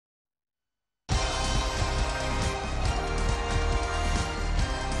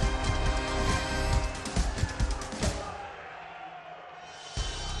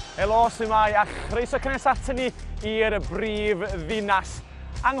Helo, symai, a chroeso cynnes atyn ni i'r brif ddinas.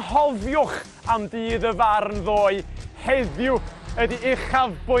 Anghofiwch am dydd y farn ddoe. Heddiw ydy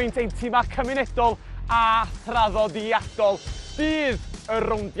uchafbwynt ein tima cymunedol a thraddodiadol. Bydd y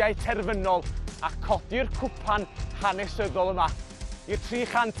rowndiau terfynol a codi'r cwpan hanesyddol yma. I'r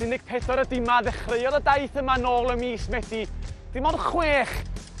 314 y dima ddechreuodd y daith yma nôl y mis Medi. Dim ond 6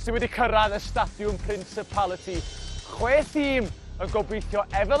 sydd wedi cyrraedd y stadiwm Principality. 6 tîm yn gobeithio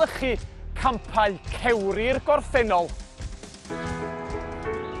efelychu campau cewri'r gorffennol.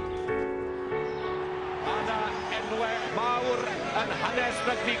 Yna enwau mawr yn hanes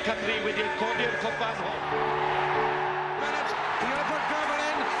rygbi Cymru wedi codi'r cwpan hon.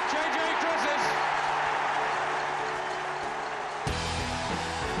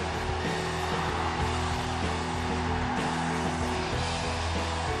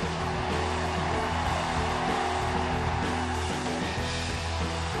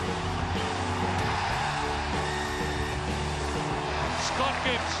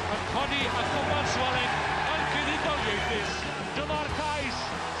 Gibbs yn codi a cwpan Swalen yn cydidoliaethus. Dyma'r cais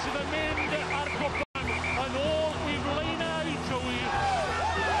sydd yn mynd ar cwpan yn ôl i flaenau i tywi.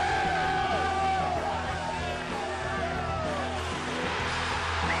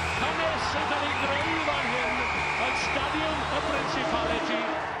 Hanes sydd yn ei greu fan hyn yn stadiwm y Principality.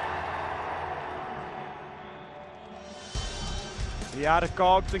 Ia'r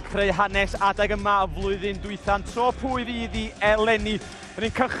gogs yn creu hanes adeg yma o flwyddyn dwythan. Tro pwy fydd i eleni.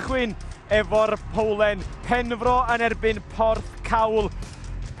 Ni'n cychwyn efo'r Powlen. Penfro yn erbyn Porthcawl.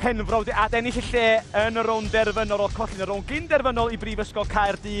 Penfro wedi adennill y lle yn y rownd derfynol o collin y rownd gyn-derfynol i Brifysgol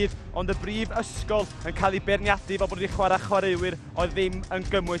Caerdydd, ond y Brifysgol yn cael ei berniadu fel bod wedi chwaraewyr oedd ddim yn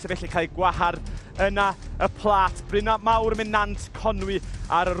gymwys a felly cael ei gwahardd yna y plat. Bryn mawr mynd nant Conwy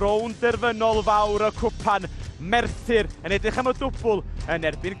ar rownd derfynol fawr y cwpan. Merthyr yn edrych am y dwbl yn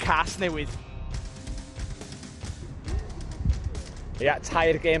erbyn Casnewydd. Ia,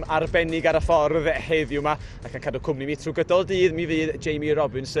 tair gêm arbennig ar y ffordd heddiw yma ac yn cadw cwmni mi trwy gydol dydd mi fydd Jamie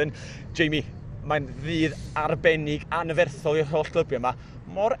Robinson. Jamie, mae'n ddydd arbennig anferthol i'r holl glybio yma.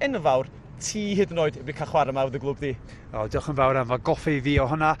 Mor enfawr ti hyd yn oed wedi cael chwarae yma wrth y glwb di? O, diolch yn fawr am fy goffi fi o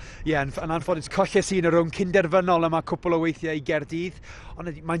hwnna. Ie, yn anffodus colles un y rwng cyn-derfynol yma cwpl o weithiau i Gaerdydd. Ond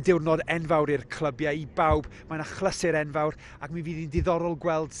mae'n diwrnod enfawr i'r clybiau, i bawb. Mae'n achlysur enfawr ac mi fydd hi'n diddorol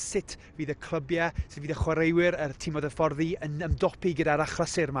gweld sut fydd y clybiau, sut fydd y chwaraewyr, yr tîm o ddyfforddi yn ymdopi gyda'r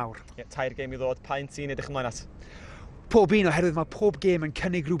achlysur mawr. Ie, tair gêm i ddod, pa'n ti'n edrych ymlaen at? Pob un oherwydd mae pob gêm yn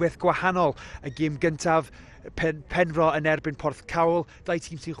cynnig rhywbeth gwahanol. Y gêm gyntaf, Penfro yn erbyn Porthcawl, dau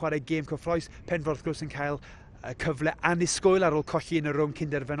tîm sy'n chwarae gêm cyffroes. Penfro wrth gwrs yn cael cyfle annisgwyl ar ôl colli yn y rownd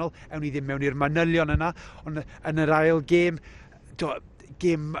cyn-derfynol. Ewn ni ddim mewn i'r manylion yna, ond yn yr ail gêm,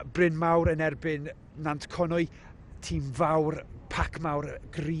 gêm Bryn Mawr yn erbyn Nant Conwy, tîm fawr, pac mawr,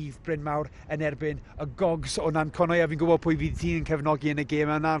 grif Bryn Mawr yn erbyn y gogs o Nant Conwy, a fi'n gwybod pwy fydd ti'n cefnogi yn y gêm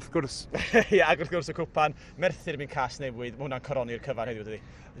yna, wrth gwrs. Ia, ac wrth gwrs y cwpan, Merthyr yn Casnewydd, mae hwnna'n coroni'r cyfan heddiw,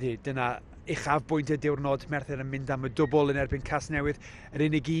 dydi? Dyna uchafbwynt y diwrnod. Merthyr yn mynd am y dwbl yn erbyn Casnewydd. Yr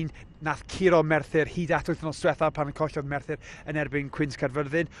unig un nath curo Merthyr hyd at wythnos diwethaf pan y collodd Merthyr yn erbyn Cwins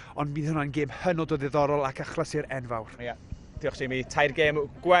Caerfyrddin, ond bydd hwnna'n gêm hynod o ddiddorol ac achlysur enfawr. Ia. Diolch Jamie. Tair gêm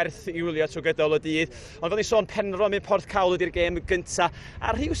gwerth i wylio trwy gydol y dydd. Ond fel ni sôn, Penfro yn mynd Porthcawl ydy'r gêm gyntaf.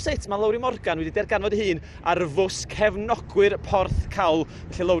 Ar rhywsut mae Lowry Morgan wedi derganfod ei hun ar fws cefnogwyr Porthcawl.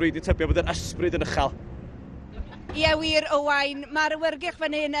 Felly Lowry wedi tybio bod yr ysbryd yn uchel. Ie, wir, Owain. Mae'r awyrgych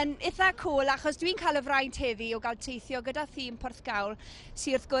fan hyn yn eitha cool achos dwi'n cael y fraint heddi o gael teithio gyda thîm Porthcawl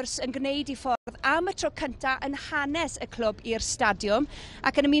sydd wrth gwrs yn gwneud i ffordd am y tro cyntaf yn hanes y clwb i'r stadiwm.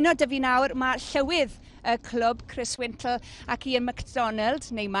 Ac yn ymuno dy fi nawr mae llywydd y clwb, Chris Wintle ac Ian MacDonald,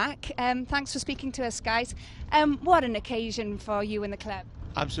 neu Mac. Thanks for speaking to us, guys. What an occasion for you and the club.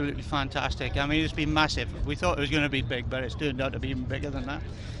 Absolutely fantastic. I mean, it's been massive. We thought it was going to be big, but it's turned out to be even bigger than that.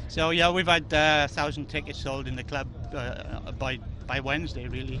 So yeah, we've had 1,000 tickets sold in the club by Wednesday,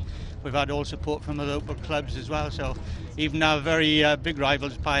 really. We've had all support from the local clubs as well. So even our very big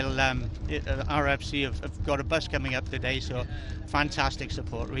rivals, RFC, have got a bus coming up today. So fantastic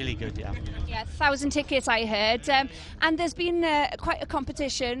support, really good, yeah. Yeah, 1,000 tickets I heard. And there's been quite a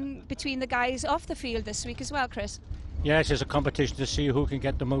competition between the guys off the field this week as well, Chris. Yes, it's a competition to see who can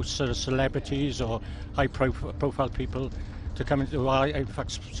get the most sort of celebrities or high-profile people to come into. Well, in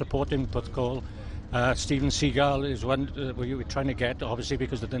fact, supporting Porthcawl. Stephen Seagal is one we were trying to get, obviously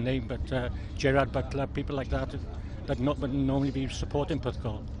because of the name, but Gerard Butler, people like that would normally be supporting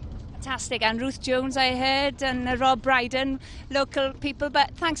Porthcawl. Fantastic, and Ruth Jones I heard, and Rob Bryden, local people,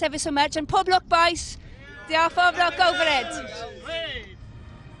 but thanks ever so much, and pob luck boys, diolch, pob luck over it.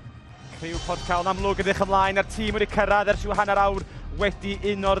 Yw Porthcawl yn amlwg edrych ymlaen ar tîm wedi cyrraedd ers yw hanner awr wedi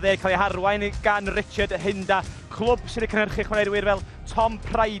 11 cael ei harwain gan Richard Hinda. Clwb sydd wedi cynhyrchu chwaraewyr fel Tom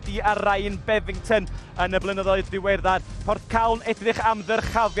Pridey a Ryan Bevington yn y blynyddoedd diweddar. Porthcawl yn edrych am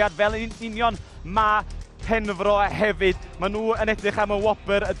ddyrchafiad fel yn union ma Penfro hefyd. Maen nhw yn edrych am y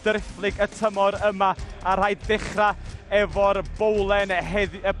wobr y dyrfflig y tymor yma a rhaid dechrau efo'r bowlen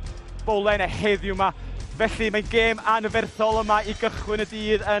heddiw yma. Felly mae'n gêm anferthol yma i gychwyn y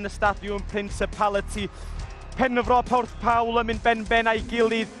dydd yn y stadiwm Principality. Penfro Porthcawl yn mynd ben a'i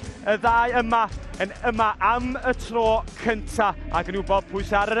gilydd. Y ddau yma yn yma am y tro cyntaf ac yn wybod pwy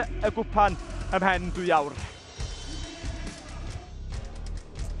sy'n ar y gwpan ymhen 2 awr.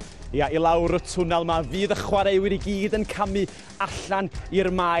 Ia, i lawr y twnnel yma, fydd y chwaraewyr i gyd yn camu allan i'r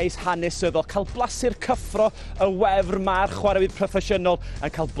maes hanesyddol. Cael blasu'r cyffro y wefr mae'r chwaraewyr proffesiynol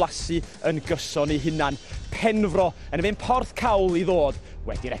yn cael blasu yn gyson eu hunan. Penfro yn mynd Porthcawl i ddod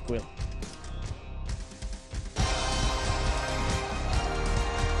wedi'r egwyl.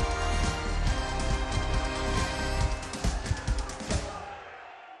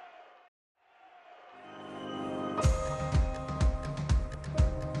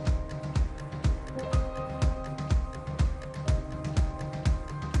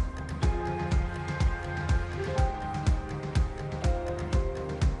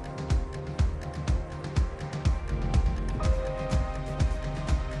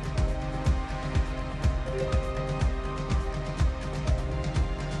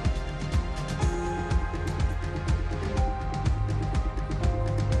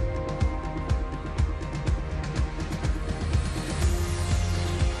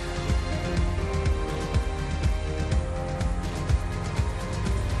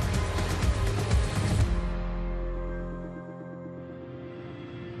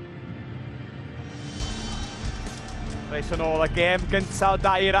 Reis yn ôl y gêm gyntaf o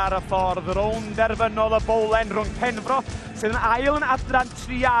dair ar y ffordd. Rownd derfynol y bowlen rhwng Penfro sydd yn ail yn adran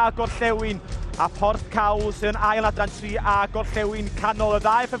 3A gorllewin a Porthcawl sydd yn ail yn adran 3A gorllewin canol. Y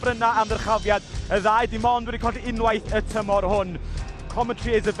ddau ffefrynnau am ddyrchafiad. Y ddau dim ond wedi colli unwaith y tymor hwn.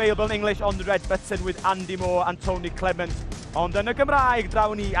 Commentary is available in English on the red button with Andy Moore and Tony Clement. Ond yn y Gymraeg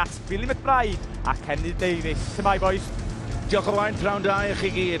draw ni at Billy McBride a Kenny Davies. Tymai boys. Diolch o flaen, prawn da i chi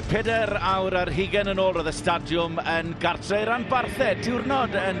gyd. 4 awr ar 20 yn ôl roedd y stadiwm yn gartre i Ranbarthau.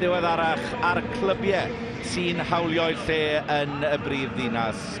 Diwrnod yn ddiweddarach ar clybiau sy'n hawlio'i lle yn y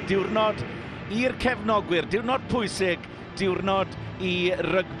brifddinas. Diwrnod i'r cefnogwyr, diwrnod pwysig, diwrnod i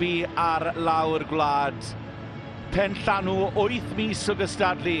rygbi ar lawr gwlad. Pen llanw 8 mis o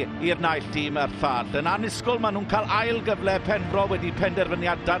gystadlu i'r naill tîm ar ffall. Yn annisgwyl maen nhw'n cael ail gyfle. Penfro wedi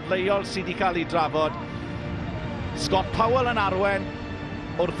penderfyniad dadleuol sydd wedi cael ei drafod. Scott Powell yn arwen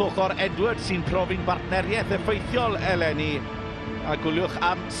wrth ochr Edward sy'n profi'n bartneriaeth effeithiol eleni. A gwliwch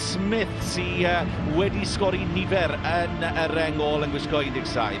am Smith sy'n wedi sgori nifer yn y reng ôl yn gwisgo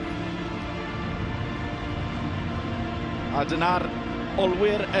 17. A dyna'r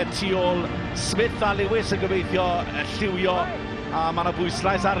olwyr y tu ôl. Smith a Lewis yn gobeithio lliwio a mae yna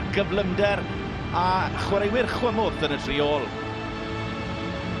bwyslais ar gyflymder a chwaraewyr chwymwth yn y tri ôl.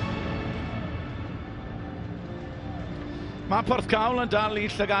 Mae Porthcawl yn dal i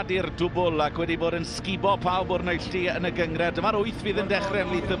llygadu'r dwbl ac wedi bod yn sgibo pawb o'r neilltu yn y gyngred. Dyma'r 8 fydd yn dechrau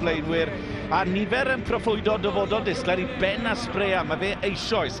yn lyth y blaenwyr. A nifer yn proffwydo dyfodol disglair i Ben a Sprea. Mae fe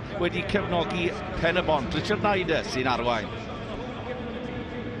eisoes wedi cefnogi pen y bont. Richard Nyder sy'n arwain.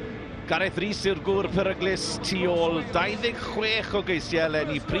 Gareth Rhys yw'r gwr peryglis tu ôl. 26 o geisiau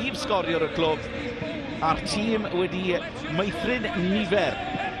eleni. Prif sgoriwr y clwb. A'r tîm wedi meithrin nifer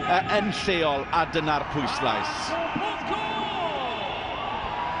yn lleol a dyna'r pwyslais.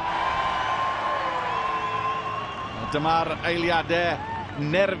 Dyma'r eiliadau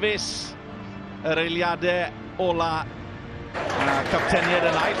nerfus, yr eiliadau ola. Capteniad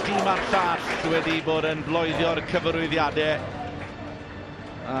yn ail tîm ar llall wedi bod yn bloedio'r cyfarwyddiadau.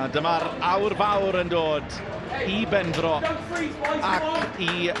 Dyma'r awr fawr yn dod i Penfro ac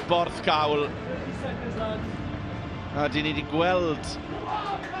i Porthcawl. Dyn ni wedi gweld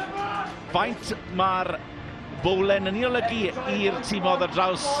faint mae'r bowlen yn ei olygu i'r tîmodd ar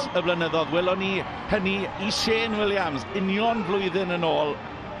draws y blynyddoedd. Welon ni hynny i Shane Williams, union flwyddyn yn ôl.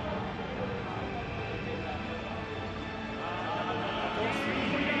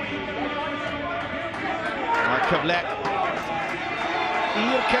 A cyfle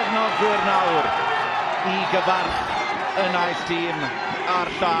i'r cefnogwyr nawr i gyfarch y naill tîm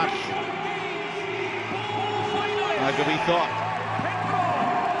a'r llall. A gobeithio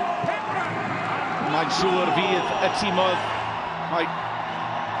mae'n siŵr fydd y tîmodd mae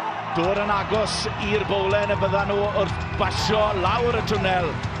dod yn agos i'r bowlen y byddan nhw wrth basio lawr y twnnel.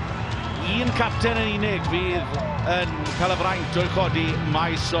 Un capten yn unig fydd yn cael y fraint o'i chodi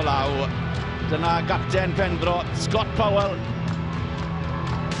maes o law. Dyna capten Pembroke, Scott Powell.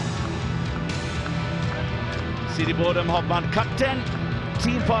 Sydd wedi bod ym mhobman. Capten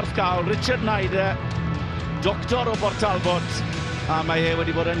tîm Porthcawl, Richard Nyder, doctor o Bortalbot. A mae e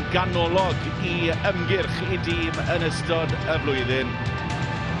wedi bod yn ganolog i ymgyrch i dîm yn ystod y flwyddyn.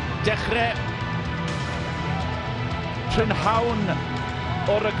 Dechrau prynhawn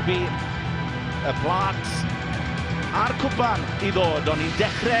o rygbi, y plat a'r cwpan i ddod, ond ni'n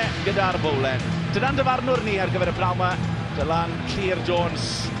dechrau gyda'r bowlen. Dyna'n dyfarnwr ni ar gyfer y pnawn yma. Dylan Clear Jones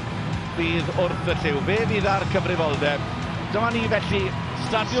bydd wrth y lliw. Fe fydd ar cyfrifoldeb. Dyma ni felly,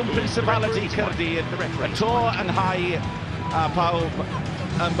 Stadiwm Principality Caerdydd, y to yn hau a pawb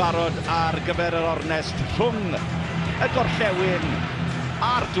yn barod ar gyfer yr ornest rhwng y gorllewin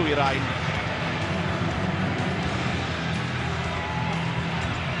a'r dwyrain.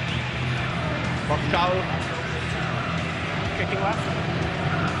 Porthcawl. Kicking left.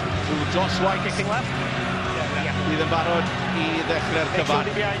 Josh White. Kicking left. Bydd yn barod i ddechrau'r cyfan.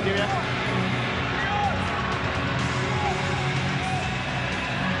 Behind you, yeah.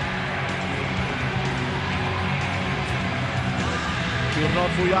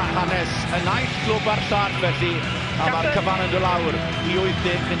 Diwrnod fwyaf hanes y naill clwb ar llad felly, a mae'r cyfan yn dod lawr i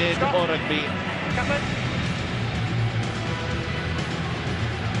 80 munud o rygbi.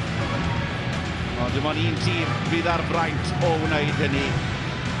 Ond dim ond un tîm fydd ar fraint o wneud hynny.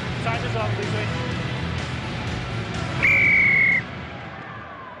 Time is on, please.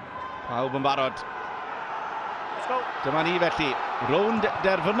 Pawb yn barod. Let's go. Dyma ni felly, rownd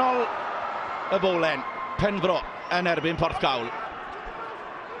derfynol y bowlen. Pembroke yn erbyn Porthcawl.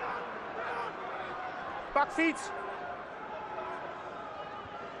 Back feet.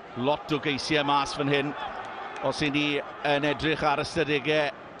 Lot o geisiau mas fan hyn, os i ni yn edrych ar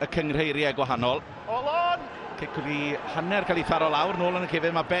ystadegau y cyngreiriau gwahanol. All on! Cic wedi hanner cael ei tharo lawr, nôl yn y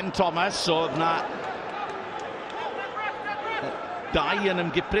cefn, mae Ben Thomas, oedd na dau yn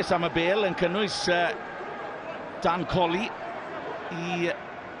ymgyprus am y bel yn cynnwys Dan Colley i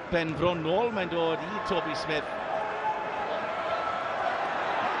Benfro nôl, mae'n dod i Toby Smith.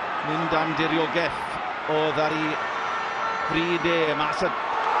 Mynd am diriogaeth oedd ar ei bryd mas y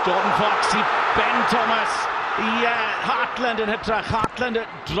Jordan Fox i Ben Thomas i Hartland yn hytrach. Hartland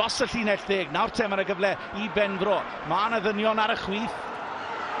dros y llinell ddeg. Nawr te mae'n gyfle i Benfro. Mae yna ddynion ar y chwith.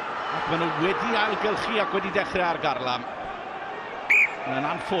 Ac maen nhw wedi ailgylchu ac wedi dechrau ar garlam. Mae'n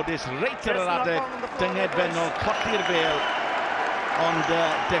anffodus reit ar yr adeg. Dynged bennol, colli'r bel. Ond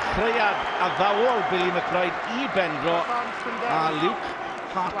dechreuad addawol Billy McBride i Benfro. A Luke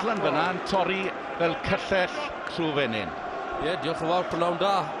Hartland fyna yn torri fel cyllell trwy fenyn. Diolch yn fawr, prynawn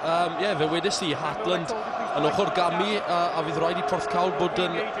da. Fe wedys i Hartland yn ochr gami a fydd rhaid i Porthcawl bod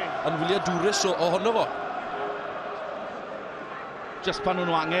yn wyliadwrus ohono fo. Just pan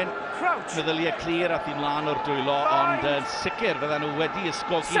nhw angen meddyliau clir a thi mlaen o'r dwylo, ond yn sicr fydden nhw wedi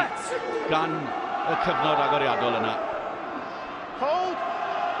ysgogi gan y cyfnod agoriadol yna.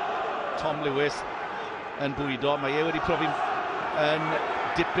 Tom Lewis yn bwydo, mae e wedi profi yn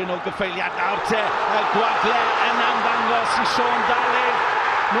dipyn o gyffeiliad nawr te, y gwagle yn ymddangos i Sean Dalydd.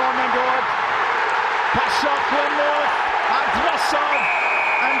 Nôl mae'n dod, pasio Gwynwth a drosodd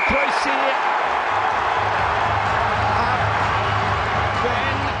yn croesi. A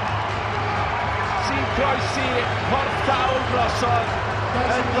Ben sy'n croesi Porthcawl drosodd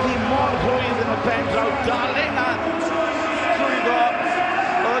yn dod i mor hwydd yn y pen draw. Dalydd a llwyddo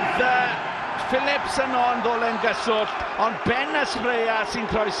oedd Phillips yn o'n ddolen gyswllt, ond Ben Ysbreia sy'n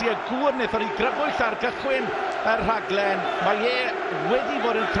croesi y gŵr wnaethon ni grybwyll ar gychwyn y rhaglen. Mae e wedi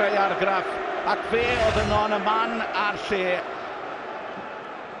bod yn creu argraff, ac fe oedd yn on y man a'r lle.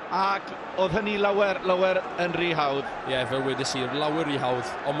 Ac oedd hynny lawer yn rhy hawdd. Fel wedys i, lawer rhy hawdd.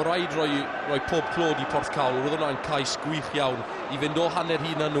 Ond mae rhaid rhoi pob clod i Porthcawl. Roedd yna'n cais gwych iawn i fynd o hanner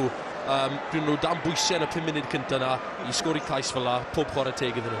hun â nhw. Dwi'n nhw dan bwysau yn y 5 munud cyntaf yna i sgori cais fel la, pob chwarae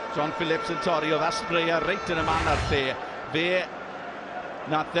teg iddyn nhw. John Phillips yn torri, oedd Ysbreia reit yn y man ar lle. Fe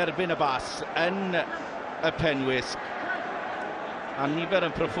na dderbyn y bas yn y penwisg. A nifer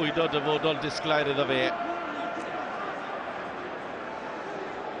yn proffwydo dyfodol disglair iddo fe.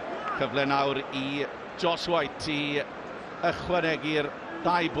 Cyfle nawr i Josh White i ychwanegu'r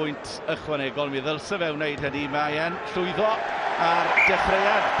 2 bwynt ychwanegol. Mi ddylse fe wneud hynny, mae e'n llwyddo ar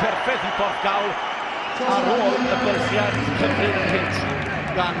dechreuad perffaith i Porthcawl ar ôl y bylchiad cyfrin yn hynt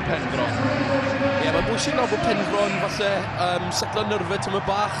gan Pembroke. Mae'n bwysig nawr bod Pembroke yn falle setlo nyrfau tym y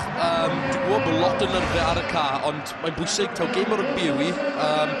bach. Dwi'n gwybod bod lot o nyrfau ar y ca, ond mae'n bwysig taw gêm o'r rygbi yw i.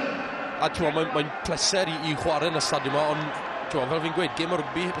 A mae'n pleser i chwarae yn y stadiwm yma, ond fel fi'n gweud, gêm o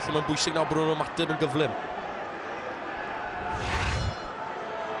rygbi, felly mae'n bwysig nawr bod nhw'n ymateb yn gyflym.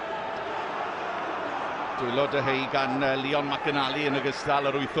 Dwylod y hei gan Leon McAnally yn ogystal,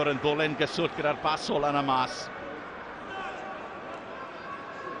 yr wythwr yn ddolen gyswllt gyda'r bas ola na mas.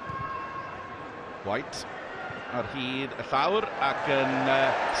 White ar hyd y llawr ac yn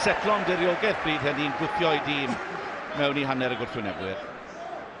setlo'n diriogaeth bryd hynny'n gwthio ei dîm mewn I hanner y gwrthwynebwyr.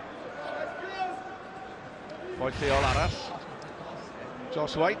 Foi lleol arall,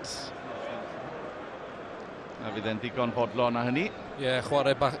 Josh White. A fydd e'n digon fodlon a hynny. Ie,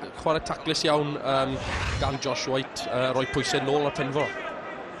 chwarae taclus iawn gan Josh White, roi pwysau nôl ar Pembroke.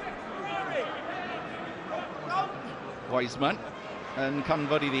 Wiseman yn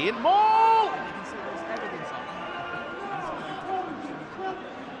canfod I ddyn.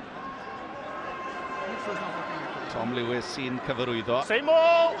 Tom Lewis sy'n cyfarwyddo.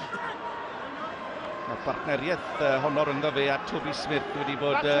 Seymour! Mae'r partneriaeth honno rhwngddo fe a Toby Smith wedi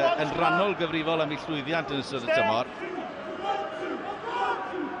bod yn rhannol gyfrifol am ei llwyddiant yn ystod y tymor.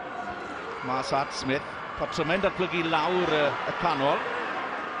 Mas at Smith, patrymen datblygu lawr y canol.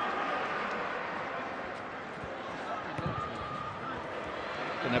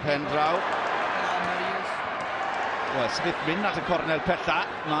 Yn y pen draw. Smith mynd at y cornel pella.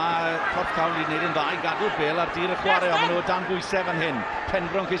 Mae Porthcawl wedi gwneud yn dda I gadw'r bêl ar dir y chwarae, ond maen nhw o dan bwysau fan hyn.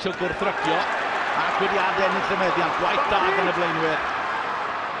 Pembroke eisiau gwrthrycio, ac wedi adennill y meddiant. Gwaith da yn y blaenwyr.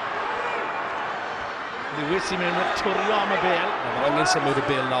 Lewis I mewn i'r twrio am y bêl. Mae'n angen symud y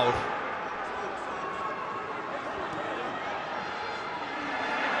bêl nawr.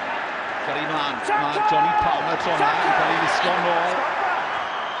 Gyrru mlaen. Mae Johnny Palmer tro yna yn cael ei wisgo nôl.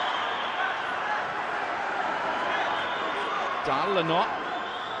 Dal yno.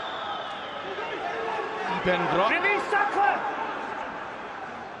 I Pembroke.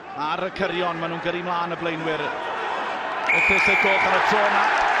 Ar y cyrion, maen nhw'n gyrru mlaen y blaenwyr. Y Chris y coch ar y tro yna.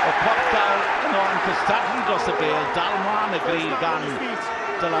 O Porthcawl yno yn cystadlu dros y bêl. Dal mlaen y gryf gan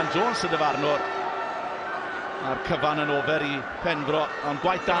Dylan Jones y dyfarnwr. A'r cyfan yn ofer I Pembroke, ond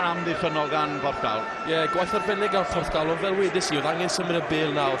gwaith da amddiffynol gan Porthcawl. Ie, gwaith arbennig gan Porthcawl, ond fel wedys I, oedd angen symud y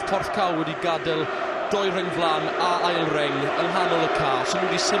bêl nawr. Porthcawl wedi gadael 2 ring flan a ail ring yng nghanol y car, so nhw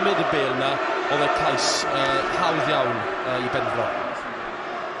wedi symud y bêl na, oedd e cais hawdd iawn I Pembroke.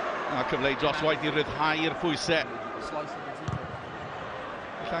 A cyfle I Josh White I ryddhau'r pwysau.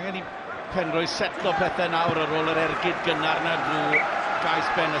 Angen I Penrhoi setlo pethau nawr ar ôl yr ergyd gynnar na drwy gais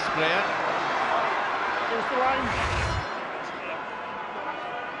Ben Ysbreer.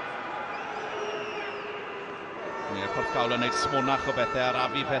 Porthcawl yn gwneud smonach o bethau,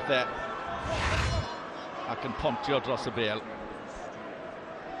 arafu pethau ac yn pontio dros y bêl.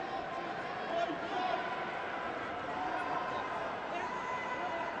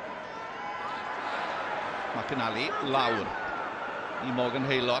 McAnally lawr I Morgan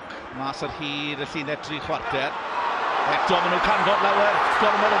Haylock, mas ar hyd y llinell 3 chwarter. Eto maen nhw'n canfod lawer,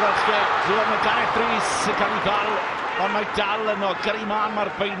 gormod o felchau. Drwy'r mae Gareth Rhys yn cael ei ddal, ond mae dal yno. Gyrru man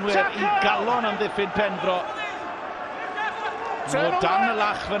mae'r beinwyr I galon am ddiffyn Pembroke. O dan y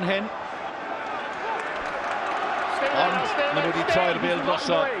lach fan hyn. Ond maen nhw wedi troi'r bêl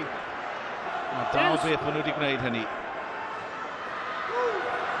drosodd. A dal beth maen nhw wedi gwneud hynny.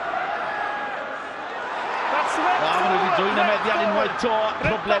 Maen nhw wedi dwy'n y meddiad unwaith to.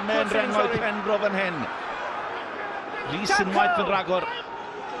 Problemau yn rengoedd Pembroke fan hyn. Rhys yn waith yn ragor.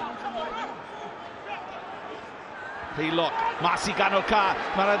 Haylock, mas I ganol car.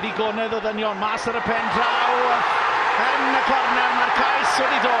 Mae'r ddigonedd o ddynion, mas ar y pen draw. Yn y cornel, mae'r cais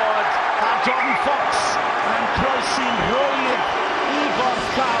wedi dod. A John Fox yn croesi'n rwydd I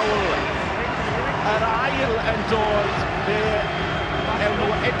Porthcawl. Yr ail yn dod. Fe ewn nhw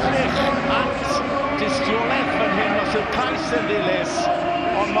edrych at dystiolaeth fan hyn os yw'r cais yn ddilys.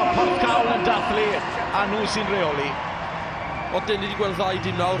 Ond mae Porthcawl yn dathlu a nhw sy'n reoli. Ond ni wedi gweld ddau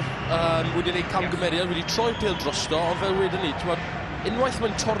dîm nawr, wedi gwneud camgymeriad, wedi troi'r pêl drosto, ond fel wedyn ni, unwaith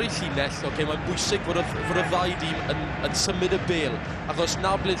mae'n torri llinell, mae'n bwysig fod y ddau dîm yn symud y bêl, achos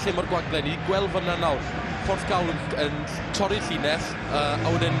nawr ble lle mae'r gwagle, ni wedi gweld fanna nawr, Porthcawl yn torri llinell,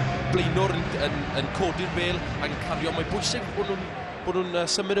 a wedyn blaenwr yn codi'r bêl ac yn cario. Mae'n bwysig bod nhw'n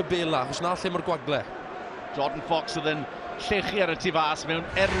symud y bêl na, achos nawr lle mae'r gwagle. Jordan Fox oedd yn llechu ar y tu fas mewn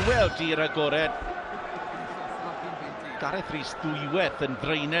erwel dir agored. Gareth Rhys dwywaith yn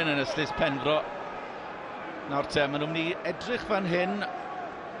dreinen yn ystys Pembroke. Nawr te, maen nhw'n mynd I edrych fan hyn.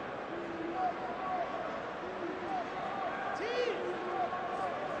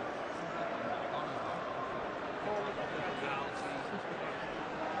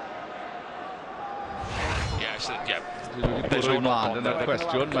 rwy mlaen yn y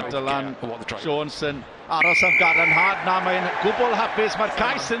cwestiwn. Mae Dylan Jones yn aros am gadarnhad. Na, mae'n gwbl hapus. Mae'r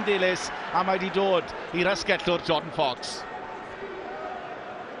cais yn dilys a mae wedi dod i'r asgellwr Jordan Fox.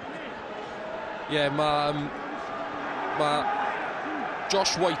 Ie, mae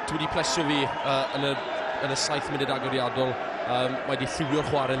Josh White wedi plesio fi yn y 7 munud agoriadol. Mae wedi lliwio'r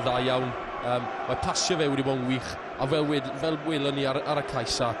chwarae'n dda iawn. Mae pasio fe wedi bod yn wych. A fel welon ni ar y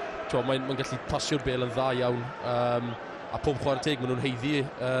caisa, mae'n gallu pasio'r bel yn dda iawn. A pob chwarae teg, maen nhw'n heiddi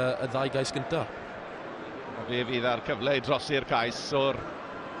y ddau gais gyntaf. Fe fydd ar cyfle i drosi'r cais o'r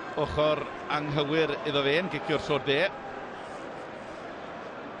ochr anghywir iddo fe yn gicio'r trod de.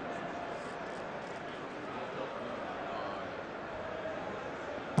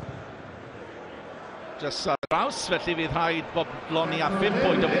 Just ar draws, felly fydd rhaid bodloni a 5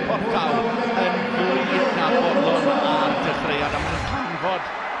 pwynt o Porthcawl yn fwy na bodlon ar dechreuad a mae'n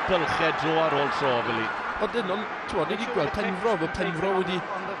canfod bylchau dro ar ôl tro fel i. Ond ni wedi gweld Pembroke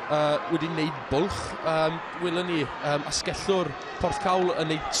wedi wneud bwlch. Welon ni asgellwr Porthcawl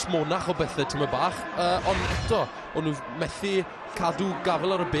yn wneud smonach o bethau tyma bach. Ond eto, o'n nhw methu cadw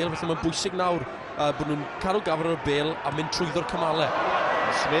gafel ar y bel, felly mae'n bwysig nawr bod nhw'n cadw gafel ar y bel a mynd trwyddo'r cymalau.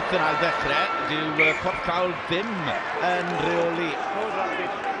 Smith yn ail ddechrau, dyw Porthcawl ddim yn reoli.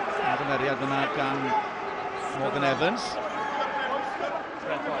 Gymeriad yna gan Morgan Evans.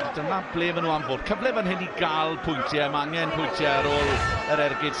 Dyna ble maen nhw am fod. Cyfle fan hyn i gael pwyntiau, mae angen pwyntiau ar ôl yr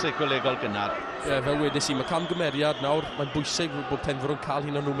ergyd seicolegol gynnar. Fel wedys i, mae camgymeriad nawr, mae'n bwysig bod Pembroke yn cael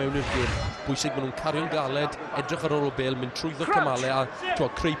hyn nhw mewn i'r gêm. Bwysig bod nhw'n cario'n galed, edrych ar ôl o bel, mynd trwyddo'r cymalau a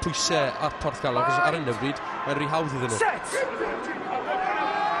creu pwysau ar Porthcawl, achos ar y newid, mae'n rhy hawdd iddyn nhw.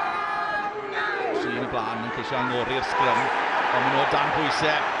 Yn y blaen yn ceisio angori'r sgrym, ond maen nhw dan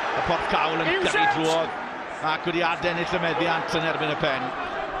bwysau. Y Porthcawl yn gyrru drwodd ac wedi adennill y meddiant yn erbyn y pen.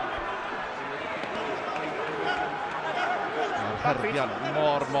 Mae'r herddiad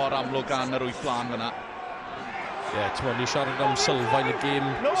mor amlwg gan yr 8 blaen fyna. Ni siarad am sylfaen y gêm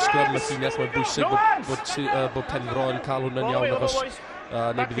sgrym y llinell, mae'n bwysig bod Pembroke yn cael hwnna'n iawn achos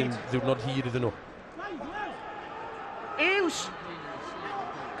neu bydd ddim ddiwrnod hir iddyn nhw.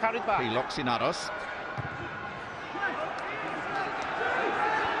 Pembroke sy'n aros.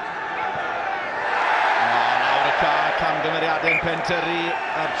 Nawr y camgymeriadau'n pentyru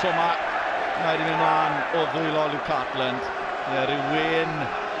ar tro mae wedi mynd mlaen o ddwylo Luke Cartland. Rhywun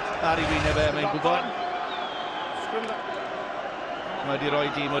ar ei wyneb mae'n gwybod. Mae wedi rhoi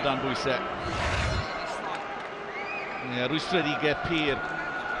dim o dan bwysau. Rwystredigaeth pur.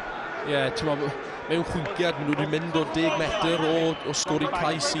 Mewn chwyngiad, maen nhw wedi mynd o 10 metr o sgori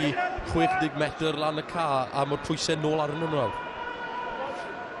cais i 60 metr lan y ca a mae'r pwysau nôl ar nhw nawr.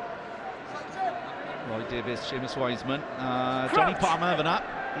 Lloyd Davies, Seamus Wiseman, Johnny Palmer fyna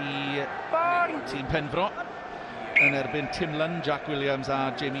i tîm Pembroke yn erbyn Timlin, Jack Williams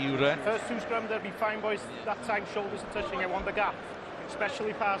a Jamie Uren. First 2 scrum, they'll be fine boys, that time shoulders are touching, I want the gap,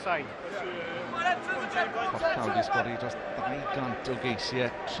 especially far side. Porthcawl wedi sgori dros 200 o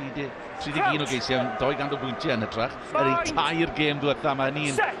geisiau, 31 o geisiau, 200 o bwyntiau yn ytrach. Yr ei tair gêm diwetha, mae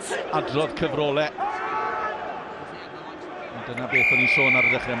hynny'n adrodd cyfrolau. Dyna beth o'n i'n sôn ar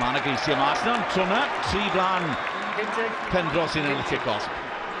y dechrau, mae yna geisiau mas na'n trwna, 3 blaen Pembroke sy'n ennill kick-off.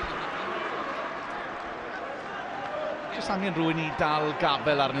 Jyst angen rhywun i dal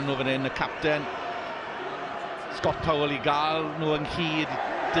gafel arnyn nhw fan hyn, y capten Scott Powell i gael nhw ynghyd,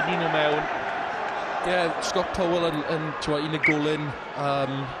 dynnu nhw mewn. Scott Powell yn unigolyn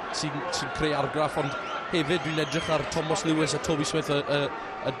sy'n creu argraff, ond hefyd dwi'n edrych ar Thomas Lewis a Toby Smith y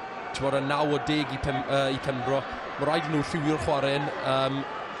 9 o 10 i Pembroke. Mae rhaid nhw lliwio'r chwarae'n,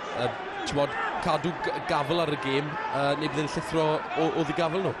 cadw gafel ar y gêm, neu bydd yn llithro o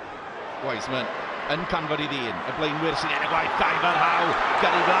ddigafel nhw. Wiseman yn canfod i ddyn, y blaenwyr sy'n ennill gwaith, Daifer Haw,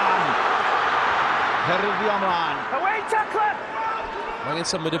 gyrru flan. Herddio ymlaen. Mae angen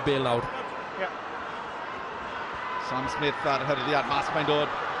symud y bel nawr. Sam Smith ar hyrddiad, mas mae'n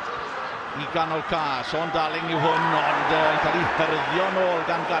dod i ganol ca. Sean Darling yw hwn, ond yn cael ei hyrddio nôl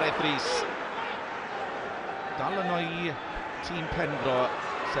gan Gareth Rhys. Dal yno i tîm Pembroke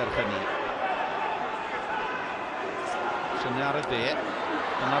serch hynny. Syniad ar y de,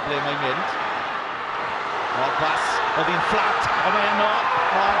 dyna ble mae'n mynd. O'r bas, oedd hi'n fflat, o mae yno,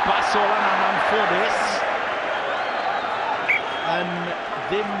 o'r bas ola na'n anffodus.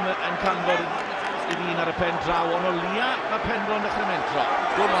 Ddim yn canfod i ddyn ar y pen draw, ond o lia mae Pembroke yn dechrau mentro.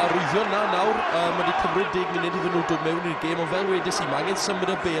 Mae'r rwyddion na nawr, mae wedi cymryd 10 munud iddyn nhw dod mewn i'r gêm, ond fel wedys i, mae angen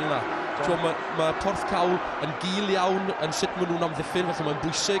symud y bel na. Mae Porthcawl yn gil iawn yn sut maen nhw'n amddiffyn, felly mae'n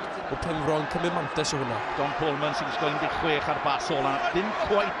bwysig o Pembroke yn cymryd mantes o hwnna. Don Coleman sy'n gwisgo 16 ar bas ola, ddim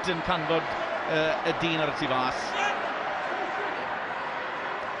cweit yn canfod y dyn ar y tu fas.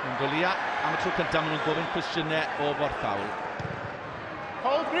 Yn golia am y tro cyntaf, maen nhw'n gofyn cwestiynau o Porthcawl.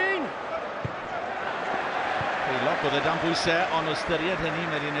 Hold green! Peilog, oedd e dan bwysau, ond o ystyried hynny,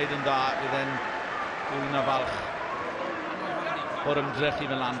 mae'n ei wneud yn dda, bydd e'n fwy na falch o'r ymdrech i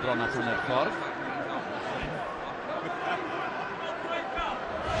fynd lan bron at hwnna'r ffordd.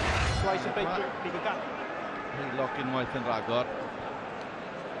 Slice of bacon, leave a gap. Peilog unwaith yn rhagor.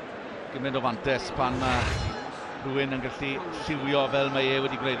 Gymaint o fantes pan mae rhywun yn gallu lliwio fel mae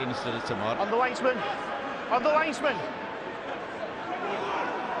wedi gwneud yn ystod y tymor. On the linesman! On the linesman!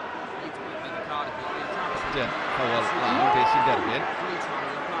 Hywel lan, beth sy'n derbyn.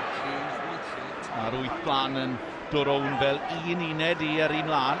 A'r 8 blaen yn dod rown fel un uned i ar un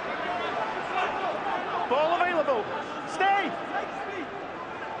mlaen. Ball available! Stay!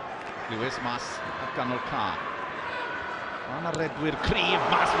 Lewis mas ar ganol ca. Yna redwyr cryf,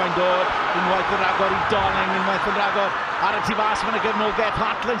 mas mae'n dod. Unwaith yn ragor i Donning, unwaith yn ragor ar y tu fas fan y gefnogaeth.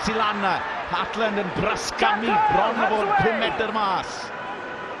 Hatland sy'n lan na. Hatland yn brysgamu bron o fod 5 metr mas.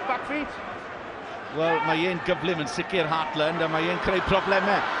 Back feet. Wel, mae e'n gyflym yn sicr Hatland, a mae e'n creu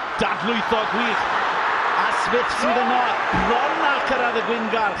problemau. Dadlwytho gwych. A Smith sydd yno, bron a cyrraedd y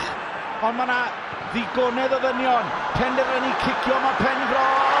gwyngarch. Ond mae yna ddigonedd o ddynion. Penderfynu cicio, mae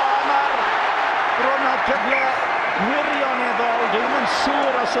Pembroke. Mae'r Ronald gyfle wirioneddol. Dwi'n yn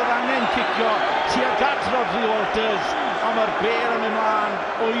siŵr os oedd angen cicio tuag at Rodri Walters. Ond mae'r bel yn mynd mlaen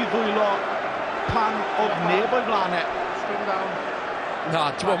o'i ddwylo pan oedd neb o'i flanau. Spin down. Na,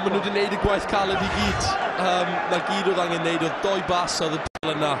 maen nhw wedi gwneud y gwaith caled i gyd. Na gyd oedd angen gwneud, oedd 2 bas oedd y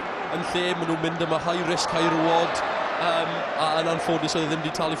bel yna. Yn lle, maen nhw'n mynd yma high risk, high reward. A yn anffodus oedd ddim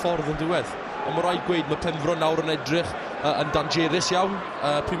wedi talu ffordd yn diwedd. Ond mae rhaid gweud, mae Pembroke nawr yn edrych yn dangerous iawn.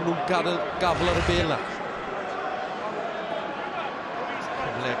 Pryd maen nhw'n gafel ar y bel yna.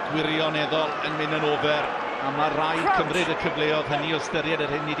 Cyfle gwirioneddol yn mynd yn ofer. A mae rhaid cymryd y cyfleoedd hynny o ystyried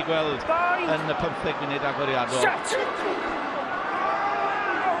yr hyn ni wedi gweld yn y 15 munud agoriadol.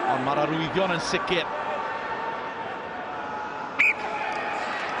 Ond mae'r arwyddion yn sicr.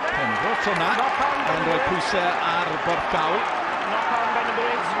 Pembroke hwnna yn rhoi pwysau ar Porthcawl.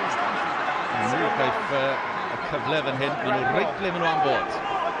 Nhw gaeth y cyfle fan hyn, maen nhw reit ble maen nhw am bod.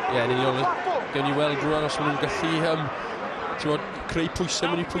 Ie, gewn ni weld rwan os maen nhw'n gallu creu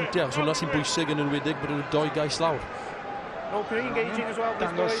pwysau mewn i pwyntiau, achos hwnna sy'n bwysig yn enwedig bod nhw'n 2 gais lawr. No pre-engaging as well,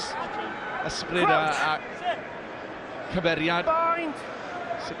 Dangos ysbryd a cymeriad.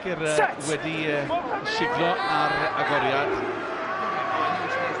 Sicr wedi siglo ar agoriad.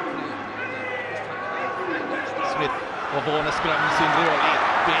 Smith o fo'n ysgrifennu sy'n reoli.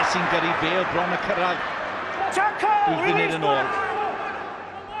 Be sy'n gyrru be o bron y cyrraedd. 8 munud yn ôl.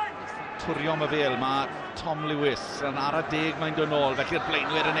 Twrio am y fel, mae Tom Lewis yn ar y 10 mae'n dod nôl. Felly'r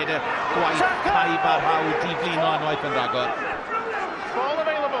blaenwyr yn neud y gwaith caib ar hawdd diflino unwaith yn ragor. Ball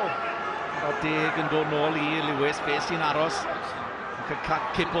available. Ar y 10 yn dod nôl i Lewis, be sy'n aros.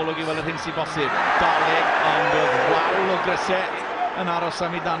 Cip olwg i weld yr hyn sy'n bosib. Dalig, ond oedd wawl o grysau yn aros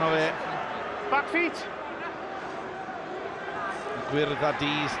am i dan o fe. Back feet. Gwyrdd a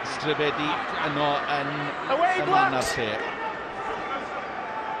di strybedi yno yn man ar lle.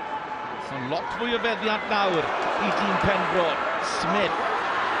 So'n lot fwy o feddiant nawr i dîm Pembroke. Smith.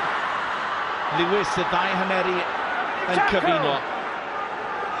 Lewis, y 2 haneri yn cyfuno.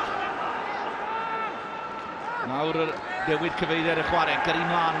 Nawr yr newid cyfeiriad y chwarae, gyrru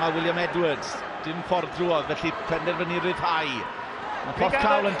mlaen mae William Edwards. Dim ffordd drwodd, felly penderfynu ryddhau. Mae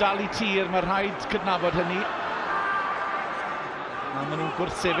Porthcawl yn dal i tir, mae rhaid cydnabod hynny. A maen nhw'n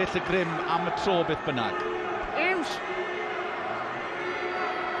gwrthsefyll y grym am y tro beth bynnag. Eames!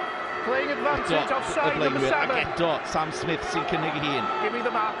 Playing advantage offside number 7. Ac eto Sam Smith sy'n cynnig i hun. Give me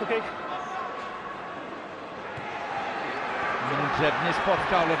the mark, okay? Maen nhw'n drefnus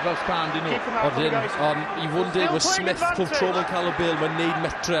Porthcawl o'r Welsh can dyn nhw. I fod yn deg, mae Smith pob tro mae'n cael y bel, mae'n neud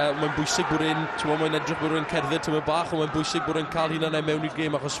metre, mae'n bwysig bod e'n, mae'n edrych bod e'n cerdded tyma bach, ond mae'n bwysig bod e'n cael hynna mewn i'r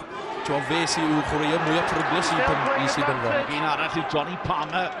gêm, achos fe sy'n i'w chwaraeo mwy o tryglis i sy'n Pembroke. Un arall yw Johnny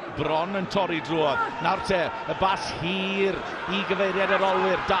Palmer, bron yn torri drwodd. Nawr te, y bas hir i gyfeiriad yr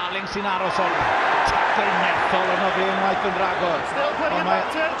olwyr, Darling sy'n aros o'n tacl nerthol yno fe unwaith yn ragor. Still playing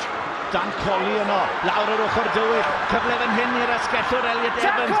advantage. Dan Coli yno, lawr yr ochr dywyll, cyfle fan hyn i'r esgellwr Elliot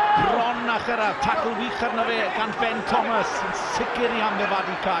Evans, bron a chyrraedd, tacl wych arno fe gan Ben Thomas, yn sicr i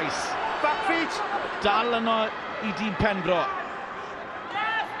amddifadu cais. Back feet. Dal yno i dîm Pembroke.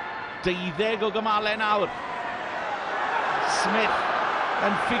 12 o gymalau nawr. Smith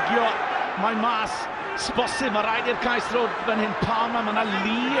yn ffigio, mae'n mas, sbosib, mae rhaid i'r cais ddod fan hyn Palmer, mae yna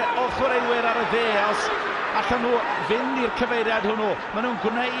lu o chwaraewyr ar y dde, os allan nhw fynd i'r cyfeiriad hwnnw. Maen nhw'n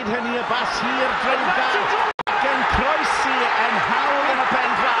gwneud hynny y bas hir dreifgar ac yn croesi yn hawl yn y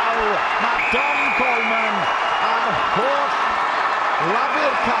pen draw. Mae Don Coleman a'r holl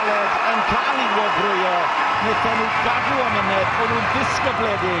lafur caled yn cael ei wobrwyo. Wnaethon nhw gadw am yned, o'n nhw'n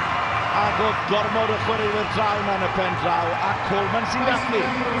ddisgybledig, ac oedd gormod o chwaraewyr draw yn y pen draw, a Coleman sy'n gallu.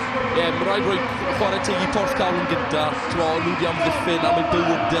 Ie, mae'n rhaid rhoi chwarae teg i Porthcawl yn gynta. Nhw wedi amddiffyn am eu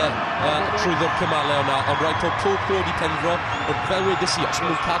bywydau trwyddo'r cymalau yna, ond rhaid pob clod i Penfro, ond fel wedys i, os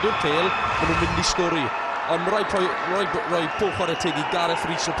maen nhw'n cadw'r pêl, maen nhw'n mynd i sgori. Ond mae'n rhaid pob chwarae teg i Gareth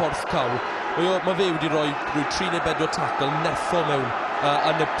Rhys o Porthcawl. Mae fe wedi rhoi 3 neu 4 tackle neffo mewn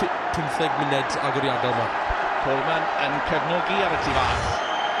yn y 15 munud agoriadol yma. Coleman yn cefnogi ar y tu fas,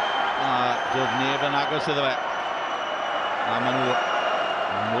 a doedd neb yn agos iddo fe. A maen nhw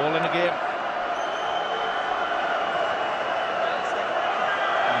nôl yn y gêm.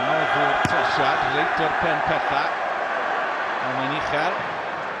 Anodd o'r tosiad, reit o'r pen pethau. A mae'n uchel,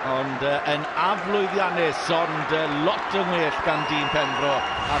 ond yn aflwyddiannus, ond lot yn well gan dîm Pembro,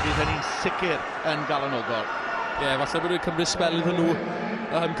 a bydd hynny'n sicr yn galonogol. Ie, falle bod nhw'n cymryd spel iddyn nhw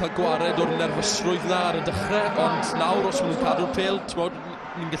cael gwared o'r nerfysrwydd na ar y dechrau, ond nawr os maen nhw'n cadw'r pêl,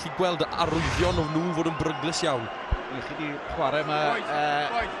 ni'n gallu gweld arwyddion o nhw fod yn bryglis iawn. Chi wedi chwarae yma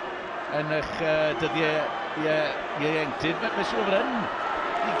yn eich dyddiau ieuenctid. Mae'n siŵr fod yn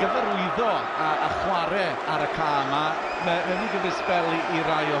i gyfarwyddo a chwarae ar y ca yma. Mae'n mynd i gyfres spel i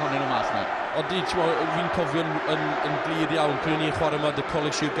rai ohonyn nhw mas yna. Ond fi'n cofio yn glir iawn, cyn ni'n chwarae yma dy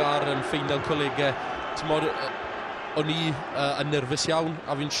Coleg Siwgar yn ffeinal colegau. O'n i yn nerfus iawn,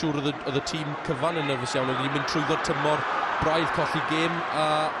 a fi'n siŵr oedd y tîm cyfan yn nerfus iawn. Oedd ni'n mynd trwyddo'r tymor, braidd colli gêm, a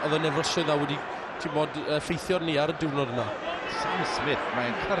oedd y nerfysoedd a wedi ffeithio ni ar y diwrnod yna. Sam Smith,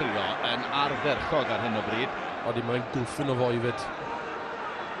 mae'n cyrio yn ardderchog ar hyn o bryd. Odi, mae'n gwlffyn o fo i fyd.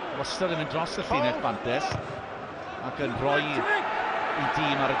 Wastad yn mynd dros y llinell fantes, ac yn rhoi i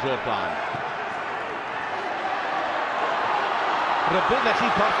dîm ar y dro'r blaen. Rybydd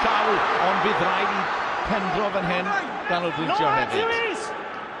felly Porthcawl, ond bydd rhaid i Penfro fan hyn ganolbwyntio hefyd.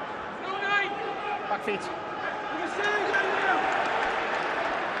 Back feet.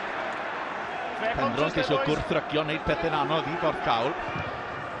 Penfro'n ceisio gwrthrycio wneud pethau'n anodd i Porthcawl.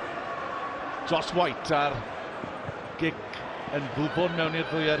 Josh White ar gic yn gwybod mewn i'r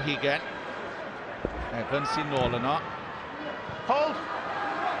ddwy ar hugen. Evans sy'n nôl yno. Hold!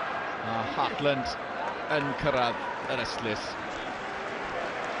 A Hartland yn cyrraedd yr estlys.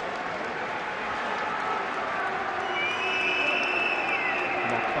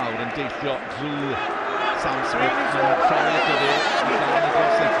 Lot fawr yn deithio drwy Sam Smith. Mae'n troi at y dde, i gael y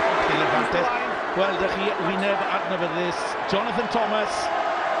dros y gilydd fantes. Gweldwch chi wyneb adnabyddus Jonathan Thomas,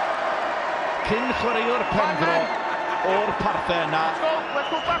 cyn chwaraewr Penfro o'r parthau yna.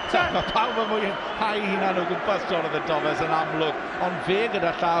 Mae pawb yn mwynhau hunan o gwmpas Jonathan Thomas yn amlwg, ond fe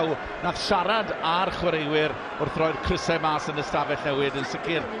gyda llaw nath siarad ar chwaraewyr wrth roi'r crysau mas yn y stafell newid. Yn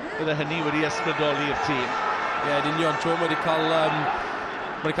sicr bydde hynny wedi ysbrydoli'r tîm. Ie, yn union, mae wedi cael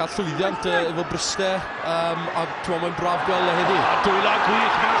llwyddiant efo Bristau, a mae'n braf gweld o heddi. Dwylo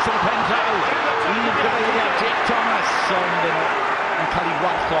gwych mas o'r pen draw i'r gyfeiriad Jake Thomas, ond yn cael ei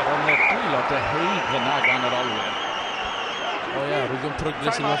warchod, ond y dwylo dyheig fyna gan yr olwyr. O ie, rwy'n yn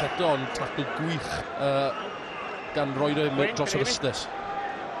pryglis unwaith eto, ond tacl gwych gan roed o dros yr ystys.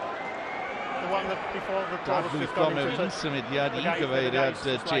 Dadlwytho mewn un symudiad i gyfeiriad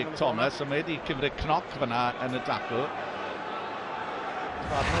Jake Thomas, ond mae wedi cymryd cnoc fyna yn y dacl.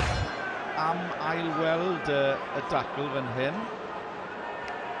 Am ailweld y dacl fan hyn.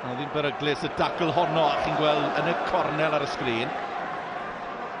 A ddim beryglis y dacl honno, a chi'n gweld yn y cornel ar y sgrin.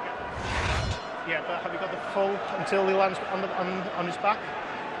 Yeah, but have you got the full until he lands on his back?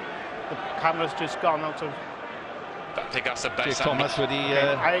 The camera's just gone out of... I think that's the best. Jake Thomas wedi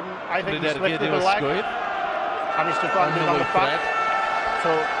I think he's lifted the leg and he's just landed on the back. So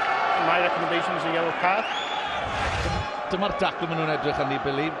my recommendation is a yellow card. Dyma'r dacl maen nhw'n edrych yn ei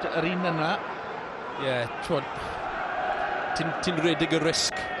Billy, yr un yna. Ie, ti'n redig y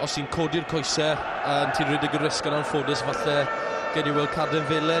risg os ti'n codi'r coesau, ti'n redig y risg yn anffodus, falle gen i weld cadw'n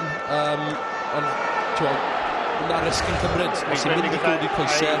felen, ond yna risg yn cymryd. Os ti'n mynd i codi'r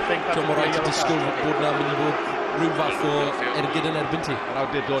coesau, mae'n rhaid i disgwyl bod yna mynd i fod rhyw fath o ergyd yn erbyn ti. Yr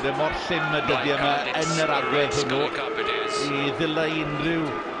awdurdod mor llym y dyddiau yma yn yr agwedd hwnnw i ddileu unrhyw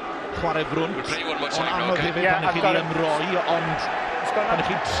chwarae brwnt, ond anodd hefyd pan ych chi wedi ymroi, ond pan ych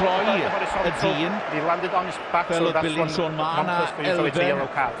chi'n troi y dyn, fel oedd Billy'n sôn, mae yna elfen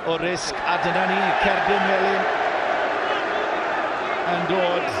o risg, a dyna ni, Cerdyn Melin yn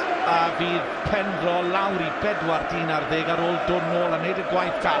dod, a fydd Penfro lawr i 4-10 ar ôl dod nôl a wneud y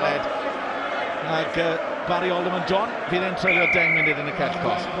gwaith galed. Ac Barry Alderman John, fydd e'n treulio 10 munud yn y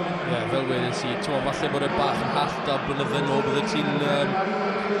cell-cos. Ie, fel wedyn si, falle bod e'n bach yn hallt a blynydde nôl, bydde ti'n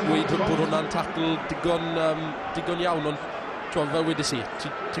gweud bod hwnna'n tacl digon iawn, ond fel wedys i,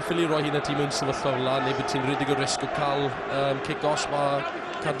 ti'n ffili roi hyn a ti mewn sefyllfa fel la, neu bod ti'n rhedeg o risg o cael kick-os mae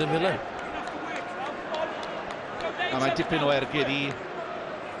Cadwyn Millen. A mae dipyn o ergyd i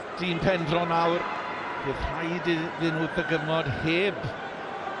dyn Penfro nawr. Bydd rhaid iddyn nhw ddygymod heb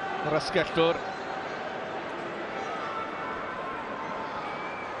yr asgellwr.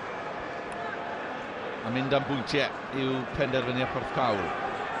 A mynd am bwyntiau yw penderfynu Porthcawl.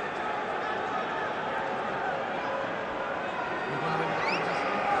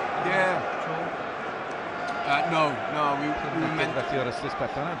 Yeah. No, we meant... Felly o'r ystys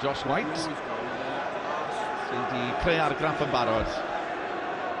pethau yna, Josh White. Sydd wedi creu argraff yn barod.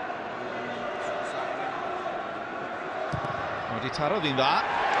 Wedi taro ddyn dda.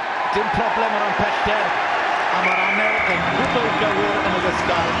 Dim problem o ran pellter. A mae'r anel yn gwbl gywir yn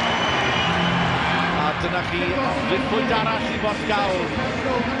ogystal. A dyna chi rhywbeth arall i Porthcawl.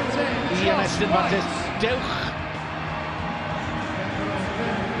 I ymestyn Fantes.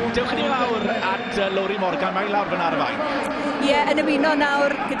 Dewch ni lawr at Lowry Morgan, mae'n lawr fan arfain. Ie, yn ymuno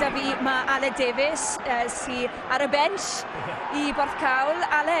nawr gyda fi mae Aled Davies sydd ar y bench i Porthcawl.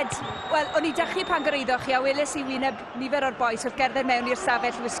 Aled, wel, o'n i dechrau pan gyrraeddoch chi a weles i wyneb nifer o'r boes wrth gerdded mewn i'r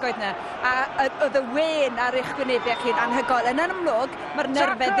stafell wisgoedd yna. A oedd y wen ar eich gwynebau chi'n anhygoel. Yn amlwg, mae'r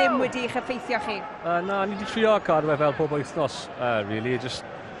nerfau ddim wedi eich effeithio chi. Na, ni wedi trio cadw fe fel pob wythnos, really, just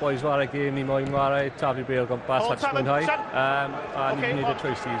boys war y gêm ni moyn war taflu bel gwmpas at mwynhau. A ni wedi gwneud y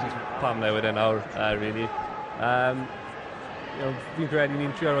trwy seasons pam newid e nawr, really. Fi'n credu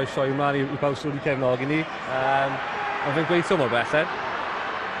ni'n trio roi sioe ymlaen i pawb sydd wedi cefnogi ni. Ond fi'n gweithio mor belled.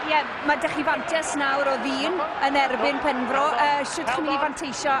 Ie, mae dych chi fantes nawr o ddyn yn erbyn Penfro. Sut chi'n mynd i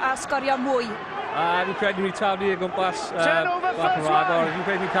fanteisio a sgorio mwy? Fi'n credu ni'n taflu y gwmpas bach yn ragor. Fi'n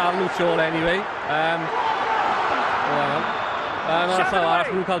credu ni'n cael nhw siol anyway. Mae'n allan arall,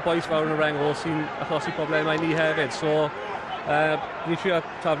 nhw'n cael boes fawr yn y reng o sy'n achosi problemau ni hefyd. So, ni'n trio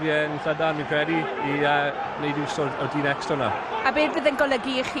taflu yn Llydan, fi'n credu, i wneud yw'r sort o dyn extra yna. A beth fydd yn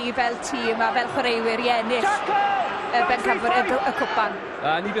golygu i chi fel tîm a fel chwaraewyr i ennill bencampwr y cwpan?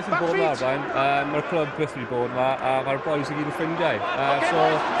 Ni beth yn bod yma ar blaen. Mae'r clwb byth wedi bod yma a mae'r boes i gyd yn ffrindiau. So,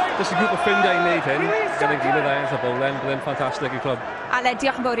 jyst y grŵp o ffrindiau i wneud hyn, gyda'n gilydd a ennill y bowlen, byddai'n ffantastig i'r clwb. Ale,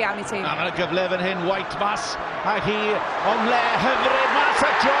 diolch yn fawr iawn i ti. A mae'n gyfle fan hyn, White mas, a hi o'n le hyfryd mas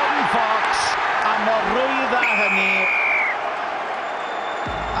a Jordan Fox, a mor rwydd a hynny.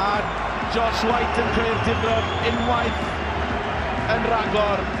 A Josh White yn creu'r difrod unwaith yn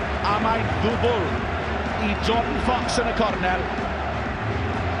ragor, a mae'n ddwbl i Jordan Fox yn y cornel.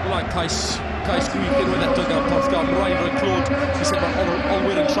 Wel, cais gwych unwaith eto gan Porthcawl. Rhaid roi clod sy'n sefyll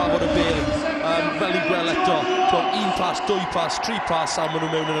olwyr yn trafod y bel. Fel i gweld eto, 1 pas, 2 pas, 3 pas, a maen nhw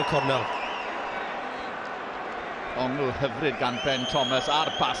mewn yn y cornel. Ongl hyfryd gan Ben Thomas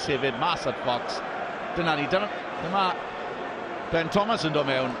a'r pas hefyd mas at Fox. Dyna dyma Ben Thomas yn dod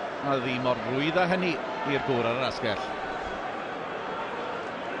mewn, a ddi mor rwydd a hynny i'r gŵr ar yr asgell.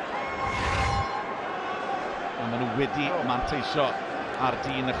 A maen nhw wedi manteisio ar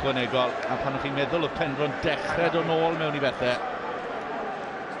dyn ychwanegol, a pan o'ch chi'n meddwl oedd Penfro'n dechrau dod nôl mewn i bethau,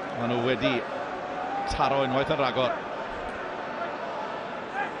 maen nhw wedi taro unwaith yn ragor.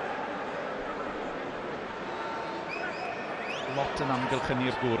 Lot yn amgylchynu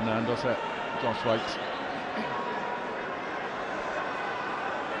i'r gŵr yna, yn dos e, Josh White.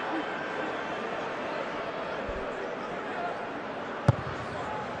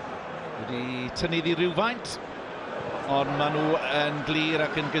 Wedi tynnu ddi rhywfaint, ond maen nhw yn glir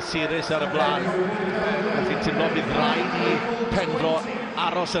ac yn gysurus ar y blaen. Felly chi'n teimlo bydd rhaid i Penfro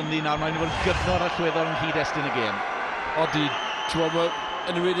aros yn ddyn nawr, mae'n fod gyfnod allweddol yn hyd-estyn y gêm. Odi,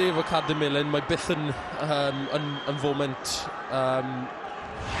 yn ymwneud efo Cadwyn Millen, mae byth yn foment.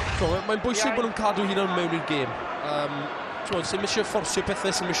 Mae'n bwysig bod nhw'n cadw hyn mewn i'r gêm. Sy'n mysio fforsio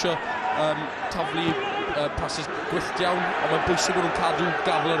pethau, sy'n mysio taflu passes gwyllt iawn, ond mae'n bwysig bod nhw'n cadw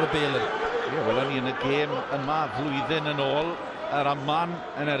gafel ar y bel. Welon ni yn y gêm yma flwyddyn yn ôl, yr Amman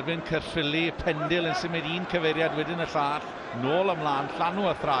yn erbyn Caerphilly, Pendil yn symud un cyfeiriad wedyn y llall, nôl ymlaen, llanw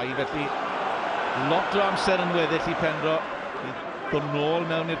a thrai, felly lot o amser yn weddill i Penfro i ddod nôl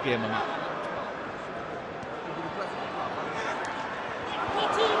mewn i'r gêm yma.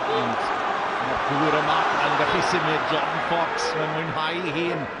 Mae'r gŵr yma yn gallu symud Jordan Fox, mae'n mwynhau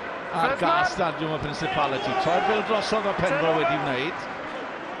hun ar gas stadiwm o Principality. Troi'r bil drosodd o Penfro wedi wneud.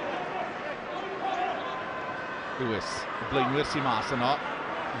 Lewis, y blaenwyr sy'n mas yno.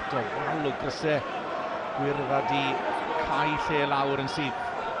 Wal o grysau gwyrfa di cael lle lawr yn sydd.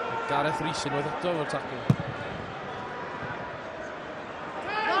 Gareth Rhys unwaith eto o'r tacl.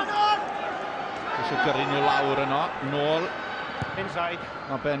 Eisiau gyrru nhw lawr yno, nôl Inside.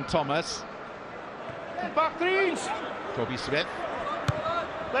 Mae Ben Thomas. Back Greens. Toby Smith.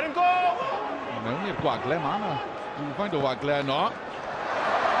 Let him go. Mewn i'r gwagle ma. Rwy'n o wagle yno.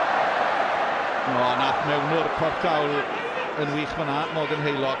 O, nath mewnwr Porthcawl yn wych fyna, Morgan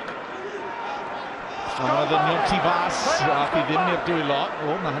Haylock. Mae ddynion tu fas, ac i ddim i'r dwylo.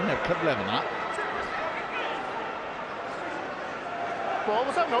 O, mae hynny'r cyfle fyna.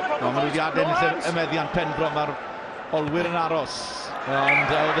 Mae nhw wedi adennill y meddiant Pembroke, mae'r olwyr yn aros.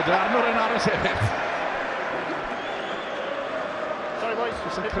 Ond oedd y darnwr yn aros hefyd.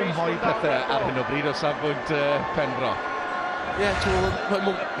 Oes yn crynhoi pethau ar hyn o bryd o safbwynt Pembroke. Ie,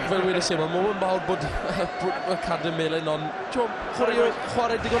 fel wedi se, mae mor mawr bod y cadw melyn, ond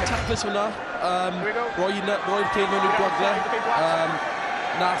chwarae digon taclus hwnna. Roi'r pen mewn i'r gwagle.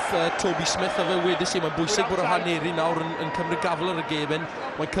 Nath Toby Smith a fe wedi se, mae'n bwysig bod y Haneri nawr yn cymryd gafel ar y gemen.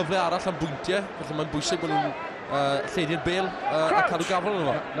 Mae'n cyfle arall am bwyntiau, felly mae'n bwysig bod nhw'n lledu'r bel a cadw gafel yn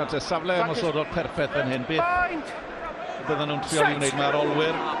yma. Na te, safle ymosodol perffaith yn hyn. Beth bydden nhw'n trioli wneud? Mae'r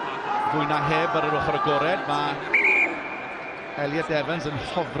olwyr fwy na heb ar yr ochr agored. Mae Elliot Evans yn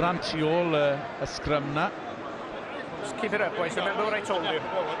hofran tu ôl y scrum na. Just keep it up, boys. Remember what I told you.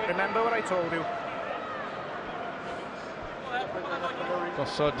 Remember what I told you.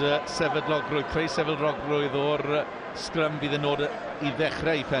 Gosod sefydlogrwydd, creu sefydlogrwydd o'r scrum bydd yn nod i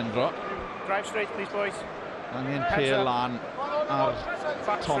ddechrau i Pembroke. Drive straight, please, boys. Angen pel lan ar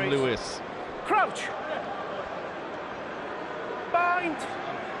Tom Lewis. Crouch! Bind!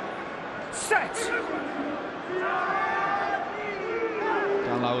 Set!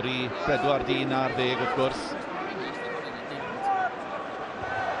 Gan lawr i 40 ar 10 wrth gwrs.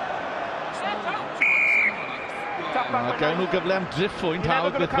 Gawn nhw gyfle am driffwynt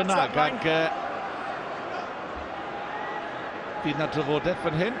hawdd beth bynnag ac bydd na drafodaeth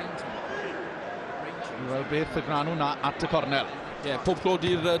fan hyn. Wel beth y gran nhw at y cornel. Ie, pob clod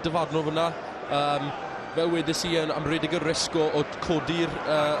i'r dyfarnwr fyna. Fel wedys i am redig y risg o codi'r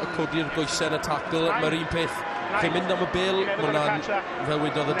goesau yn y tacl. Mae'r un peth, chi'n mynd am y bel, mae'n fel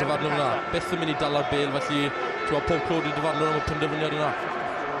wedodd y dyfarnwr fyna. Beth yn mynd i dal ar bel, felly pob clod i'r dyfarnwr am y penderfyniad yna.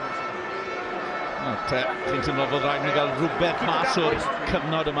 Chi'n teimlo bod rhaid ni gael rhywbeth mas o'r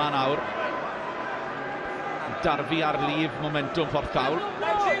cyfnod yma nawr. Darfu ar lif momentum Porthcawl.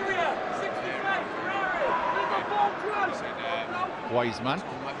 Wiseman.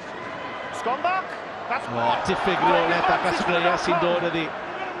 Sgone back. Diffyg reolaeth ac asgleia sy'n dod ydi.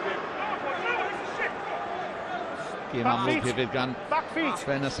 Gêm amlwg hefyd gan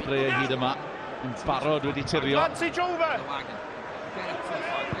Ben Ysgleia hyd yma. Yn barod wedi tirio. Advantage over.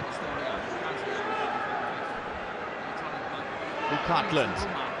 Catland.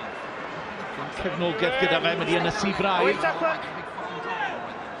 Cefnogaeth gyda fe, wedi ynysu braidd.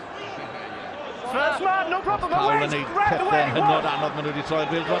 First man, no problem. Cawl yn neud pethau'n hynod anodd, maen nhw wedi troi'r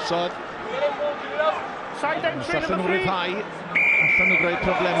bil drosod. Side entry Allan nhw number 3. ryddhau, allan nhw greu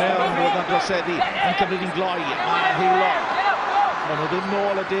problemau ond roedd yn droseddu. Yn cymryd i'n gloi, a Haylock. Maen nhw ddim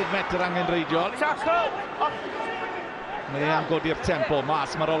nôl y 10 metr angen reidiol. Mae am godi'r tempo,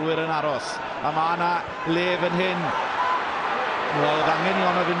 mas mae'r olwyr yn aros. A mae yna lef yn hyn. Wel, oedd angen i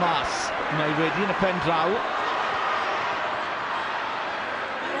ono fynd mas. Mae wedi yn y pen draw.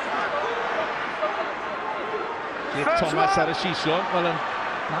 Thomas ar y sisio. Wel, yn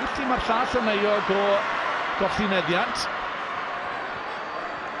nath i mae'r llall yn euog o golli meddiant.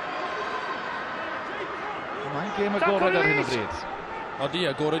 Mae'n gêm agored ar hyn o bryd. Odi,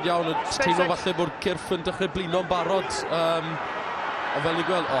 agored iawn. Teimlo falle bod cyrff yn dechrau blino'n barod. O fel i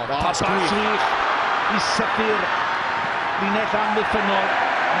gweld, pas gwych. I sythu'r linell amddiffynol.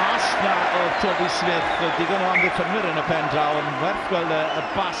 Mas na o Toby Smith. Oedd digon o amddiffynwyr yn y pen draw. Yn werth gweld y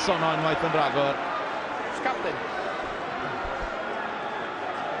bas ono unwaith yn ragor. Captain.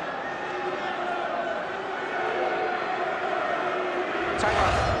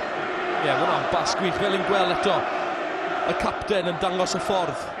 Ie, hwnna'n bas gwych fel i'n gweld eto. Y capten yn dangos y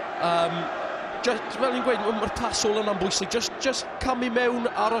ffordd. Fel i'n gweud, mae'r pasol yna'n bwysig. Just camu mewn,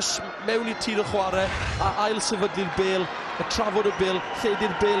 aros mewn i'r tir y chwarae, a ail sefydlu'r bel, a trafod y bel,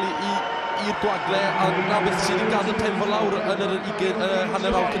 lledu'r bel i'r gwagle, a na beth sydd wedi gadael Pembroke lawr yn yr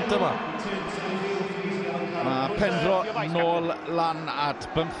hanner awr cyntaf yma. Mae Pembroke nôl lan at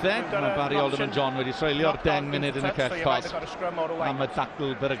 15. Mae Barry Alderman John wedi treulio'r 10 munud yn y cechos am y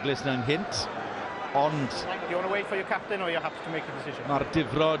dacl beryglus na'n hynt. Ond mae'r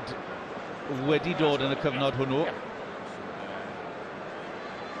difrod wedi dod yn y cyfnod hwnnw.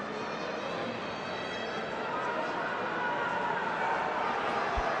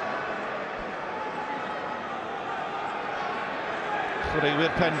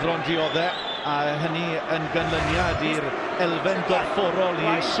 Chwaraewyr Pembroke dioddau, a hynny yn ganlyniad i'r elfen gorfforol i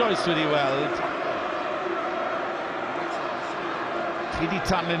eisoes wedi weld. Chi di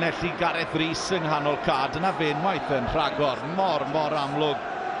tanlinellu Gareth Rhys yng nghanol cad, yna fe unwaith yn rhagor mor amlwg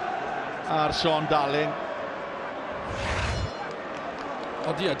ar Sean Darling.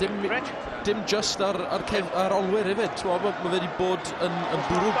 Ond ie, dim just ar olwyr hefyd. Mae fe wedi bod yn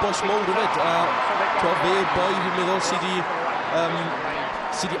bwrw boes mowr hefyd. Fe yw'r boi fi'n meddwl sydd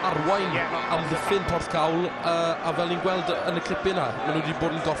wedi arwain am ddiffyn Porthcawl, a fel ni'n gweld yn y clip yna, maen nhw wedi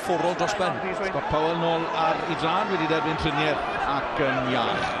bod yn gorfforol dros ben. Scott Powell nôl ar ei drad, wedi derbyn triniaeth ac yn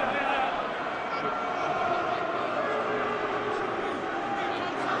iach.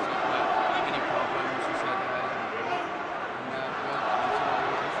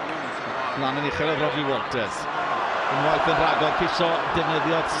 Lan yn uchel o Robbie Walters. Unwaith yn rhagor, Ciso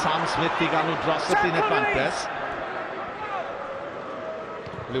defnyddiodd Sam Smith i gael nhw dros y llinell fantes.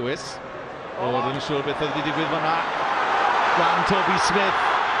 Lewis. Ddim yn siŵr beth oedd wedi digwydd fan'na. Gan Toby Smith.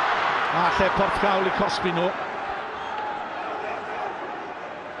 A lle Porthcawl i cosbi nhw.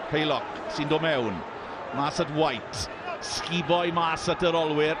 Haylock sy'n dod mewn. Mas at White. Sgiboi mas at yr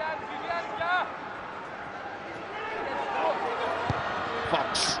olwyr.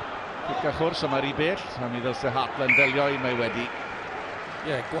 Fox. Pica chwrs yma rhy bell, a mi ddylse Hartland delio i mai wedi.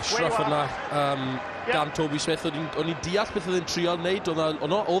 Ie, gwasraff yna gan Toby Smith. O'n i'n deall beth oedd yn trial wneud.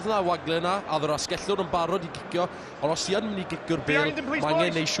 Oedd yna wagle yna, a ddod asgellwr yn barod i gicio. Ond os i'n mynd i gicio'r bel, mae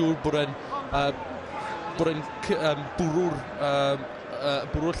angen neud siŵr bod e'n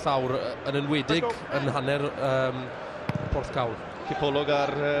bwrw'r llawr yn enwedig yn hanner Porthcawl. Cipolwg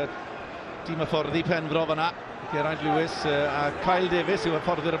ar dîm hyfforddi Pembroke yna. Geraint Lewis a Kyle Davies yw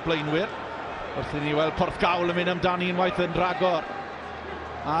hyfforddi'r y blaenwyr. Wrth i ni weld Porthcawl yn mynd amdani unwaith yn rhagor.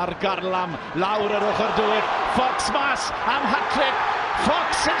 Ar Garlam, lawr ar ochr dywyd. Fox mas am hat-trick.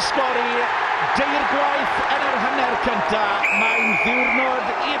 Fox yn sgori. Deir gwaith yn yr hanner cynta. Mae'n ddiwrnod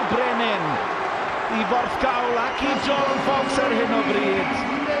i'r brenin. I Porthcawl ac i John Fox ar hyn o bryd.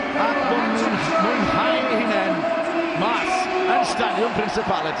 Ac nhw'n mwynhau hunain mas yn stadiwm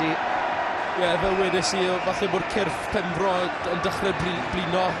Principality. Ie, fel wedys i, falle bod cyrff Pembroke yn dechrau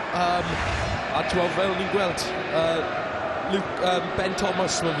blino. A fel ni'n gweld, Ben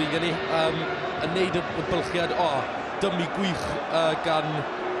Thomas mae'n fi gen i, yn neud y bylchiad, dymu gwych gan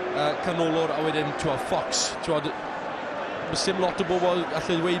canolwr, a wedyn Fox. Mae sim lot o bobl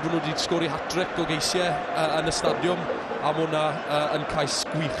allai dweud bod nhw wedi sgori hat-trick o geisiau yn y stadiwm, a mae hwnna yn cais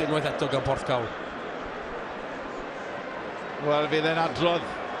gwych unwaith eto gan Porthcawl. Wel, fydd e'n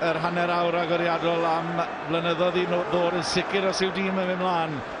adrodd yr hanner awr agoriadol am flynyddoedd i ddod yn sicr os yw dîm yn mynd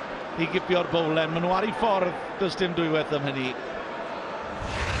mlaen i gipio'r bowlen. Maen nhw ar ei ffordd, does dim dwywaith am hynny.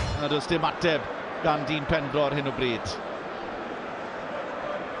 A does dim ateb gan dîm Pembroke ar hyn o bryd.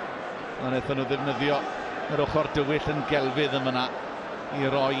 A wnaethon nhw ddefnyddio yr ochr dywyll yn gelfydd yma yna i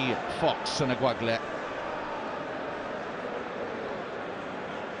roi Fox yn y gwagle.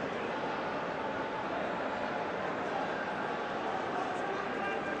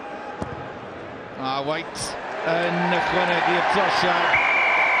 A White yn ychwanegu'r trosiad.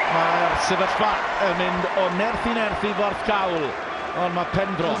 Mae'r sefyllfa yn mynd o nerth i Porthcawl. Ond mae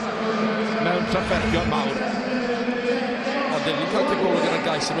Pembroke mewn trafferthion mawr. Ond ni'n cael tegolwg yn y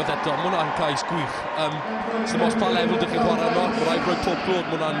gais unwaith eto. Mae hwnna'n cais gwych. Sy'n os pa lefel dych chi'n chwarae yno. Mae rhaid rhoi pob clod.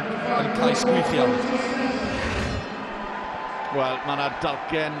 Mae hwnna'n cais gwych iawn. Wel, mae yna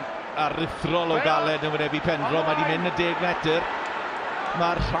dalcen aruthrol o galed yn wynebu Pembroke. Mae wedi mynd y 10 metr.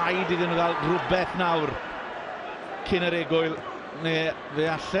 Mae'r rhaid iddyn nhw gael rhywbeth nawr cyn yr egwyl, neu fe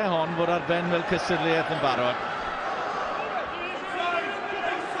allai hon fod ar ben fel cystadleuaeth yn barod.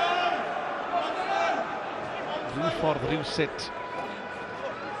 Rhyw ffordd rhywsut.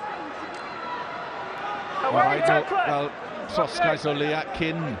 Mae rhaid nhw gael trosgais o leia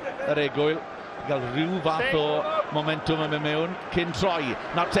cyn yr egwyl, gael rhyw fath o momentum yn mynd mewn cyn troi.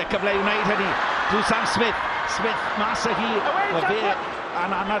 Nawr te cyfle i wneud hynny. Drwy Sam Smith. Smith mas o hi. Mae fe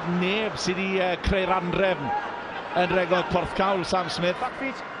a'n anad neb sydd wedi creu'r anrefn yn regodd Porthcawl, Sam Smith.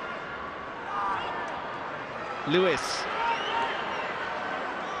 Lewis.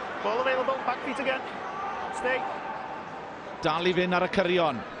 Ball available, back feet again. Stay. Dal i fynd ar y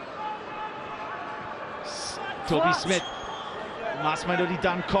cyrion. Toby Smith. Mas mae'n dod i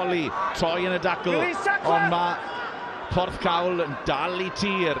Dan Colley. Troi yn y dacl. Ond mae Porthcawl yn dal i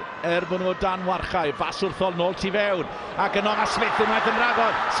tir bod nhw o dan warchau. Fas wrthol nôl tu fewn. Ac yno mae Smith unwaith yn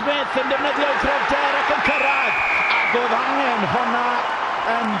ragor. Smith yn defnyddio cryfder ac yn cyrraedd. Ac oedd angen honna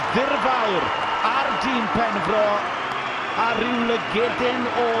yn ddirfawr ar dîm Pembroke a ryw lygedyn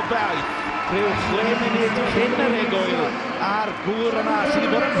o baith Rhyw 6 munud cyn yr egwyl a'r gŵr yna sydd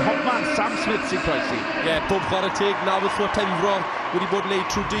wedi bod yn hopman, Sam Smith sy'n croesi. Ie, bob chwarae teg, na fydd ffwrdd Pembroke wedi bod yn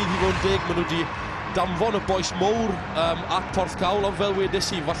neud trwy dydd i fod yn deg. Maen nhw wedi damfon y boes mowr at Porthcawl, ond fel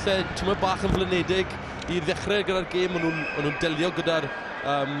wedys i, falle tymor bach yn flinedig i ddechrau gyda'r gêm. Maen nhw'n delio gyda'r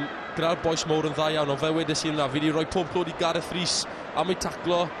boes mowr yn dda iawn, ond fel wedys i yna, fi wedi rhoi pob clod i Gareth Rhys am ei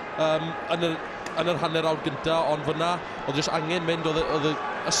taclo yn yr hanner awr gyntaf, ond fyna oedd jyst angen mynd, oedd y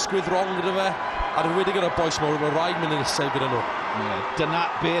ysgwydd wrong gyda fe, ar y wedi gyda'r boes mowr, mae rhaid mynd yn isel gyda nhw. Dyna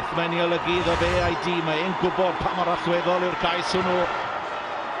beth mae'n ei olygu iddo fe a'i dîm, mae'n gwybod pa mor allweddol yw'r cais hwnnw.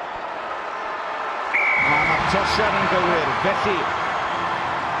 A mae'r tosiad yn gywir, felly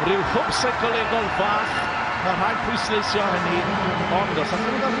rhyw hwb seicolegol fach, mae rhaid pwysleisio hynny, ond os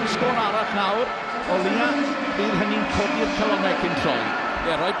allwn ni gael rhyw sgôr arall nawr, o leia bydd hynny'n codi'r calonau cyn troi.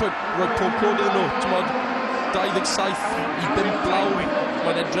 Ie, rhaid rhoi pob clod iddyn nhw, ti'n modd 27 i 5 blaw,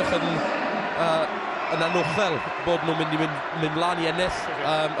 mae'n edrych yn anochel bod nhw'n mynd mlaen i ennill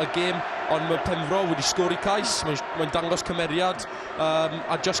y gêm, ond mae Pembroke wedi sgori cais, mae'n dangos cymeriad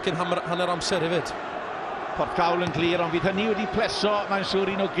a just cyn hanner amser hefyd. Porthcawl yn glir, ond fydd hynny wedi pleso, mae'n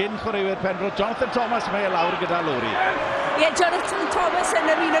siŵr un o gyn chwaraewyr Pembroke. Jonathan Thomas mae e lawr gyda Lowry. Ie, Jonathan Thomas yn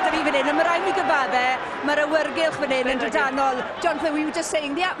ymuno da ni fan hyn, a mae rhaid ni gyfadde, mae'r awyrgylch fan hyn yn drydanol. Jonathan, we were just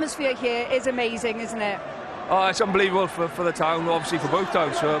saying, the atmosphere here is amazing, isn't it? Oh, it's unbelievable for the town, obviously for both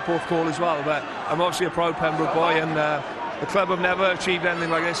towns, for Porthcawl as well. But I'm obviously a proud Pembroke boy, and the club have never achieved anything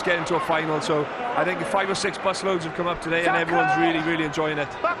like this, getting to a final. So I think 5 or 6 busloads have come up today, and everyone's really enjoying it.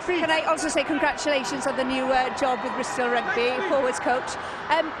 Can I also say congratulations on the new job with Bristol Rugby, forwards coach.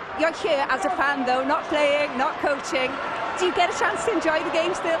 You're here as a fan though, not playing, not coaching. Do you get a chance to enjoy the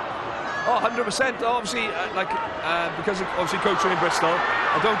game still? Oh, 100%. Obviously, because of obviously coaching in Bristol,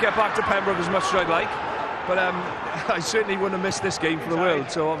 I don't get back to Pembroke as much as I'd like. But I certainly wouldn't have missed this game for the world.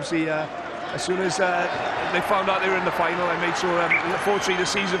 So obviously, as soon as they found out they were in the final, I made sure. Unfortunately, the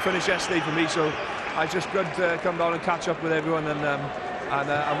season finished yesterday for me, so I just got to come down and catch up with everyone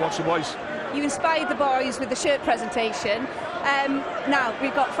and watch the boys. You inspired the boys with the shirt presentation. Now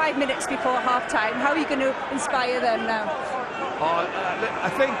we've got 5 minutes before half-time. How are you going to inspire them now? I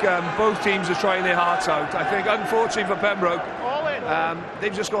think both teams are trying their hearts out. I think, unfortunately for Pembroke,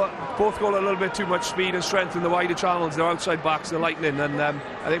 they've just got a little bit too much speed and strength in the wider channels. Their outside backs, they're lightning, and I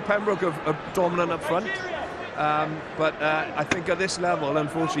think Pembroke are dominant up front. But I think at this level,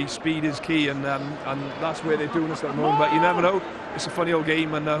 unfortunately, speed is key, and that's where they're doing us at the moment. But you never know. It's a funny old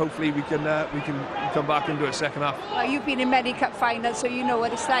game, and hopefully we can come back and do it second half. Well, you've been in many cup finals, so you know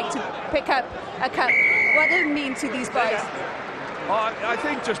what it's like to pick up a cup. What does it mean to these boys? I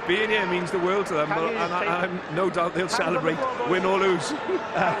think just being here means the world to them, and I'm no doubt they'll celebrate, win or lose.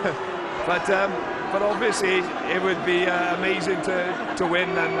 But obviously it would be amazing to win,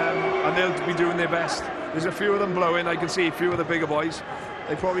 and they'll be doing their best. There's a few of them blowing. I can see a few of the bigger boys.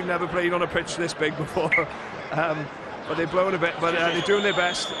 They probably never played on a pitch this big before, but they're blowing a bit. But they're doing their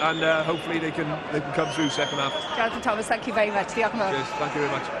best, and hopefully they can come through second half. Jonathan Thomas, thank you very much. Diolch yn fawr. Cheers, thank you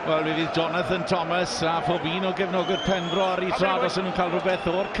very much. Wel, fydd Jonathan Thomas a pob un o gefnogwyr Pembroke ar ei trad os nhw'n cael rhywbeth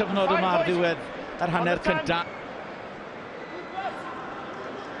o'r cyfnod yma ar ddiwedd yr hanner cyntaf.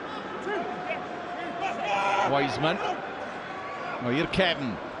 Wiseman. Mae i'r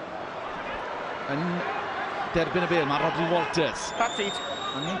cefn. Yn derbyn y bel, mae Rodri Walters.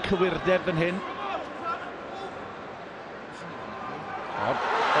 Angen cywirdeb yn hyn.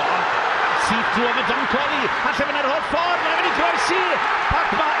 Syth drwy am y Duncoli, a lle fyna'r holl ffordd, mae'n mynd i groesi, ac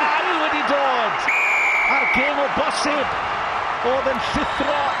mae ail wedi dod ar gêm o bosib, oedd yn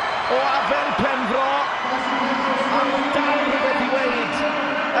llithro o afel Pembroke, a dal rhywbeth i weid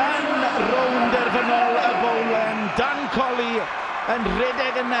yn rownd erfynol y bowlen. Duncoli yn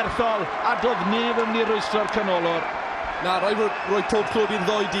redeg yn nerthol, a doedd neb yn mynd i rwystro'r canolor. Na, rhoi pob clod i'r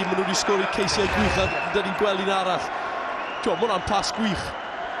ddoi dîm, maen nhw wedi sgori ceisiau gwych, a dyn ni'n gweld un arall. Mae hwnna'n pas gwych.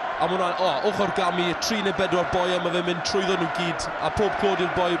 A mae hwnna'n, ochr gami, 3 neu 4 boi, a mae fe'n mynd trwyddo nhw gyd. A pob clod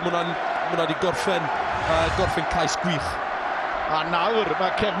i'r boi, mae hwnna wedi gorffen cais gwych. A nawr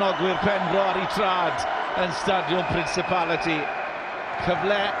mae cefnogwyr Pembroke ar ei trad yn stadiwm Principality.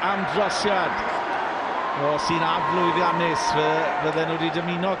 Cyfle am drosiad. Sy'n aflwyddiannus, fydden nhw wedi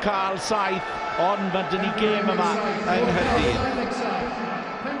dymuno cael 7, ond mae dyn ni gêm yma yn Nghaerdydd.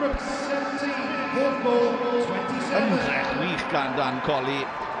 Ymdrech wych gan Duncoli,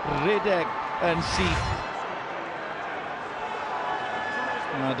 redeg yn syth.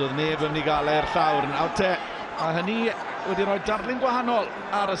 Doedd neb yn mynd i gael e'r llawr. Nawr te, a hynny wedi rhoi darlun gwahanol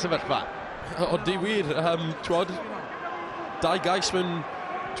ar y sefyllfa. O, di wir, 2 gais mewn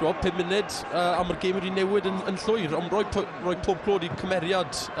 5 munud am yr gêm wedi newid yn llwyr, ond roi pob clod i'r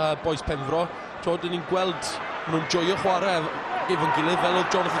cymeriad boes Pembroke. Dyn ni'n gweld nhw'n joio chwarae efo'n gilydd, fel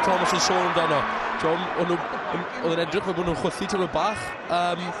oedd Jonathan Thomas yn sôn amdano. Oedd yn edrych fel bod nhw'n chwythu tyfu bach,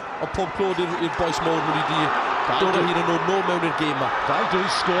 ond pob clod i'r boes mowr nhw wedi dod o hyn yn nôl mewn i'r gêm yma. Dal 2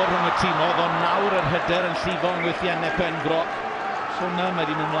 sgôr rhwng y tîm, oedd o'n nawr yr hyder yn llifo yng ngwythiennau Pembroke. So yna mae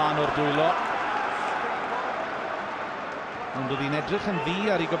wedi mynd mlaen o'r dwylo. Ond oedd hi'n edrych yn ddi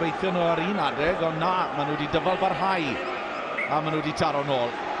ar ei gobeithio nhw ar un adeg, ond na, maen nhw wedi dyfal barhau a maen nhw wedi taro nôl.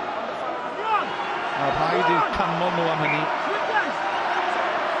 A rhaid i'w canmol nhw am hynny.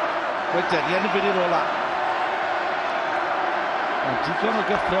 Wedyn, i enw byd i'r ola. Digon o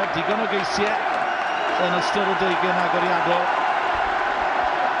gyffro, digon o geisiau yn ystod o deugen agoriadol.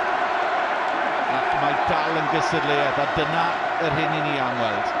 Ac mae dal yn gystadleuaeth, a dyna yr hyn i ni am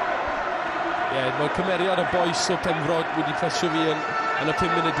weld. Mae cymeriad y boes o Pembroke wedi plesio fi yn y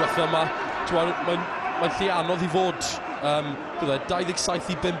 5 munud diwethaf yma. Mae'n lle anodd i fod. Bydde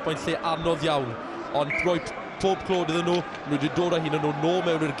 27 i 5, mae'n lle anodd iawn. Ond roi pob clod iddyn nhw, nhw wedi dod â hyn yn nôl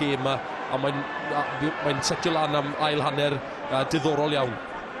mewn i'r gêm yma, a mae'n setio lan am ail hanner diddorol iawn.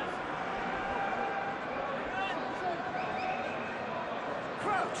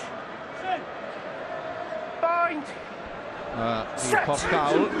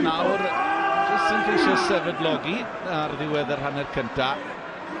 Porthcawl nawr jyst yn ceisio sefydlogi ar ddiwedd yr hanner cynta.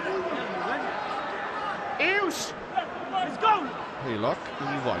 Heilog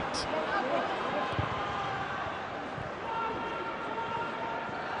i White.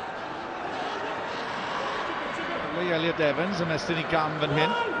 Elliot Evans ymestyn i gam fan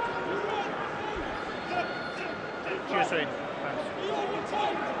hyn. Cheers, Wayne.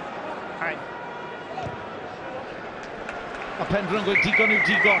 Hi. A Pembroke yn gweud digon yw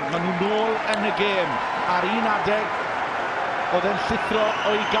digon. Maen nhw nôl yn y gêm. Ar un adeg, oedd e'n llithro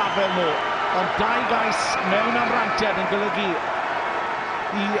o'i gafel nhw. Ond 2 gais mewn amrantiad yn golygu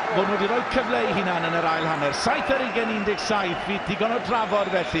bod nhw wedi rhoi cyfle i hunan yn yr ail hanner. 7 ar 17, fydd digon o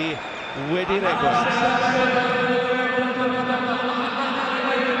drafod felly wedi'r egwyl.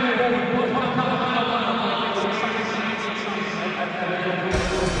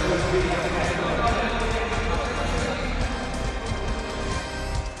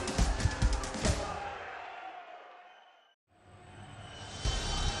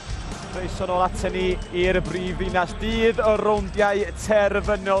 Croeso nôl atyn ni i'r brifddinas. Dydd y rowndiau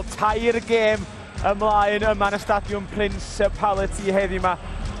terfynol, 2 gêm ymlaen yma yn y stadiwm Principality heddiw yma.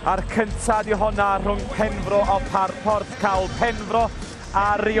 A'r cyntaf di honna rhwng Pembroke a Porthcawl. Pembroke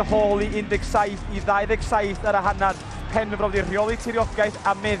ar ei hôl i 17 i 27 ar y hanner. Pembroke wedi rheoli tiriogaeth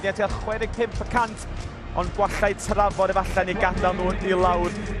a meddiant ar 65%, ond gwallai trafod efallai ni gadael nhw i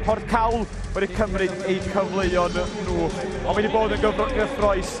lawr. Porthcawl wedi cymryd eu cyfleuon nhw, ond wedi bod yn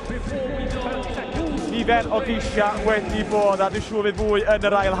gyffroes. Nifer o geisiau wedi bod, a dwi'n siŵr fydd fwy yn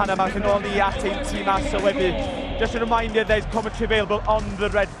yr ail hanner. Mae'n ôl ni at ein tîm a sylwebu. Just a reminder, there's commentary available on the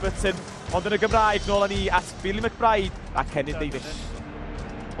red button. Ond yn y Gymraeg, nôl ni at Billy McBride a Cennin Davies.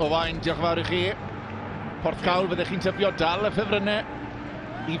 Owain, diolch yn fawr i chi. Porthcawl, fyddech chi'n tybio dal y ffefrynnau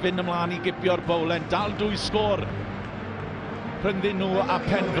i fynd ymlaen i gipio'r bowlen. Dal 2 sgôr rhyngddyn nhw a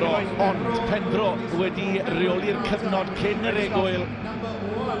Pembroke, ond Pembroke wedi reoli'r cyfnod cyn yr egwyl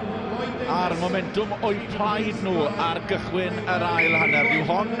a'r momentum o'i plaid nhw ar gychwyn yr ail hanner. Dyw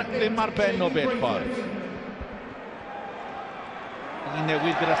hon ddim ar ben o beth ffordd. I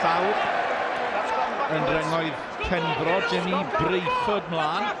newid gyda llaw yn ryngoedd Pembroke, Jenny Breifod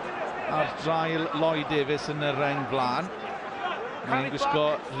mlaen a'r drail Lloyd Davies yn y reng blaen. Mae'n gwisgo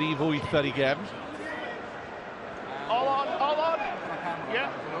rhif 8 ar ei gefn. All on. Yeah.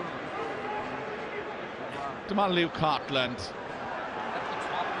 Dyma Luke Hartland.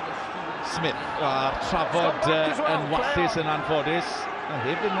 Smith, a'r trafod yn wallus yn anffodus.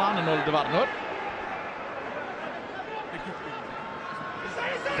 Heb ddim mlaen yn ôl dyfarnwr.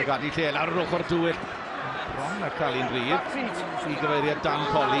 Tegadu lle ar yr ochr dwyll. Bron a cael un rhydd. I gyfeiriad Dan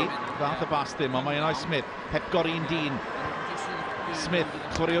Colley. Fath y bas ddim, ond mae'n oes Smith. Hepgor un dyn. Smith,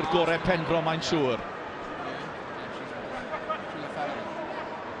 chwaraewr gorau Pembroke mae'n siŵr.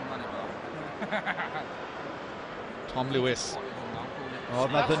 Tom Lewis.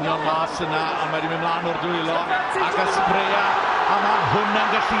 Oedd na ddynion mas yna, a mae wedi mynd mlaen o'r dwylo. Ac Ysbrea, a mae hwnna'n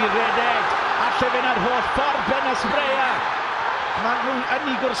gallu redeg. A llefyn ar holl ffordd Ben Ysbrea. Mae nhw yn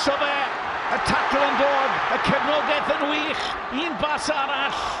ei gwrso fe. Y tacl yn dod, y cefnogaeth yn wych. Un bas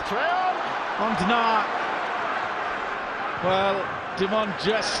arall. Ond na. Wel, dim ond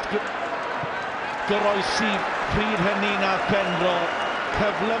just goroesi pryd hynny nath Pembroke.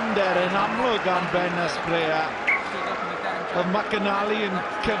 Cyflymder yn amlwg gan Ben Ysbrea. Oedd McAnally yn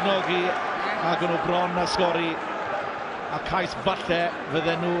cefnogi ac yn nhw bron a sgori a cais falle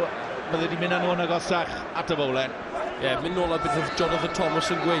fydde wedi mynd â nhw yn agosach at y fowlen. Ie, mynd nôl a beth oedd Jonathan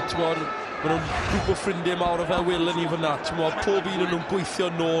Thomas yn gweud, maen nhw'n grŵp o ffrindiau mawr o fel Will yn i fyna, pob un yn nhw'n gweithio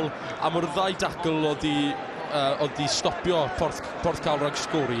nôl a mae'r ddau dacl oedd i stopio Porthcawl rhag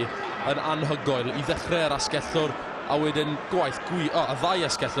sgori yn anhygoel i ddechrau'r asgellwr a wedyn gwaith gwych, y ddau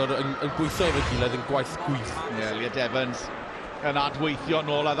asgellwr yn gweithio efo'i gilydd yn gwaith gwych. Ie, Elliot Evans yn adweithio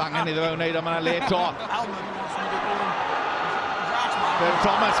nôl a ddangen iddo fe wneud am yna le to.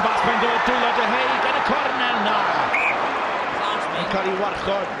 Thomas mas mae'n dod dwylo dy hei gan y cornel na. Yn cael ei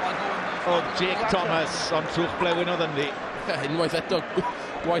warchod o Jake Thomas, ond trwch blewyn oedd ynddi. Unwaith eto,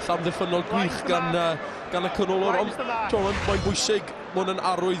 gwaith amddiffynol gwych gan y cynolwr, ond mae'n bwysig, mae'n yn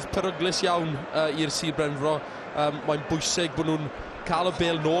arwydd peryglus iawn i'r Sir Benfro. Mae'n bwysig bod nhw'n cael y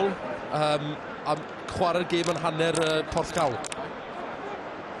bêl nôl a chwarae'r gêm yn hanner Porthcawl.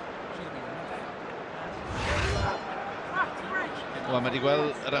 Wel, mae wedi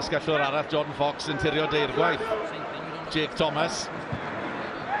gweld yr asgellwr arall John Fox yn tirio deir gwaith. Jake Thomas.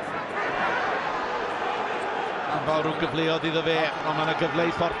 Yn fawr o gyfleoedd iddo fe, ond mae yna gyfle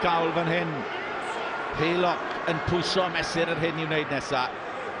i Porthcawl fan hyn. Pembroke yn pwyso mesur yr hyn i wneud nesaf.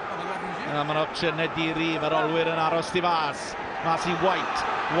 Mae'n opsiynau diri, mae'r olwyr yn aros tu fas. Mas i White.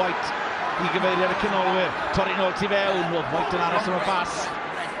 White i gyfeiriad y cynolwyr. Torri nôl tu fewn, oedd White yn aros am y bas.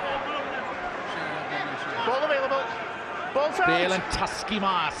 Ball available. Ball tight. Bale yn tasgu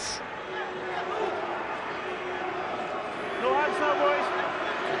mas. No hands now, boys.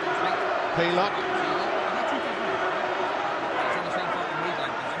 Pembroke.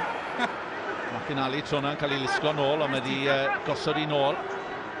 McAnally tro yna'n cael ei lusgo nôl, ond mae wedi gosod i nôl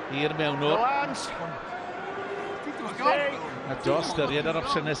i'r mewnwr. No hands. Eto, styried yr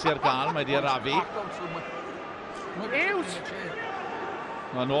opsiynau sy'n ar gael, mae wedi arafu.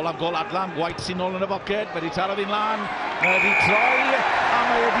 Mae nôl am gol adlam, White sy'n nôl yn y boced, mae wedi taro fi'n lan, mae wedi troi a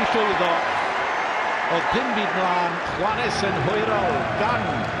mae wedi llwyddo. O ddim byd mlaen, chwares yn hwyrol gan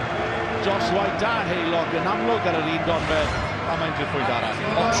Josh White a Heilog yn amlwg ar yr un gonfed, a mae'n diffwyd arall.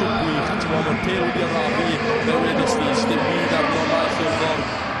 Opsiwn gwych, mae'r pêl wedi arafu mewn ennis nis, ddim byd arno na ffurfol,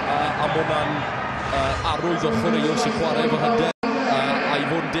 a mae hwnna'n arwydd o chwaraewr sy'n chwarae efo hyder, a i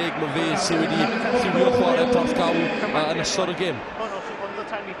fod yn deg mae fe sy'n wedi lliwio chwarae Porthcawl yn ystod y gêm.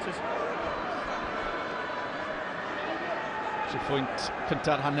 Pwynt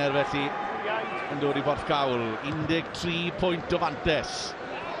cynta'r hanner felly yn dod i Porthcawl, 13 pwynt o fantes.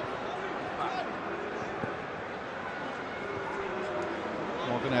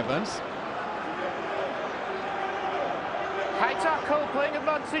 Morgan Evans. High tackle, playing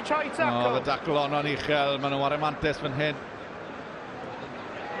advantage, high tackle. Oedd y dacl o'n uchel, maen nhw'n wario mantes fan hyn.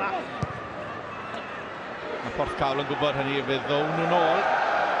 Mae Porthcawl yn gwybod hynny, fydd ddown nhw'n ôl.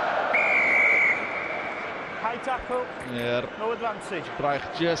 High tackle, no advantage. Braich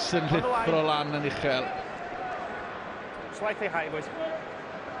jyst yn llithro lan yn uchel. Slightly high, boys.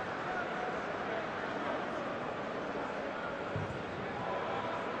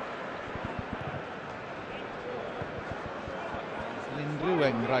 Unrhyw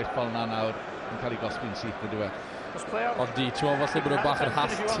enghraifft fel yna nawr yn cael ei gosbi'n syth yn diwedd. Ond falle bod nhw'n bach yn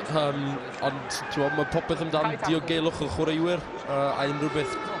hallt, ond mae popeth amdan diogelwch y chwaraewyr a unrhyw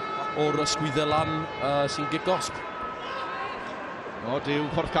beth o'r ysgwyddau lan sy'n gigosb. O, dyw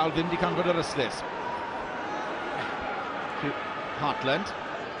Porthcawl ddim wedi canfod yr ystys. Hartland.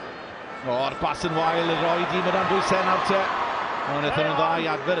 O'r bas yn wael y roi di mynd am bwysau nawr te. O, wnaethon nhw'n dda i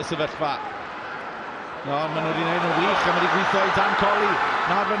adfer y sefyllfa. No, maen nhw wedi gwneud nhw'n wych a maen nhw wedi gweithio i Dan Colley.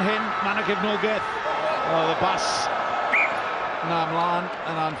 Nawr fan hyn, mae yna gefnogaeth. O, y bas na ymlaen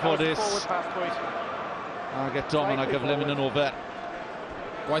yn anffodus. Ac eto mae yna gyfle mynd yn ofer.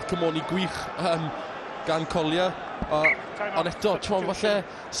 Gwaith cymoni gwych gan Collier. Ond eto, falle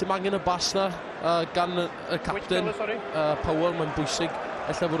sy'n angen y bas na gan y capten Powell, mae'n bwysig.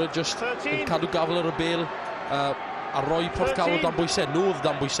 Ella bod e jyst yn cadw gafel ar y bêl a roi Porthcawl dan bwysau. Nhw oedd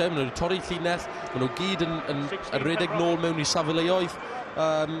dan bwysau, maen nhw wedi torri llinell, maen nhw gyd yn redeg nôl mewn i safleoedd.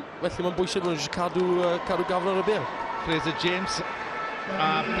 Felly mae'n bwysig bod nhw'n jyst cadw gafel ar y bêl. Fraser James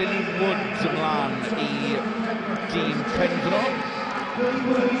a Billy Woods ymlaen i dîm Pembroke.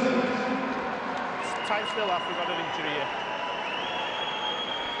 Time still off, we've got an injury here.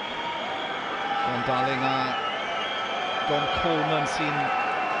 John Darling a Don Coleman sy'n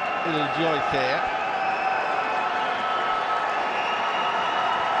ildio i lle.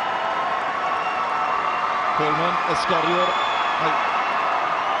 Coleman, ysgoriwr.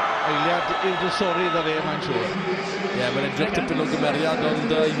 eiliad i'w dysori iddo fe, mae'n siŵr. Ie, mae'n edrych tipyn o gymeriad,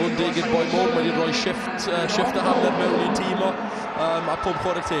 ond i fod yn deg i'r boi mor, mae wedi rhoi shift a hanner mewn i'r tîm o, a pob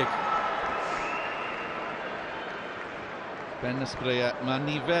chwarae teg. Ben Ysbreia, mae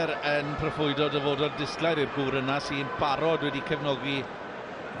nifer yn proffwydo dyfodol disglair i'r gŵr yna sy'n barod wedi cefnogi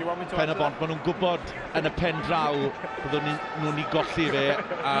pen y bont. Maen nhw'n gwybod yn y pen draw byddwn nhw'n ei golli fe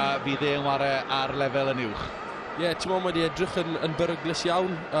a fydd e'n ware ar lefel yn uwch. Ie, ti'n meddwl mae wedi edrych yn beryglus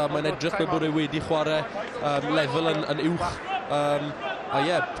iawn. Mae'n edrych fel bod e wedi chwarae lefel yn uwch. A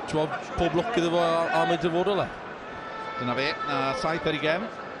ie, ti'n meddwl pob lwc iddo fo am ei dyfodol e. Dyna fe, 7 ar 20.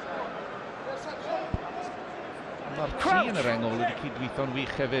 Mae'r tri yn yr engol wedi cydweithio'n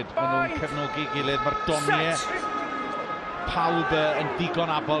wych hefyd. Maen nhw'n cefnogi gilydd. Mae'r doniau pawb yn digon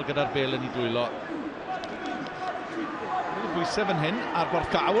abol gyda'r bel yn ei dwylo. Bwysau fan hyn ar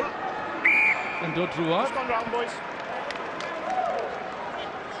Porthcawl yn dod drwodd.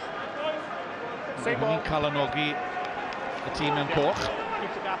 Mae hwnni'n cael anogi y tîm yn coch.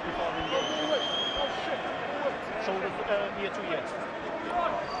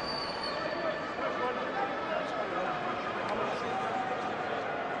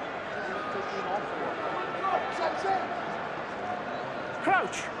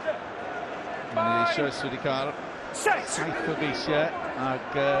 Crouch! Mae'n eisoes wedi cael 7 o geisiau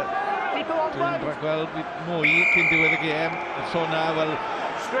ac dwi'n rhagweld mwy cyn diwedd y gêm. Sona, wel,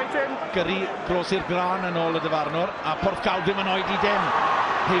 gyrru gros i'r gran yn ôl y dyfarnwr a Porthcawl ddim yn oed i dim.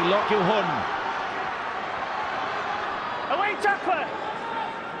 Heilog yw hwn. Away tackler!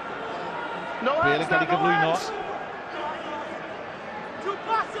 Bel yn cael ei gyflwyno.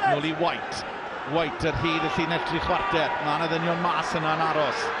 Nôl i White. White yr hyd y llinell 3 chwarter. Mae yna ddynion mas yna'n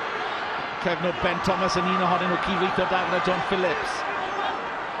aros. Cefnod Ben Thomas yn un ohonyn nhw cydweithio dafod a John Phillips.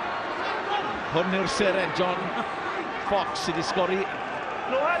 Hwn yw'r seren, John Fox sydd wedi sgori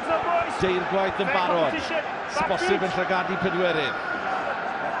deir gwaith yn barod. Bosib yn llygadu pedwerydd.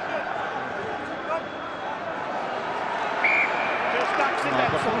 Mae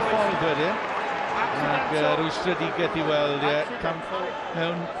goffon ffordd wedyn. Ac rwystredigaeth i weld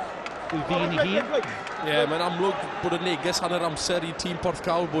mewn yw ddyn i hun. Ie, mae'n amlwg bod y neges hanner amser i tîm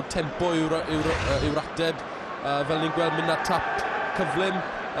Porthcawl bod tempo yw'r ateb. Fel ni'n gweld mynd at tap cyflym,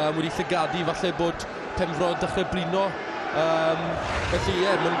 wedi llygadu, falle bod Pembroke dechrau blino. Felly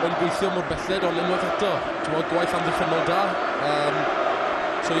ie, mae'n gweithio mor belled, ond unwaith eto, gwaith amddiffynol da.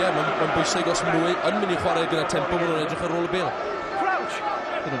 So ie, mae'n bwysig os maen nhw yn mynd i chwarae gyda tempo, maen nhw'n edrych ar ôl y bel.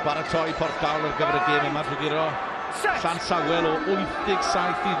 Dyn nhw'n baratoi Porthcawl ar gyfer y gêm yma drwy giro Llansawel o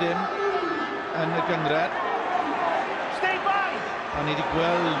 87 i ddim yn y gyngred. A ni wedi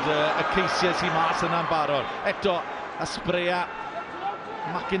gweld y ceisiau sy'n mas yna'n barod. Eto, Ysbreia,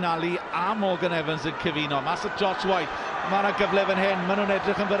 McInally a Morgan Evans yn cyfuno. Mas o Josh White. Mae yna gyfle fan hyn. Maen nhw'n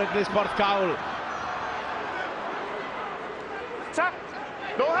edrych yn beryglus Porthcawl.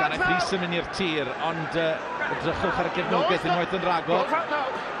 Ganeth Rhys yn mynd i'r tir, ond edrychwch ar y gefnogaeth unwaith yn ragor.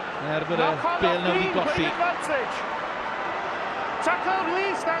 Bod y bel na wedi golli. Tackle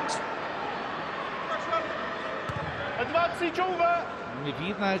release, thanks. Advantage over. Mi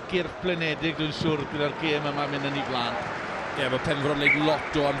fydd na gyrff blenedig dwi'n siŵr gyda'r gêm yma mynd yn ei flan. Ie, mae Pembroke yn gwneud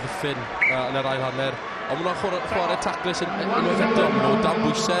lot o amddiffyn yn yr ail hanner. Ond maen nhw'n chwarae taclus unwaith eto. Maen nhw'n dan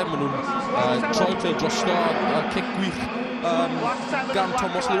bwysau, maen nhw'n troi play drosto a cic gwych gan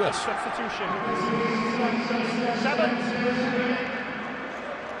Thomas Lewis.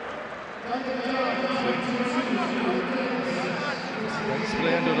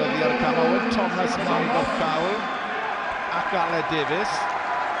 Sble yn dod oddi ar y cam Owen Thomas mewn Porthcawl ac Aled Davies.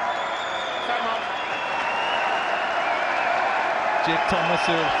 Jake Thomas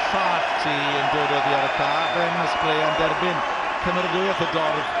yw'r llall sy'n dod oddi ar y cam. Ben Sble yn derbyn cymrydwyeth y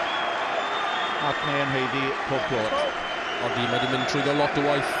dorf ac neu'n heiddi pob clod. Ond mae wedi mynd trwy lot o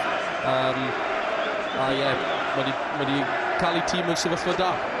waith. A ie, mae wedi cael ei tîm yn sefyllfa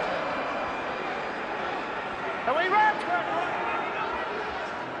da. Away red!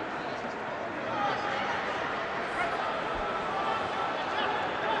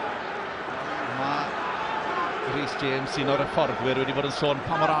 Mae Rhys James, un o'r hyfforddwyr, wedi bod yn sôn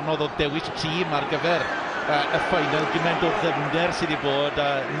pa mor anodd o dewis tîm ar gyfer y final. Gymaint o ddyfnder sydd wedi bod a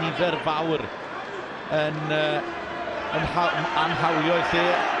nifer fawr yn anhawlio i lle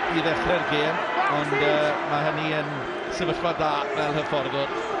i ddechrau'r gêm, ond mae hynny yn sefyllfa da fel hyfforddwr.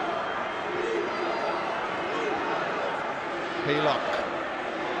 Heilog.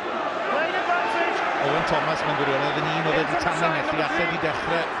 Owen Thomas mewn gwirionedd yn un oedd wedi tanlinellu allai i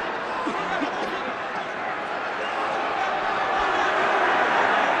dechrau.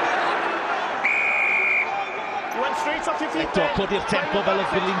 Eto, codi'r tempo fel y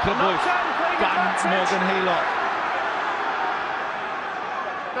Billy'n crybwyll gan Morgan Haylock.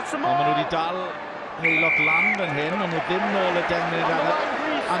 Ond maen nhw wedi dal Haylock lan fan hyn, ond nhw ddim nôl y dengrid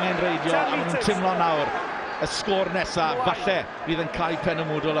angen reidio, a maen nhw'n tymlo nawr. Y sgôr nesaf, falle, fydd yn cael pen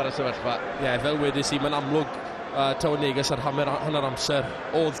ymwdol ar y sefyllfa. Ie, fel wedys i, mae'n amlwg taw neges ar hanner amser.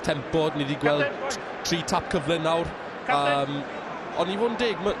 Oedd tempo, ni wedi gweld 3 tap cyfle nawr. Ond i fod yn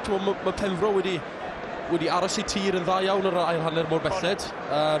deg, mae Pembroke wedi aros i tir yn dda iawn o'r ail hanner mor belled.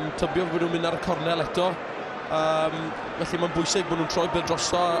 Tybio bod nhw'n mynd ar y cornel eto. Felly mae'n bwysig bod nhw'n troi bil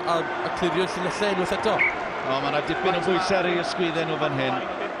drosto a clirio'r llinellau unwaith eto. Mae yna dipyn o bwysau ar ei ysgwyddau nhw fan hyn.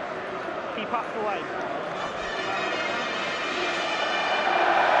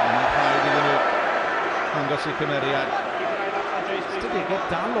 Mae'n rhaid iddyn nhw angos i cymeriad. Ystadegau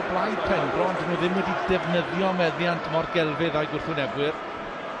dal o blaen Pembroke, ond nhw ddim wedi defnyddio meddiant mor gelfydd a'i gwrthwynebwyr.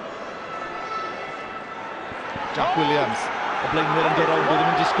 Jack Williams, y blaenwyr yn dod rownd, ddim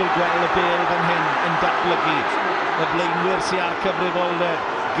yn disgwyl gweld y bel fan hyn yn datblygu. Y blaenwyr sy'n ar cyfrifoldeb,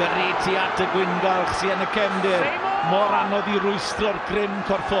 gyrru tu at y gwyngalch sy'n yn y cefndir. Mor anodd i rwystro'r grym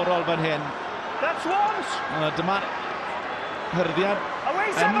corfforol fan hyn. Dyma'r hyrddiad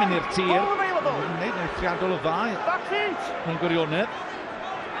yn mynd i'r tir. Wneud yn eithriadol o dda mewn gwirionedd.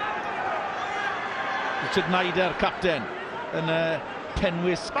 Richard Naider, capten, yn y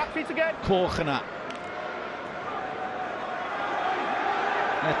penwisg coch yna.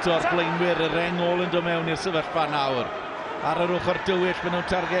 Eto'r blaenwyr, y reng ôl yn dod mewn i'r sefyllfa nawr. Ar yr ochr dywyll, maen nhw'n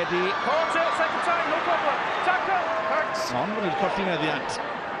targedu. Ond maen nhw'n colli meddiant.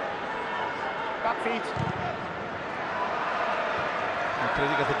 Mae'n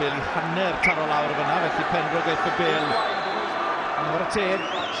credu gath y bel i hanner taro lawr fyna, felly Pembroke gaeth y bel. Ond o'r teg,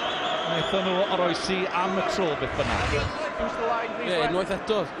 wnaethon nhw oroesi am y tro beth bynnag. Ie, unwaith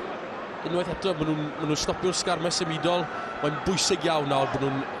eto, maen nhw'n stopio'r sgarmau symudol. Mae'n bwysig iawn nawr bod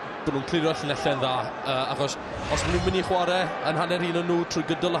nhw'n clirio'r llinellau yn dda, achos os maen nhw'n mynd i chwarae yn hanner un o'n nhw trwy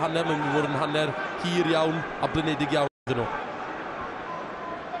gydol y hanner, mae'n mynd i fod yn hanner hir iawn a blinedig iawn iddyn nhw.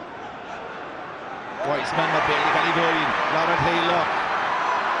 Weisman, mae bel i gael ei ddwyn, lawr ar Haylock.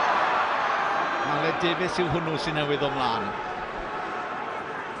 Aled Davies yw hwnnw sy'n newydd o mlaen.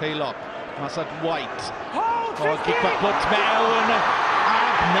 Haylock, mas at White. Gicwapot mewn,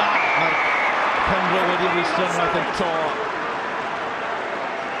 ag na, mae'r Pembroke wedi rwystro unwaith yn to.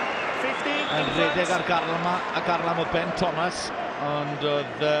 Yn redeg ar garlam o Ben Thomas, ond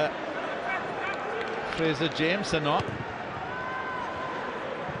oedd Fraser James yno.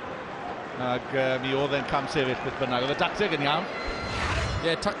 Ac mi oedd e'n cam sefyll beth bynnag. Oedd y dacteg yn iawn.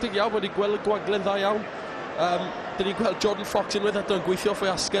 Ie, tactig iawn, wedi gweld y gwaglen dda iawn. Dyn ni'n gweld Jordan Fox unwaith eto yn gweithio off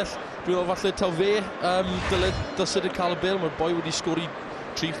ei asgell. Dwi'n meddwl falle taw fe dylsyd yn cael y bil. Mae'r boi wedi sgori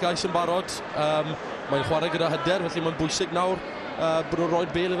 3 gais yn barod. Mae'n chwarae gyda hyder, felly mae'n bwysig nawr bod nhw'n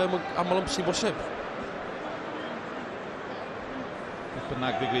rhoi'r bel i fe aml sy'n bosib. Beth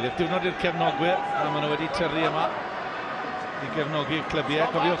bynnag ddigwyddiad. Diwrnod i'r cefnogwyr, a maen nhw wedi tyrru yma i gefnogi'r clybiau.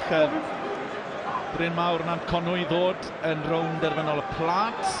 Cofiwch Bryn Mawr na'n conw i ddod yn rownd derfynol y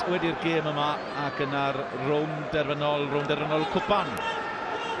plat wedi'r gêm yma ac yna'r rownd derfynol cwpan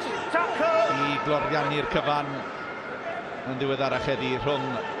i gloriannu'r cyfan yn ddiweddarach heddi rhwng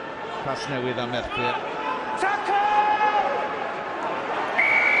Casnewydd a Merthyr.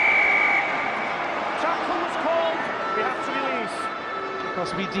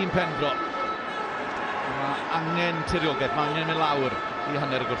 Os mi dîm Pembroke, mae angen tiriogaeth, mae angen mynd lawr i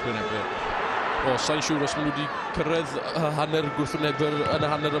hanner y gwrthwynebwyr. Sa'n siŵr os maen nhw wedi cyrraedd hanner gwrthwynebwyr yn y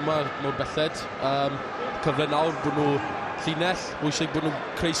hanner yma mor belled. Cyfle nawr bod nhw llinell, bwysig bod nhw'n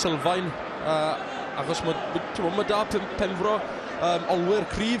creu sylfaen, achos mae da Pembroke, olwyr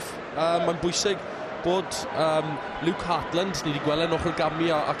cryf, mae'n bwysig bod Luke Hartland, ni wedi gweld yn ochr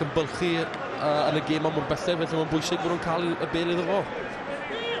gamu ac yn bylchu yn y gêm mor belled, felly mae'n bwysig bod nhw'n cael y bel iddo fo.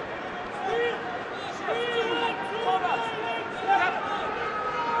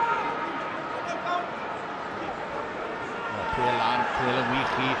 Pêl yn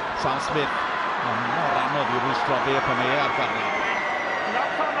wych i Sam Smith. Mor anodd i rwystro fe pan mae ar garni.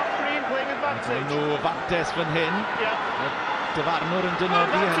 Mae nhw fantes fan hyn. Dyfarnwr yn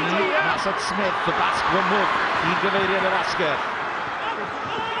dynodi hynny. Mas at Smith, y basg fymwg i gyfeiriad yr asger.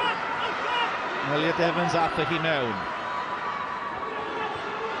 Elliot Evans ath y hi mewn.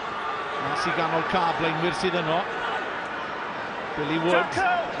 Mas i ganol ca, blaenwyr sydd yno. Billy Wood.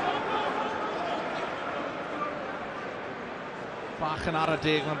 Bach yn ar y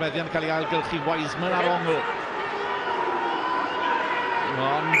deg, mae'r meddiant yn cael ei ailgylchu Wiseman ar ongl.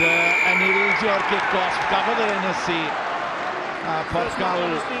 Ond yn ildio kick-off, gafodd yr NSC a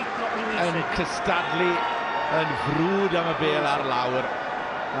Porthcawl yn cystadlu yn frwd am y bel ar lawr.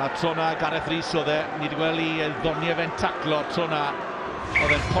 A tro na Gareth Rhys oedd e, ni wedi gweld i ddoniau fe'n taclo tro na,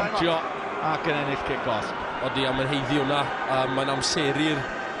 oedd e'n pontio ac yn ennill kick-off. Odi, am yn heiddi hwnna, mae'n amseru'r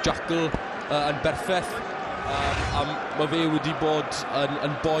Jackal yn berffaith. A mae fe wedi bod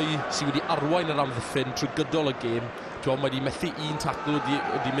yn boi sydd wedi arwain yr amddiffyn trwy gydol y gêm. Mae wedi methu un tacl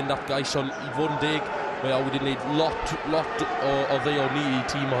wedi mynd at gais, ond i fod yn deg, mae wedi gwneud lot o ddeioni i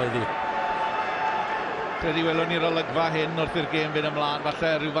tîm o heddi. Credu welwn ni'r olygfa hyn wrth i'r gêm fynd ymlaen, falle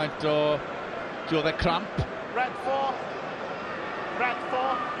rhywfaint o dioddau cramp. Red 4. Red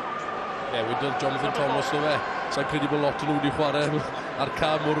 4. Wedodd Jonathan Thomas o fe. Sa'n credu bod lot o nhw wedi chwarae ar ca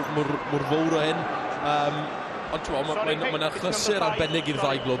mor fawr o hyn. Ond mae'n achlysur arbennig i'r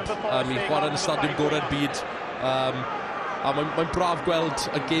ddau glwb. I chwarae yn y stadiwm gorau'r byd. A mae'n braf gweld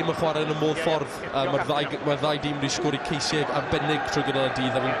y gêm y chwarae yn y modd ffordd. Mae'r ddau dîm wedi sgori ceisiau arbennig trwy gydol y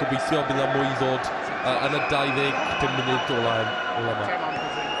dydd, a fi'n gobeithio bydd yna mwy i ddod yn y 25 munud ola yma.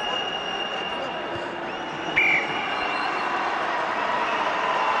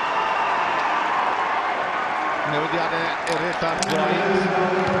 Newidiadau eraill ar droed.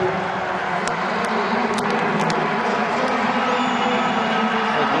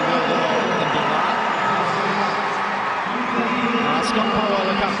 Scott Powell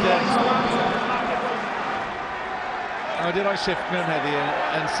y capten. A wedi rhoi shift mewn heddi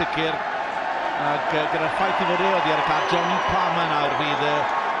yn sicr. Ac gyda'r ffaith i fod wedi ar y car, Johnny Palmer nawr fydd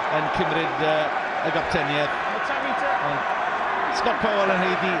yn cymryd y gapteniaeth. Scott Powell yn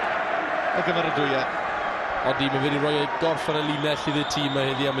heiddi y gyfer y dwyau. Odi, mae wedi rhoi gorff ar y linell i'r tîm yma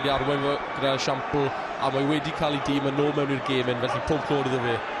heddi, a mae wedi arwain gyda'r siampl, a mae wedi cael ei dîm yn ôl mewn i'r gêm, felly pwnt clod iddo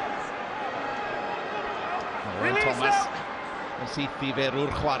fe. Owen Thomas yn syth i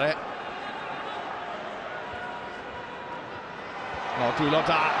ferw'r chwarae. Dwylo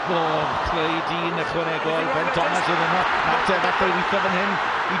da, creu dyn ychwanegol, Ben Thomas yn yno, na'r efallai weithio fan hyn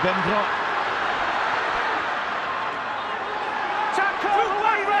i Pembroke.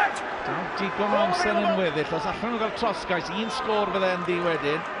 Digon o amser yn weddill, os allan nhw gael trosgais, un sgôr fydde yn ddi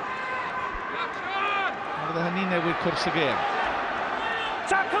wedyn. Fydde hynny newid cwrs y gêm.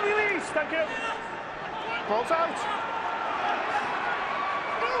 Tackle release, thank you. Ball's out.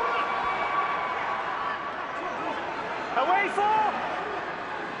 Away 4.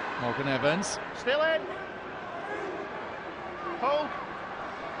 Morgan Evans. Still in. Hold.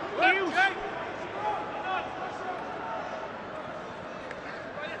 Hughes.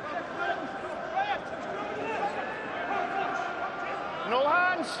 No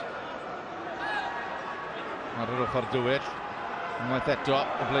hands. Ar yr ochr dywyll. Unwaith eto,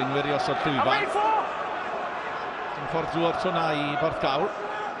 y blaenwyr i osod llwyfan. Sy'n ffordd drwy'r tona i Porthcawl,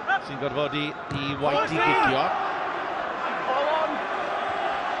 sy'n gorfod i White i gicio.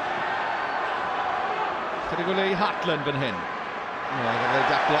 Cyda gwylio i Hatland fan hyn. Gyda'i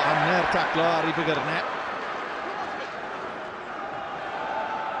daclo, hanner taclo ar ei bygyrnau.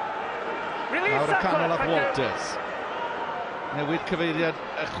 Nawr y canol at Walters. Newid cyfeiriad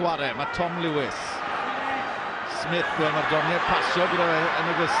y chwarae, mae Tom Lewis. Smith, mae'r doniau pasio gyda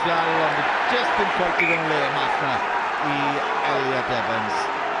yn ogystal, ond just ddim cweit i ddyn le math na i Elliot Evans.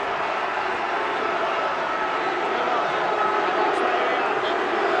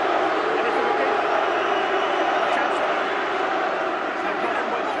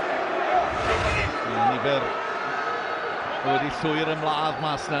 Nifer wedi llwyr ymladd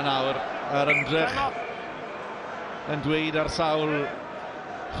mas na nawr, yr ymdrech yn dweud ar sawl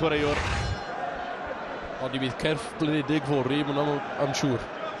chwaraewr. Ond i bydd cerff blinedig fori, mae'n am siŵr.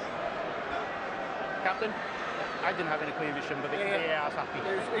 Captain, I didn't have any clear vision, but I was happy.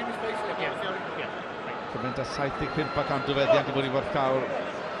 He was basically Cymaint â 75% o feddiant i bod i Porthcawl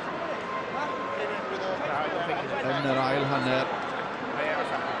yn yr ail hanner.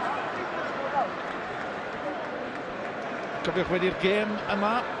 Cofiwch wedi'r gêm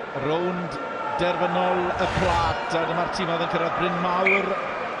yma, rownd derfynol y plat, a dyma'r tîm oedd yn cyrraedd Bryn Mawr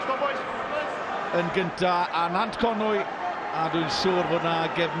yn gynta, a Nant Conwy, a dwi'n siŵr bod yna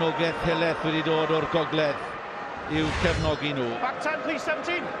gefnogaeth heleth wedi dod o'r gogledd i'w cefnogi nhw. Back time, please,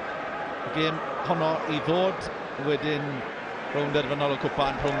 17. Y gêm honno i ddod wedyn rownd derfynol y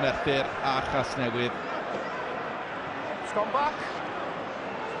cwpan rhwng Merthyr a Chasnewydd. Scott back.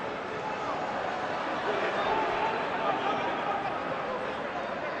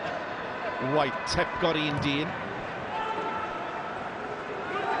 White, tepgor un dyn.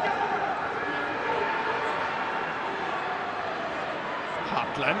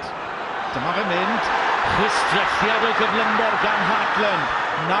 Hatland. Dyma fe mynd. Chwistrelliad o gyflymder gan Hatland.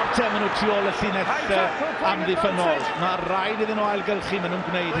 Nawr te maen nhw tu ôl y llinell amddiffynol. Mae rhaid iddyn nhw ailgylchu, maen nhw'n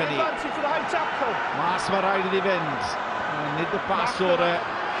gwneud hynny. Mas mae rhaid iddi fynd. Nid y bas o'r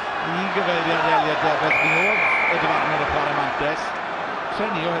i gyfeiriad Elliot Debeth. Fi oedd y dyfarnwr y chwarae mantes.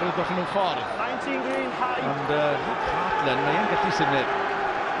 Treni oherwydd goffyn nhw'n ffordd. Ond Cartlen, mae e'n gallu symud.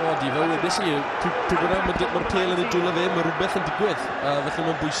 O, di fe wedys i, dwi'n gwybod mae'r pel yn y dwylo fe, mae rhywbeth yn digwydd. Felly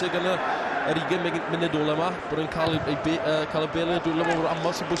mae'n bwysig yn yr 20 munud ola yma, bod nhw'n cael y bel yn y dwylo mor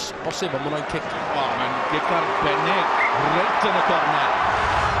aml sy'n bosib, ond mae'n cic. O, mae'n gic arbennig, reit yn y corner.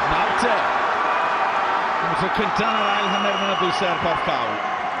 Nawr te. Mae'n tro cynta yn yr ail hanner mewn y bwysau ar Porthcawl.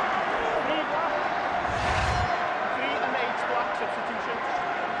 3 and 8 black substitutions.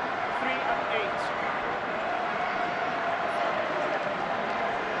 3 and 8.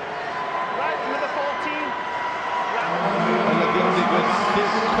 Right, number 14. Olygio'n digwydd, Matthew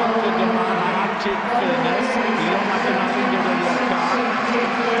Cook yn dod ymlaen a Archie Furness. Leon McInally yn dod i'r car.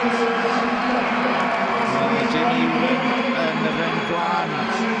 Jamie Ewan yn y ren blaen.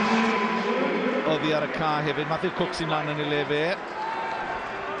 Oddi ar y car hefyd. Matthew Cook sy'n mlaen yn ei le fe.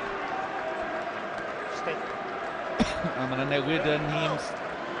 A mae yna newid yn hîm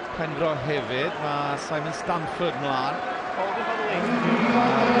Pembroke hefyd. Mae Simon Stanford mlaen.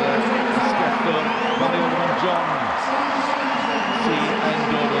 Sgeffwr Barry Oldman Jones sy'n yn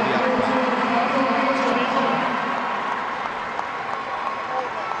dod oddi ar y car.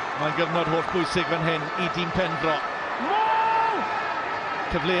 Mae'n gyfnod holl bwysig fan hyn i dîm Pembroke.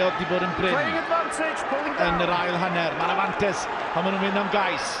 Cyfleoedd wedi bod yn bryn yn yr ail hanner. Mae'n afantes pan maen nhw'n mynd am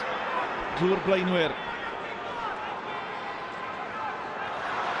gais drwy'r blaenwyr.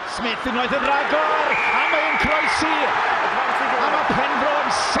 Smith unwaith yn ragor a mae'n croesi a mae Pembroke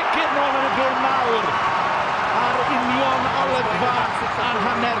yn sicr nôl yn y gêm nawr ar union olygfa a'r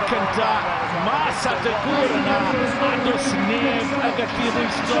hanner cynta. Mas at y gŵr yna a dos neb yn gallu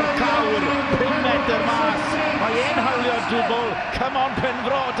rwystro'r cawr 5 metr mas. Mae e'n hawlio dwbl. Come on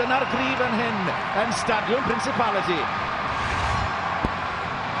Pembroke, dyna'r grif yn hyn yn stadiwm Principality.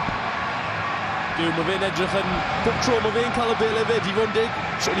 Mae fe'n edrych yn... Pob tro mae fe'n cael y bel efo, di fo'n dig.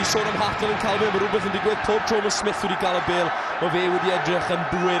 So ni sôn am Hartland yn cael fe, mae rhywbeth yn digwydd. Pob tro mae Smith wedi cael y bel, mae fe wedi edrych yn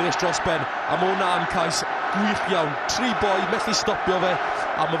bwerus dros ben. A mae hwnna'n cais gwych iawn. 3 boi, methu stopio fe,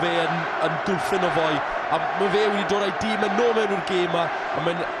 a mae fe yn dwlffin o foi. A mae fe wedi dod â'i dîm yn ôl mewn o'r gêm yma, a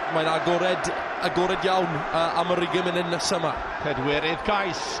mae'n agored iawn am yr 20 munud nesaf yma. Pedwerydd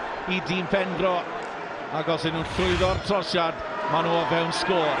cais i dîm Pembroke. Ac os ydyn nhw'n llwyddo'r trosiad, maen nhw o fewn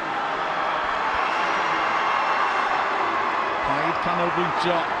sgôr. Rhaid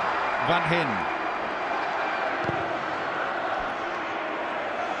canolbwyntio fan hyn.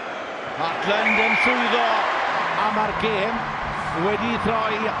 Hartland yn llwyddo a mae'r gêm wedi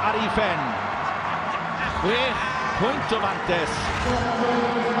throi ar ei phen. 6 pwynt o fantes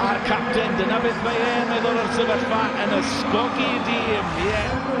a'r capten. Dyna beth mae e'n meddwl o'r sefyllfa yn ysgogi dîm.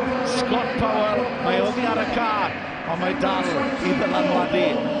 Scott Powell, mae oddi ar y car, ond mae dal i ddylanwadu.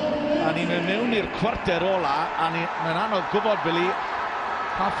 A ni'n mynd mewn i'r cwarter ola, a mae'n anodd gwybod, Billy,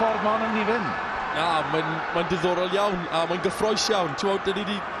 pa ffordd ma'n yn ni fynd. Na, mae'n diddorol iawn, a mae'n gyffroes iawn. Ti'n meddwl, dyn ni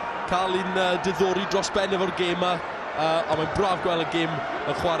wedi cael un diddori dros ben efo'r gêm yma, a mae'n braf gweld y gêm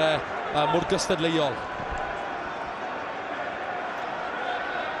yn chwarae mor gystadleuol.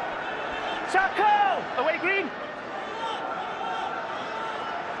 Tackle! Away green!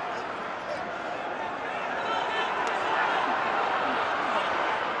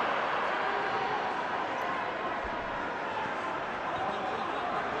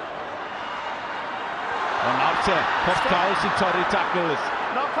 Porthcawl sy'n torri tackles.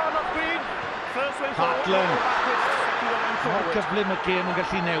 Hartland. Mor cyflym y gêm yn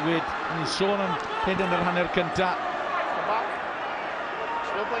gallu newid. Ni'n sôn am hyn yn yr hanner cynta.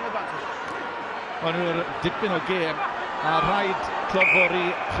 Mae nhw'r dipyn o gêm a rhaid clodfori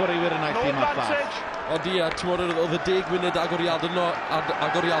chwaraewyr yn aillu mathach. O di, a ti'n modd oedd y 10 munud agoriadau yna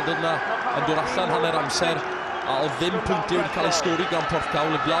yn dod allan hanner amser, a oedd ddim pwyntiau wedi cael ei sgori gan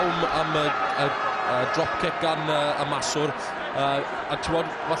Porthcawl, y blaw am dropkick gan y maswr, a ti'n modd,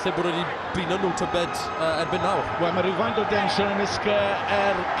 falle bod wedi brino nhw tybed erbyn nawr. Wel, mae rhywfaint o densiwn yn ysg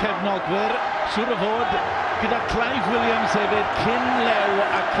cefnogwyr, siŵr o fod gyda Clive Williams hefyd, cyn lew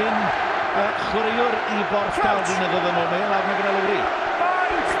a cyn chwaraewr i Porthcawl blynyddoedd yn ôl. Lawr mae gyda Lowry.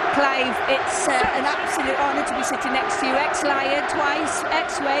 Clive, it's an absolute honour to be sitting next to you. Ex-Lion twice,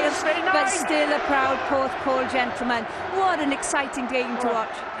 ex-Wales, but still a proud Porthcawl gentleman. What an exciting game to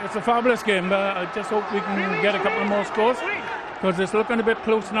watch. It's a fabulous game. I just hope we can get a couple of more scores, because it's looking a bit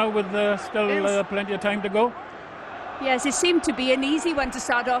close now with still plenty of time to go. Yes, it seemed to be an easy one to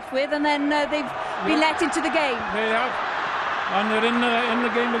start off with, and then they've been let into the game. They have. And they're in the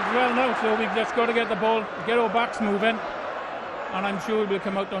game as well now, so we've just got to get the ball, get our backs moving, and I'm sure we'll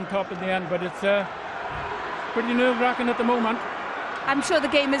come out on top at the end, but it's pretty nerve-wracking at the moment. I'm sure the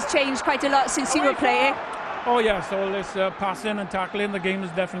game has changed quite a lot since you were playing. Oh yes, all this passing and tackling, the game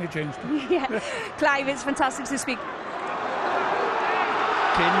has definitely changed. Yeah, Clive, it's fantastic to speak.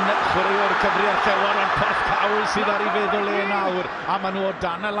 Cyn chwaraewr cyfriau llewar yn Porthcawl sydd ar ei feddwl e nawr, a maen nhw o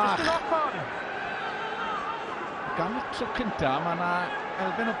dan y lach. Gan y tro cynta, mae yna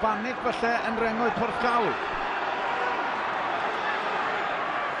elfen o banig falle yn rengoedd Porthcawl.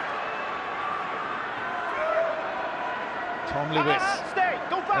 Tom Lewis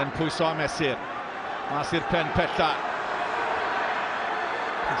yn pwyso a mesur. Mas i'r pen pella.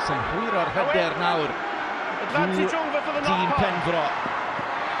 Sy'n hwyr o'r hyder nawr. Dyn Pembroke.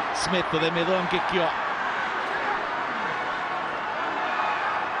 Smith oedd e'n meddwl am gicio.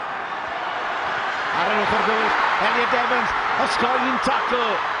 Ar yr ochr ddwyll, Elliot Evans, osgoi'n tacl.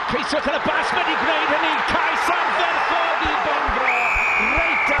 Ceiswch yn y bas wedi gwneud hynny. Cais ardderchog i Pembroke.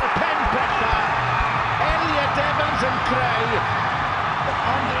 Reit ar y pen pella. Elliot Evans yn creu.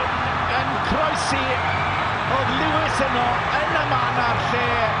 Ond yn croesi oedd Lewis yno yn y man ar lle.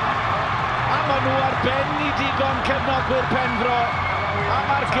 A maen nhw ar ben i digon cefnogwyr Pembroke. A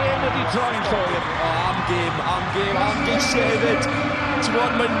mae'r gêm wedi troi'n llwyr. Am gêm geisiau hefyd. Ti'n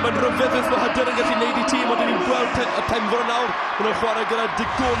gwybod, mae'n rhyfedd beth mae hyder yn gallu gwneud i tîm, ond ni'n gweld y Pembroke nawr. Maen nhw'n chwarae gyda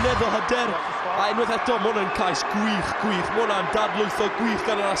digonedd o hyder. A unwaith eto, mae hwnna'n cais gwych. Mae hwnna'n dadlwytho gwych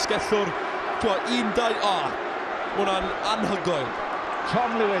gan yr asgellwr. Mae hwnna'n anhygoel.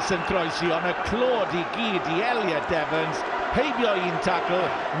 Tom Lewis yn croesi, ond y clod i gyd i Elliot Evans. Heibio un tacl,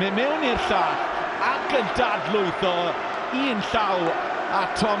 mynd mewn i'r llall, ac yn dadlwytho un llaw, a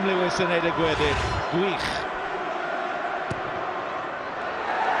Tom Lewis yn neud y gweddill. Gwych.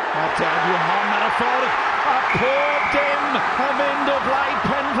 Mae'r dedw hon ar y ffordd, a pob dim yn mynd o blaid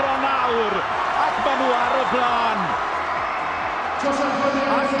Pembroke nawr, ac maen nhw ar y blaen.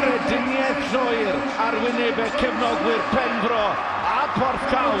 Anrhydiniaeth llwyr ar wynebau cefnogwyr Pembroke a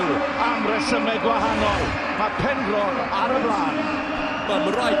Porthcawl am resymau gwahanol. Mae Pembroke ar y blaen. Mae'n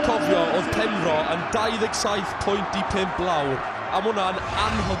rhaid cofio oedd Pembroke yn 27.5 lawr. A mae hwnna'n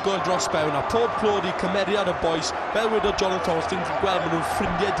anhygoel dros bewn. A pob clod i cymeriad y boes, fel wedodd Jonathan Thomas, ti'n gweld maen nhw'n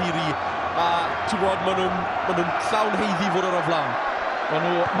ffrindiau diri. A ti'n gwybod, maen nhw'n llawn heiddi fod ar y flaen. O'n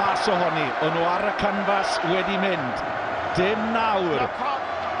nhw mas ohoni, o'n nhw ar y canfas wedi mynd. Dim nawr.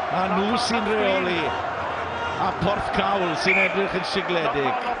 A nhw sy'n reoli. A Porthcawl sy'n edrych yn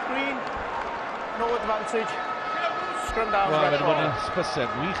sigledig. No advantage. Scrum down. Wel, wedi bod yn sbyseb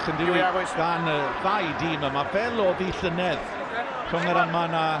wych yn diwyd gan y ddau dîm yma. Fel oedd i llynedd rhwng yr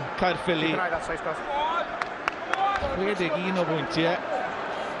Aman a Caerffili. 61 o bwyntiau.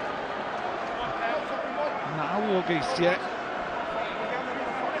 9 o geisiau.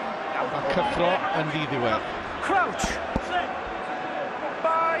 A cyffro yn ddiddiwedd. Crouch!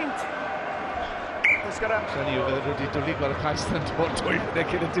 Bind! Sy'n ni o fydde wedi dwlu gweld y cais yn dod 2 munud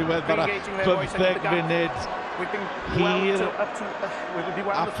cyn y diwedd. Mae'na 15 munud hir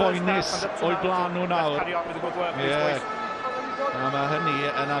a phoenus o'i blaen nhw nawr. A mae hynny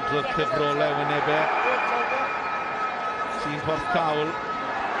yn adrodd cyfrolau wynebau. Tîm Porthcawl.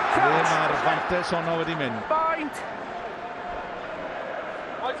 Le mae'r fantes honno wedi mynd.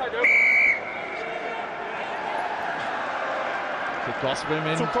 Gosb yn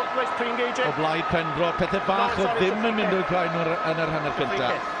mynd o blaid Pembroke. Pethau bach o ddim yn mynd o'i blaen yn yr hanner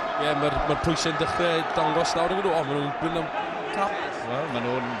cyntaf. Ie, mae'r pwysau'n dechrau dangos nawr yn gwneud. O, maen nhw'n mynd am cap. Wel, maen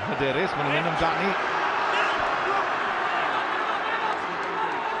nhw'n hyderus, maen nhw'n mynd amdani.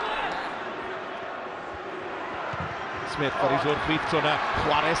 Smith ar ei ddwrn chwith hwnna.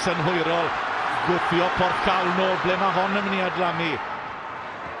 Chwares yn hwyrol. Gwthio Porthcawl nôl, ble mae hon yn mynd i adlamu.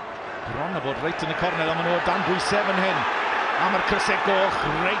 Bron a bod reit yn y cornel, a maen nhw dan bwysau fan hyn. A mae'r crysau goch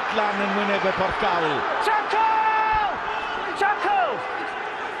reit lan yn wynebau Porthcawl. Tackle! Tackle!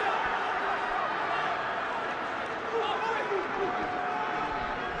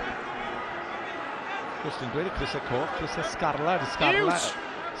 Gwrs yn dweud y crysau coch, crysau scarlet.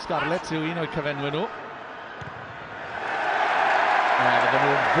 Scarlet yw un o'i cyfenwyr nhw. Fydden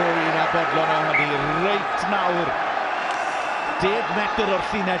nhw'n fwy na bodlon o hynny, reit nawr. 10 metr o'r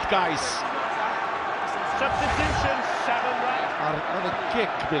llinell gais. Substitution, 7 right. Oedd y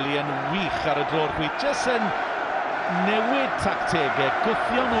gic Billy yn wych ar y dror chwith, jyst yn newid tactegau,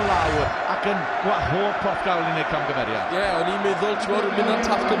 gwthio nhw lawr ac yn gwahodd Porthcawl i wneud camgymeriad. Ie, o'n i'n meddwl, ti'n gwybod, yn mynd ar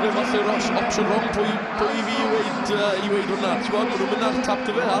tap gyfer falle opsiwn rong pwy i fi i weid hwnna. Ti'n gwybod, maen nhw'n mynd ar tap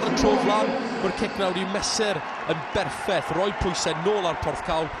gyfer ar y tro flan. Mae'r cic nawr i mesur yn berffaith, roi pwysau nôl ar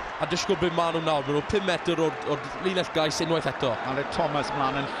Porthcawl a disgwyl beth maen nhw nawr. Maen nhw 5 metr o'r linell gais unwaith eto. Alex Thomas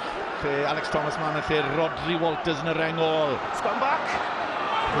mlaen yn lle Rodri Walters yn y rengol. Sgwan back.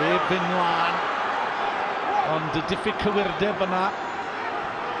 Heb fynd mlaen. Ond y diffyg cywirdeb yna.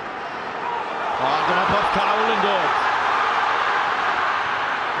 O, dyma Porthcawl yn dod.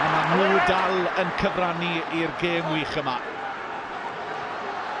 A mae nhw dal yn cyfrannu i'r gêm wych yma.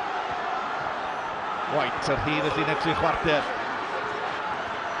 White ar hyd y llinell 3 chwarter.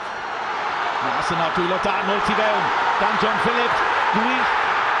 Mas yna dwylo dan ôl tu fewn. Dan John Phillips. Gwych.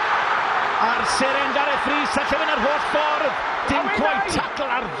 A'r seren Gareth Rhys a llefyn yr holl ffordd. Dim gwaith tacl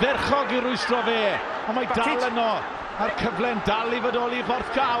ardderchog i rwystro fe. Ond mae dal yno. A'r cyfle'n dal i fodoli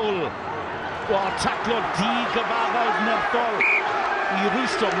Porthcawl. O, taclo di-gyfaddawd nerthol i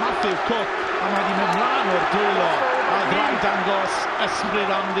rwystro Matthew Cook. A mae wedi mynd mlaen o'r dwylo. A ddrai dangos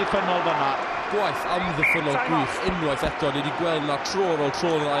ysbryd amddiffynol fyna. Gwaith amddiffynol gwych unwaith eto. Ni wedi gweld yna tro ar ôl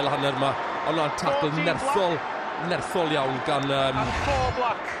tro yn yr ail hanner yma. Ond yna'n tacl nerthol iawn gan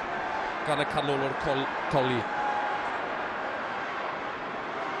y canol o'r coli.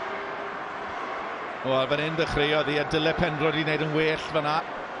 Wel, fan hyn dechreuodd i a dyle Pembroke i wneud yn well fyna.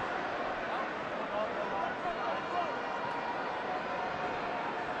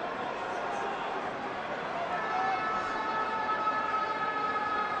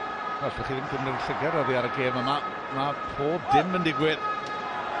 Os ydych chi ddim cymryd llygad oddi ar y gêm yma, mae pob dim yn digwydd.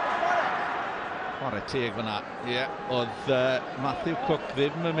 Chwarae teg fyna. Ie, oedd Matthew Cook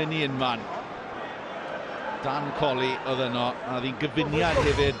ddim yn mynd i unman. Dan Coli oedd yno, a oedd hi'n gyfuniad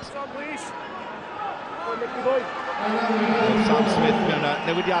hefyd. Sam Smith mewn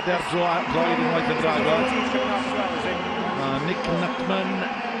newidiadau ar droed unwaith yn dragod. Nick Nuttman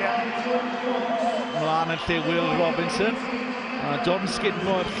mlaen yn lle Will Robinson. Jordan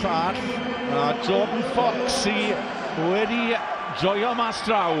Skidmore llall. Jordan Fox i wedi joio mas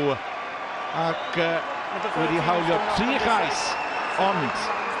draw. Ac wedi hawlio 3 chais. Ond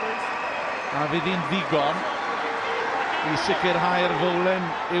a fydd hi'n ddigon i sicrhau'r fowlen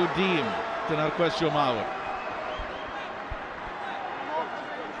i'w dîm. Dyna'r cwestiwn mawr.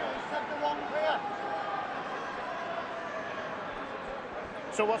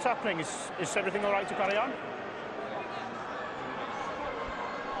 So what's happening? Is everything all right to carry on?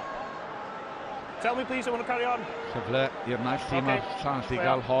 Tell me please, I want to carry on. Cyfle i'r naill tîm a'r llall i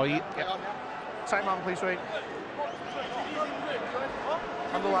gael hoi. Time on please, wait.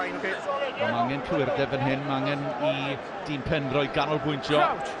 On the line, okay. Mae angen cywirdeb yn hyn, mae angen i dîm Pembroke ganolbwyntio.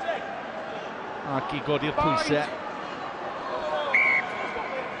 Ac i godi'r pwysau.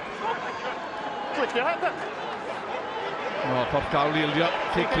 Click your head up. O, Porthcawl i ildio,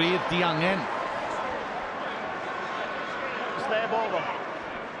 lle cryf, di angen. Is there ball though?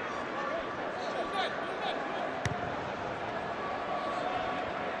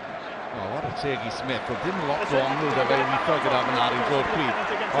 Teg i Smith, oedd dim lot o ongl da fe weithio gyda fyna ar ei dro'r pryd.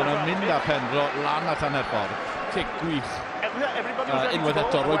 Ond yn mynd â Pembroke lan at hanner ffordd. Tic gwych. Unwaith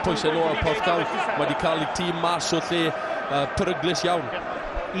eto, roi pwysau nôl Porthcawl. Mae wedi cael ei tîm mas o lle peryglis iawn.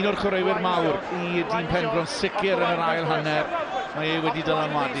 Un o'r chwaraewyr mawr i dîm Pembroke sicr yn yr ail hanner. Mae ei wedi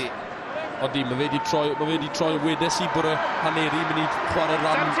dylanwadu. Ond mae fe wedi troi wedes i bod y haneri mynd i chwarae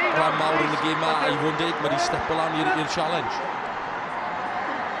ran mawr yn y gêm yma. A i fod yn deg, mae wedi stepo lan i'r challenge.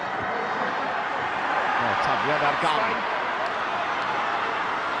 Tafiad ar gael.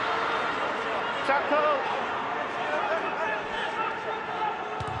 Tackle!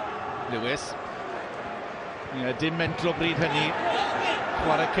 Lewis. Dim mentro bryd hynny.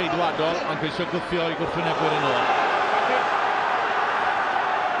 Chwarae ceidwadol, ond gweithio gwthio i gwrthwynebwyr yn ôl.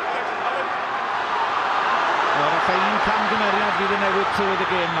 Falle un camgymeriad fydd yn newid trywydd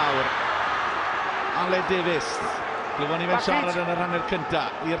y gêm mawr. Ale Davies. Glyfon ni fe'n siarad yn yr hanner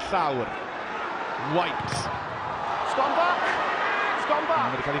cyntaf i'r llawr. White. Sgwan back. Mae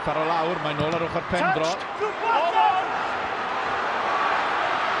wedi cael ei pharo lawr, mae'n nôl ar ochr Pembroke.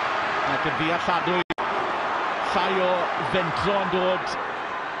 Ac yn ddealladwy, llai o fentro yn dod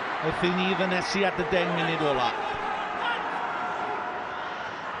wrth i ni ddynesu at y 10 munud ola.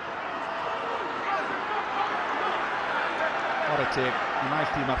 Chwarae teg,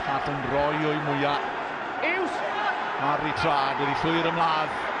 unwaith tîm ar llall yn roi o'i mwyaf. Harry Trad wedi llwyr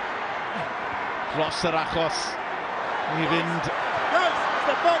ymladd. Dros yr achos i fynd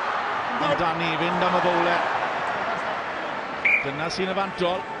amdani, i fynd am y fowle. Dyna sy'n y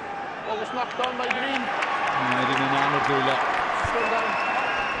fantol. Oh, it's knocked down by Green. Mae'n wedi mynd am o'r dwylo. Still down.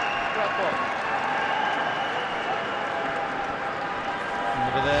 Red ball.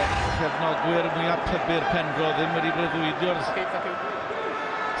 Bydde cefnogwyr mwyaf pybyr Pembroke ddim wedi breuddwydio'r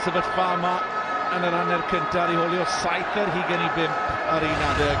sefyllfa yma yn yr hanner cyntaf i holio 7 ar 25 ar un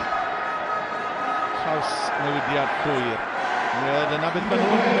adeg. Traws newidiad llwyr. Dyna beth maen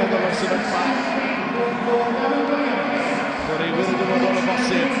nhw'n meddwl o'r sefyllfa. Chwaraewyr y dyfodol o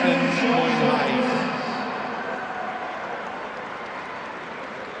bosib yn mwynhau.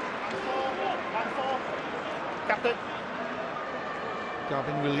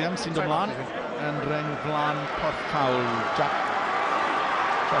 Gavin Williams sy'n dod mlaen yn reng flan Porthcawl. Jack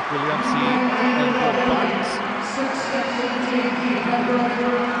Williams sy'n dod bant.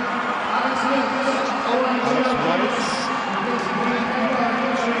 Alex White.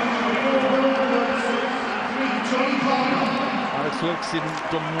 Alex Wilkes sy'n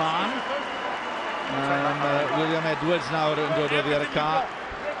dod mlaen. William Edwards nawr yn dod oddi ar y car.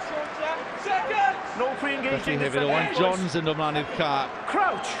 Felly hefyd Owen Johns yn dod mlaen i'r car.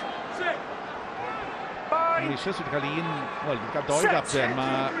 Crouch! Eisiau sydd wedi cael wedi cael 2 gapten.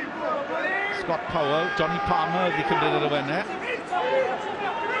 Mae Scott Powell, Johnny Palmer wedi cymryd yr awennau.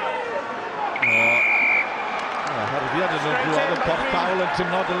 Herddiad yn nhw'n glwad y Porthcawl yn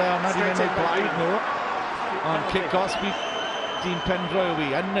tymnod y le hwnna di mynd ei blaid nhw. Ond kick-off bydd dyn Pembroke wi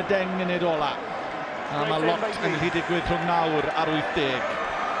yn y deng yn ei ola. A mae lot yn gallu digwydd rhwng 9 ar 80.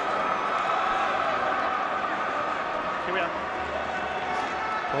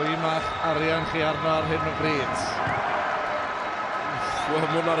 Pwy mae'ch arian chi arno ar hyn o bryd? Wel,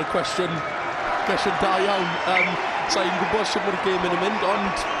 mae hwnna'n cwestiwn da iawn. Sa'n gwybod sut mae'r gêm yn mynd,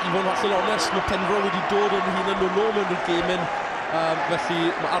 ond i fod yn hollol onest, mae Pembroke wedi dod yn hun yn ôl mewn i'r gêm yn. Felly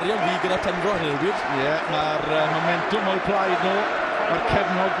mae arian fi gyda Pembroke hyn o bryd. Ie, mae'r momentum o'i plaid nhw. Mae'r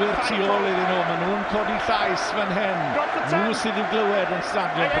cefnogwyr tu ôl iddyn nhw. Maen nhw'n codi llais fan hyn. Nhw sydd i'w glywed yn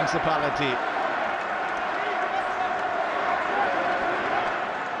stadion Principality.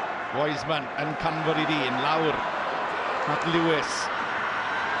 Wiseman yn canfod i dyn, lawr at Lewis.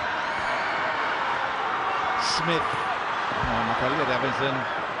 Smith. Mae Elliot Evans yn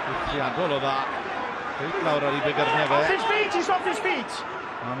wythriadol o dda. Reit lawr ar ei bigyrnau fe. Off his feet, he's off his feet!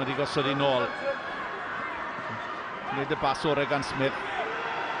 Mae wedi gosod i nôl. Gwneud y bas orau gan Smith.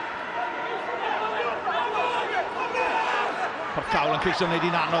 Porthcawl yn ceisio wneud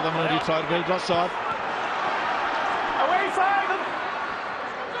i'n anodd am nhw wedi troi'r bil drosodd. Away flag!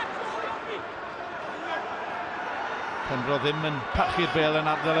 Pembroke ddim yn parchu'r bel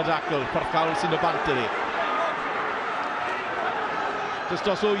yn ardal y dacl. Porthcawl sy'n o bant iddi. Just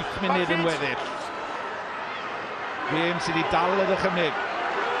dros 8 munud yn weddill. Gêm sydd wedi dal y dychymyg.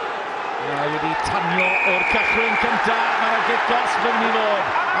 Wedi tanio o'r cychwyn cyntaf. Mae'r kick-off yn mynd i fod.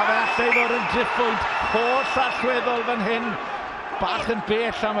 A fe allai ddod yn driffwynt holl allweddol fan hyn. Bach yn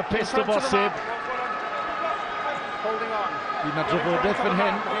bell am y pist o bosib. Bydd yna drafodaeth fan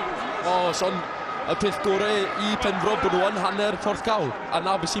hyn. Son y peth gorau i Pembroke bod nhw yn hanner Porthcawl. A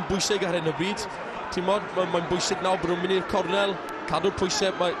na beth sy'n bwysig ar hyn o bryd. Mae'n bwysig nawr bod nhw'n mynd i'r cornel. Cadw'r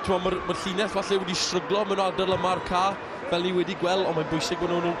pwysau. Mae'r llinell falle wedi stryglo mewn ardal yma'r car. Fel ni wedi gweld, ond mae'n bwysig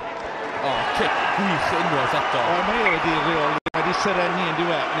bod nhw'n... cic gwych unwaith eto. Mae wedi reoli, wedi syrenu yn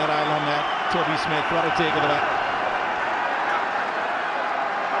diwedd yn yr ail hanner. Toby Smith, chwarae teg iddo fe.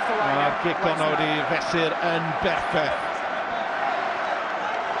 Mae'r cic ono wedi fesur yn berffeth.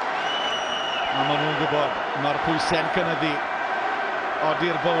 A maen nhw'n gwybod, mae'r pwysau'n cynyddu.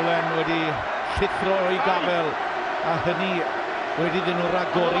 Odi'r bowlen wedi llithro o'i gafel. A hynny wedi ddyn nhw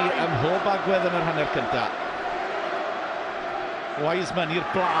ragori ym mhob agwedd yn yr hanner cyntaf. Wiseman i'r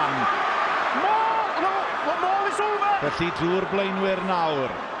blaen. Felly drwy'r blaenwyr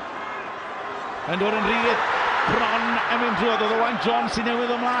nawr. Yn dod yn rhydd bron yn mynd drwodd. Oedd Owen Johns sy'n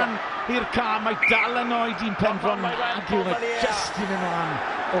newydd ymlaen i'r car. Mae dal yn oed i'n Pembroke. Mae just i mynd ymlaen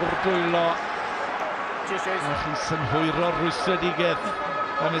o'r dwylo. A chi'n synhwyro'r rwystredigaeth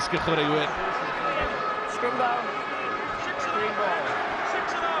ymysg y chwaraewyr. Scrum down. Green ball.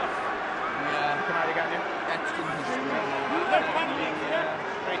 6.5. Yeah, can I get you?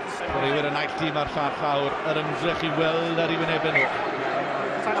 Chwaraewyr yn aill tîm ar ffar llawr, yr ymdrech i weld ar ei wynebu nhw.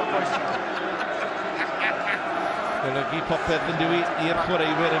 Golygu popeth yn diwy i'r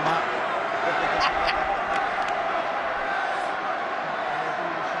chwaraewyr yma.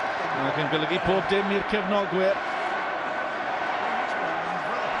 Ac yn golygu pob dim i'r cefnogwyr.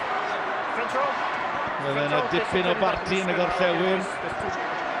 Fydd yna dipyn o barti yn y gorllewin.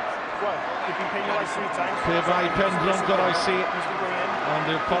 Pe bai Pembroke goroesi. Ond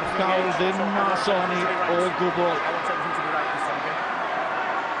yw Porthcawl ddim mas o hynny o gwbl.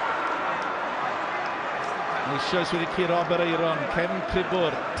 Eisoes wedi curo Bereiron, Cefn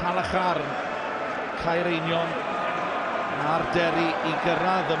Cribwr, Talacharn, Caerenion a'r Derry i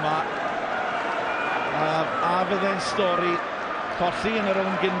gyrraedd yma. A fydde'n stori Colli yn y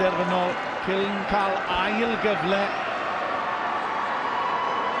rownd gynderfynol. Ciln cael ail gyfle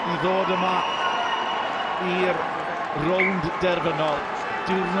i ddod yma i'r rownd derfynol.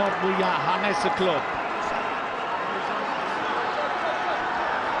 Diwrnod mwyaf hanes y clwb.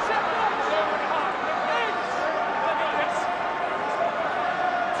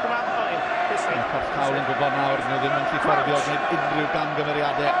 Porthcawl yn gwybod nawr, nhw ddim yn gallu fforddio gwneud unrhyw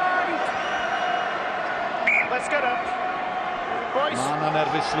gamgymeriadau. Mae yna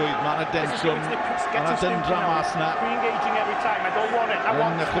nerfusrwydd, mae yna densiwn, mae yna dyndra mas yna. Yn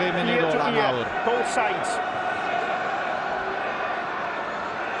y 6 munud ola nawr.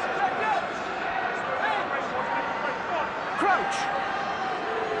 Crouch.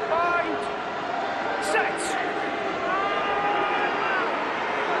 Bind. Set.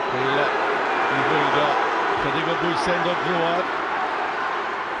 I fwydo, chydig o bwysau yn dod drwodd.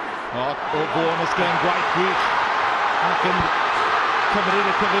 O Vaughan ys gen gwaith gwych ac yn cymryd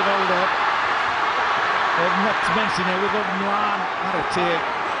y cyfrifoldeb. O'r Nutman sy'n newydd o'r mlaen ar y teg.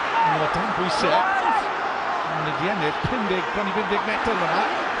 O dan bwysau. Yn y diennydd 50 metr yma.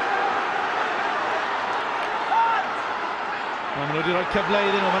 Maen nhw wedi rhoi cyfle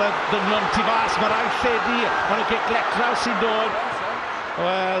iddyn nhw, mae'r ddynion tu fas, mae'r ail lledu, maen nhw gic letraw sy'n dod.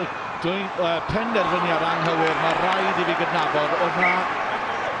 Wel, dwi'n penderfyniad anghywir, mae rhaid i fi gydnabod, oedd na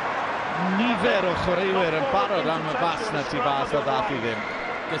nifer o chwaraewyr yn barod am y bas na tu fas o ddath i ddim.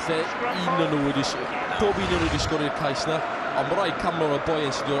 Gallai bob un nhw wedi sgori'r cais na, ond mae rhaid camlon o boi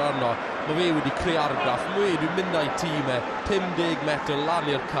yn sy'n dod arno. Mae fe wedi creu argraff, mae wedi mynd â'i tîm 50 metr lan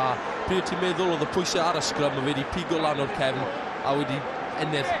i'r ca. Pryd ti'n meddwl oedd y pwysau ar y sgrym, mae fe wedi pigo lan o'r cefn a wedi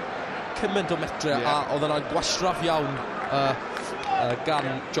ennill cymaint o metre, a oedd yna gwastraff iawn gan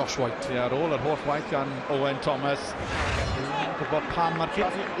Josh White. Ar ôl yr holl waith gan Owen Thomas. Gwybod pam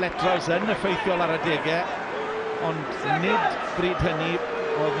mae'r letraws yn effeithiol ar y degau, ond nid bryd hynny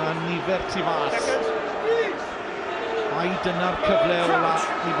oedd yna nifer tu fas. Ai dyna'r cyfle ola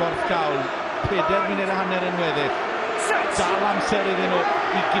i Porthcawl. 4 munud a hanner yn weddill. Dal amser iddyn nhw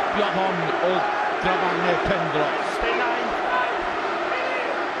i gipio hon o grafannau Pembroke.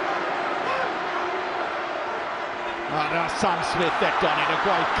 A Sam Smith eto, nid y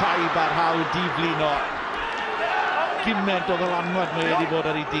gwaith caib ar hawl diflino. Gyment o ddylanwad mae wedi bod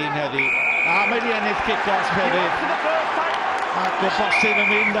ar ei dîm heddi. A mae wedi ennill kick-off hefyd. Ac o bosib yn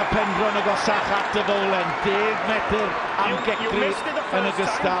mynd a Pembroke yn agosach at y fowlen. 10 metr am gecri yn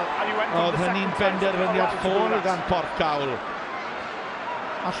ogystal. Oedd hynny'n benderfyniad ffôl gan Porthcawl.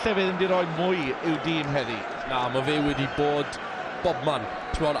 Alle fe ddim wedi rhoi mwy i'w dîm heddi. Na, mae fe wedi bod bobman.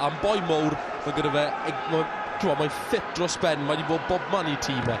 Am boi mowr, mae gyda fe... Mae'n ffit dros ben, mae wedi bod bobman i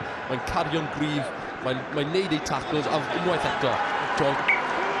tîm e. Mae'n cario'n gryf, mae'n neud ei tackles, a unwaith eto.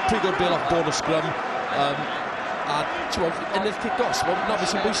 Pigo'r bel off bod o sgrym, a ennill kick-offs. Na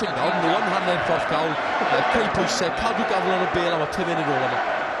fe sy'n bwysig nawr, nhw yn hanner Porthcawl, creu pwysau, cadw gafel yn y bel am y 5 munud ôl yma.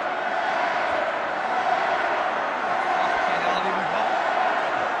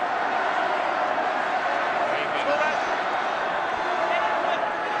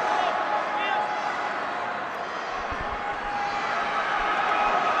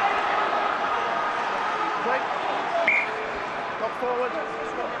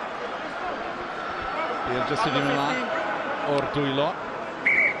 Jyst wedi mynd lan o'r dwylo.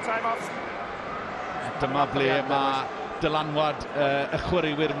 Dyma ble mae dylanwad y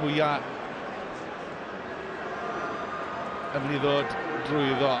chwaraewyr mwyaf yn mynd i ddod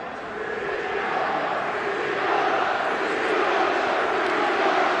drwyddo.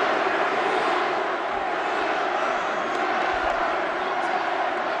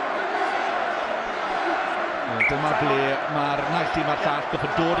 Dyma ble mae'r naill i mae'r llall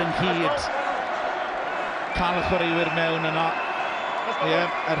gofod dod yn hyd. Cael y chwaraewyr mewn yno.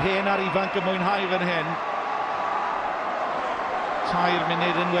 Yr hen ar ifanc yn mwynhau fan hyn. 2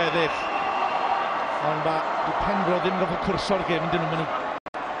 munud yn weddill. Ond mae Pembroke ddim gofod cwrso'r gêm, dyn nhw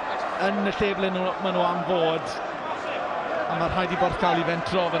yn y lle ble maen nhw am fod. A mae rhaid i Porthcawl i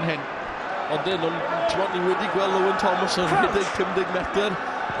fentro fan hyn. Ond ni wedi gweld Owen Thomas yn rhedeg 50 metr.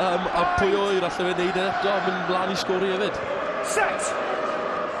 A pwy oer allai fe wneud eto, mynd blaen i sgori hefyd. Set!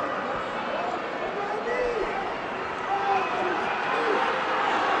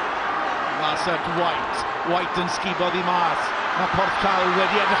 At White yn sgubodd i mas. Mae Porthcawl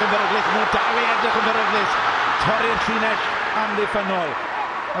wedi edrych yn beryglus. Nhw dal i edrych yn beryglus. Torri'r llinell amddiffynol.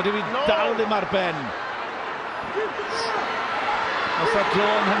 Mae wedi dal ddim ar ben. Os y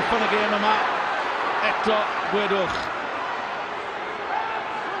drôn hynffon y gêm yma. Eto gwedwch.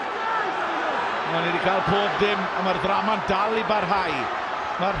 Mae wedi cael pob dim a mae'r drama'n dal i barhau.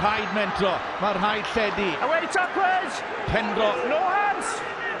 Mae'r rhaid mentro, mae'r rhaid lledu. Away tacklers! Pembroke. No hands!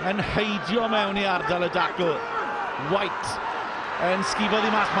 Yn heidio mewn I ardal y dacl. White yn sgifo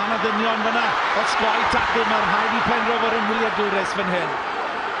ddi mas. Mae yna ddynion fyna. Osgoi tacl, mae'r rhaid I Pembroke fod yn wyliadwrus fan hyn.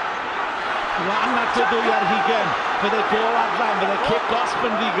 Lan at y dwy ar hugen. Fydde gol adlan, fydde kick-off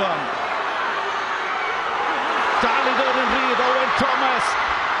yn ddigon. Dal I ddod yn rhydd, Owen Thomas.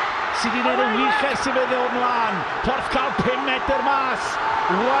 Sydd wedi gwneud yn wych ers I fe ddod mlaen. Porthcawl 5 metr mas.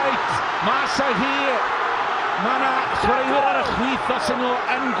 White, mas ar hi. Mae yna chwaraewyr ar y chwith os nhw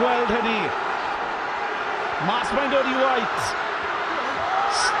yn gweld hynny. Mas mae'n dod I White.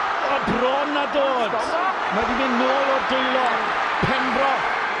 O bron a dod. Mae wedi mynd nôl o'r dwylo.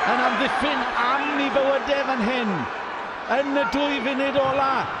 Pembroke yn amddiffyn am I bywydau fan hyn. Yn y 2 funud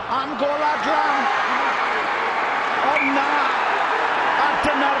ola. Am gol adlan. O na. A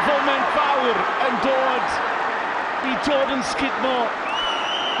dyna'r foment fawr yn dod I Jordan Skidmo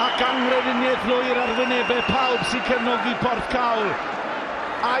ac angrediniaeth lwyr ar wynebau pawb sy'n cefnogi Porthcawl.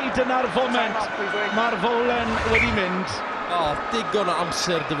 Ai dyna'r foment, mae'r fowlen wedi mynd. Digon o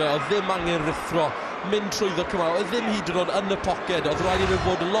amser dy fe, oedd ddim angen rithro, mynd trwyddo cymal, oedd ddim hyd yn oed yn y poced, oedd rhaid I fe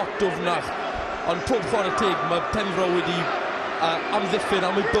fod lot dwfnach. Ond pob chwarae teg, mae Pembroke wedi amddiffyn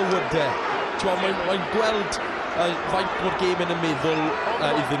am ei bywydau. Mae'n gweld faint mor gêm yn y meddwl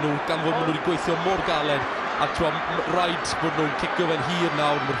iddyn nhw, gan fod maen nhw wedi gweithio mor galed. A rhaid bod nhw'n cicio fe'n hir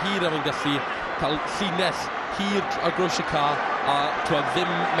nawr, mor hir am yn gallu cael llinell hir a groes y car, a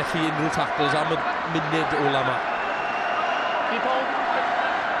ddim methu unrhyw tackles am y munud ola yma.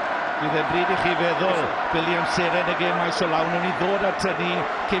 Bydd e'n bryd I chi feddwl, Billy amseren y gêm maes o lawn, o'n I ddod at hynny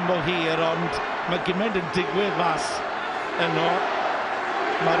cyn bo hir, ond mae gymaint yn digwydd mas yno.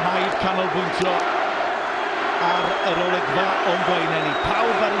 Mae'r rhaid canolbwyntio ar yr olygfa o'n blaen ni.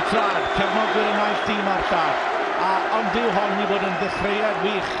 Pawb ar ei trad, cefnogwyr y maes tîm ar llall. Ond dyw hon I fod yn ddechreuad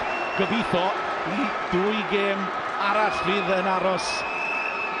wych. Gobeithio I 2 gêm arall fydd yn aros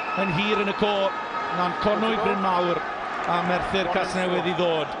yn hir yn y co. Na'n conwy Bryn Mawr a Merthyr Casnewydd I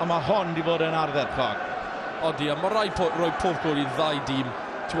ddod. A mae hon I fod yn ardderchog. Odi, a mae rhaid rhoi Porthcawl I 2 dîm.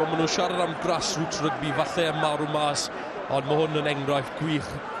 Maen nhw'n siarad am grassroots rygbi, falle yn marw mas. Ond mae hwn yn enghraifft gwych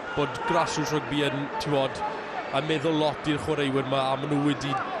bod grassroots rygbi yn, a meddwl lot i'r chwaraewyr yma, a maen nhw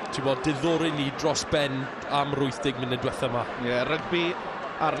wedi diddori ni dros ben am 80 munud diwetha yma. Rygbi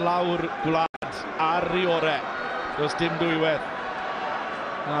ar lawr gwlad ar riore. Does dim dwywedd.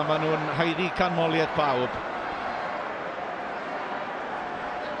 A maen nhw'n haeddu canmoliaeth pawb.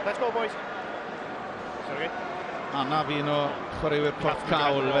 Let's go, boys. Sorry. A na fi o chwaraewyr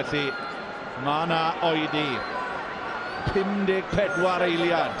Porthcawl, felly mae yna oedi. 54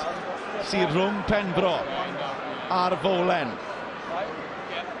 eiliad sy'n rhwng Pembroke a'r fowlen.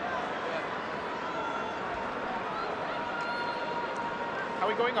 Are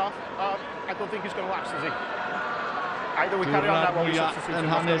we going off? I don't think he's going to last, is he? Either we carry on that one. Yn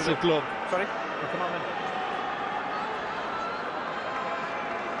hanes y glwb. Sorry? Come on then.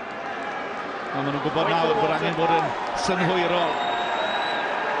 A maen nhw'n gwybod nawr bod angen bod yn synhwyrol.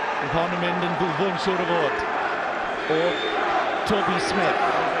 Bydd hon yn mynd yn ddwfwn siŵr o fod. O Toby Smith.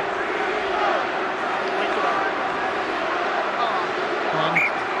 Ond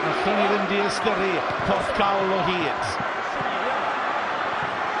allwn ni ddim diastyru Porthcawl o hyd.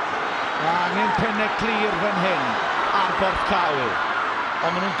 Angen pennau clir fan hyn ar Porthcawl.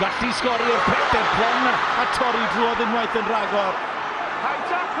 Ond maen nhw'n gallu sgori'r Peter bron a torri drwodd unwaith yn ragor. High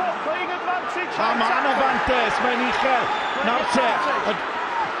tackle, playing advantage. A ma'n afantes, mae'n uchel. Nawr te,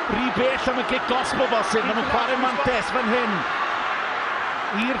 rhy bell am y kick-off o bosib. Maen nhw'n chwarae mantes fan hyn.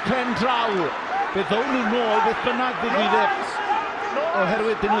 I'r pen draw. Fe ddown nhw nôl, beth bynnag ddigwyddif.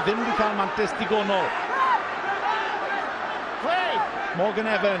 Oherwydd dyn nhw ddim wedi cael mantes digonol. Morgan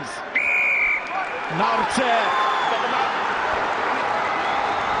Evans. Nawr te.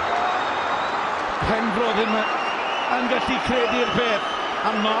 Pembroke ddim yn gallu credu'r peth.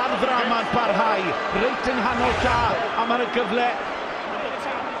 A mae'r ddrama'n parhau. Reit yn hanol ca. A mae'r gyfle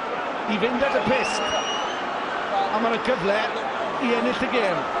I fynd at y pist. A mae'r gyfle I ennill y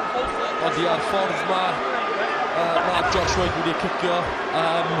gêm. Odi ar ffordd mae Joshua wedi cicio.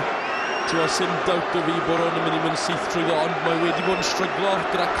 Sy'n dawt o fi bod hwn yn mynd syth trwyddo, ond mae wedi bod yn stryglo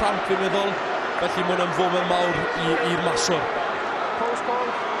gyda cramp fi'n meddwl. Felly mae hwnna'n foment mawr i'r maswr.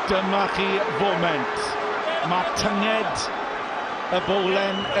 Dyma chi foment. Mae tynged y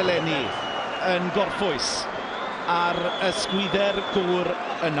bowlen eleni yn gorffwys ar ysgwydder gŵr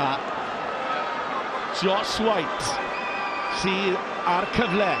yna. Josh White sydd ar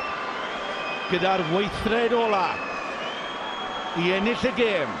cyfle gyda'r weithred ola I ennill y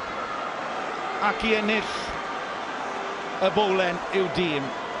gêm ac I ennill y bowlen i'w dîm.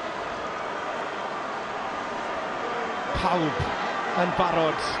 Pawb yn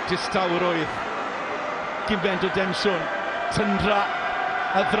barod, distawrwydd, gyment o densiwn, tyndra,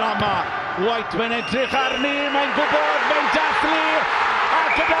 y ddrama. White mae'n edrych arni, mae'n gwybod, mae'n dathlu, a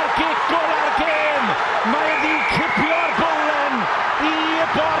gyda'r gic gol ar gêm, mae wedi cipio'r bowlen i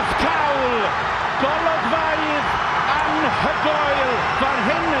Porthcawl. Golygfeydd anhygoel fan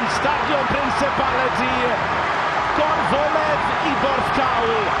hyn yn Stadiwm Principality. Gorfoledd i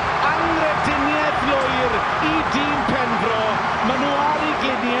Porthcawl, angrediniaeth lwyr i dîm Pembroke. Maen nhw ar eu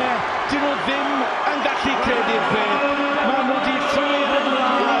gliniau, dyn nhw ddim yn gallu credu'r peth. Maen nhw wedi llwyr yn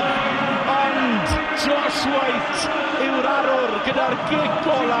ladd, ond Josh White yw'r arwr gyda'r gic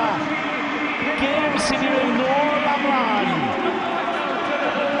ola. Gêm sy'n ei wneud nôl amlaen.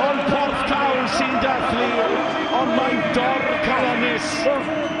 Ond Porthcawl sy'n dathlu, ond mae'n dor calonus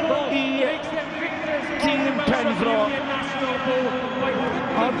i tîm Pembroke.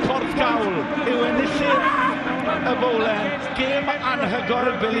 Ond Porthcawl yw enillydd y bowlen. Gêm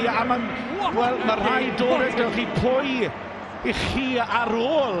anhygoel, Billy, a mae rhaid dod ydych chi pwy i chi ar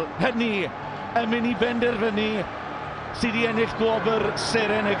ôl hynny yn mynd i benderfynu sydd wedi ennill gwobr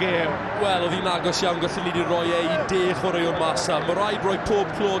seren y gêm. Wel, oedd hi'n agos iawn, gallwn ni wedi rhoi i 10 chwaraewr masa. Mae rhaid rhoi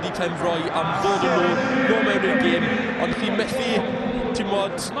pob clod i Pembroke am ddod yn nhw mewn i'r gêm, ond chi methu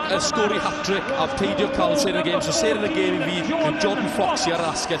sgori hat-trick a peidio cael seren y gêm. So seren y gêm i fi yw Jordan Fox i ar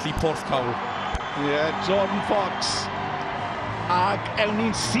asgell i Porthcawl. Ie, Jordan Fox. Ac ewn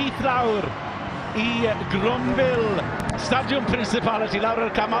ni'n syth lawr i Grumbil, Stadiwm Principality, lawr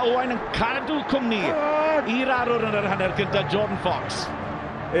yr cam. Owain yn cadw cwmni i'r arwr yn yr hanner gyda Jordan Fox.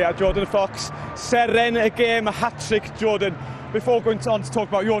 Yeah, Jordan Fox, seren y gêm, a hat-trick, Jordan. Before going on to talk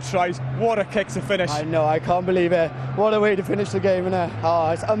about your tries, what a kick to finish. I know, I can't believe it. What a way to finish the game, innit? Oh,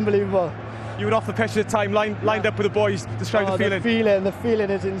 it's unbelievable. You were off the pitch at the time, lined up with the boys. Describe the feeling. The feeling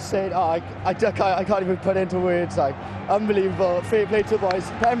is insane. Oh, I can't even put it into words. Like, unbelievable. Fair play to the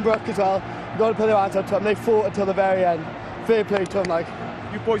boys. Pembroke as well. You've got to put their hands up to them. They fought until the very end. Fair play to them. Like,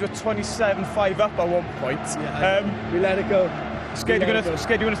 you boys were 27-5 up at one point. Yeah, we let it go. Scared you're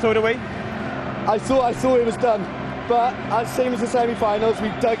going to throw it away? I thought it was done. But same as the semi-finals, we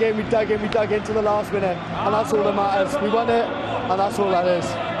dug in to the last minute, and that's all that matters. We won it, and that's all that is.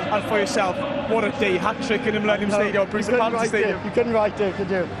 And for yourself, what a day, hat-trick in the Millennium Stadium, Principality Stadium. You couldn't write it, could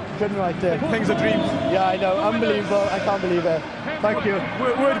you? You couldn't write it. Things are dreams. Yeah, I know, unbelievable, I can't believe it. Thank you.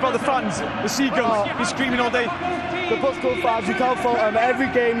 Word about the fans, the Seagulls, you're screaming all day. The Porthcawl fans, you can't fault them. Every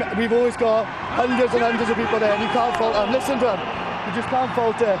game, we've always got hundreds and hundreds of people there, and you can't fault them. Listen to them, you just can't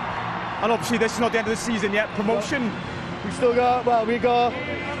fault it. And obviously this is not the end of the season yet, promotion. We've still got, we got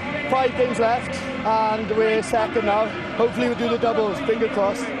 5 games left and we're second now. Hopefully we'll do the doubles, fingers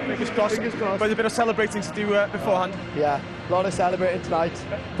crossed. Fingers crossed. But there's a bit of celebrating to do beforehand. Yeah, a lot of celebrating tonight,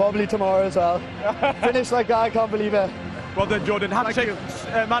 probably tomorrow as well. Finish like that, I can't believe it. Well done, Jordan. Hat-trick,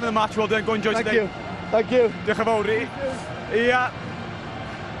 man of the match, well done, go enjoy today. Thank you. Diolch yn fawr i. Ia,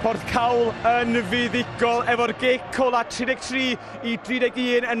 Porthcawl yn fuddigol efo'r gic ola 33 i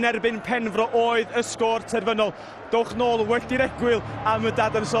 31 yn erbyn Pembroke oedd y sgôr terfynol. Dowch nôl wedi'r egwyl am y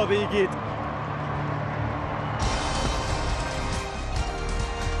dadansoddi i gyd.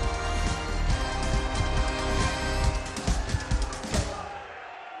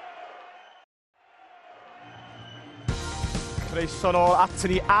 Croeso nôl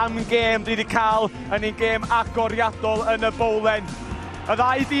atyn ni am gêm dwi wedi cael yn ein gêm agoriadol yn y bowlen. Y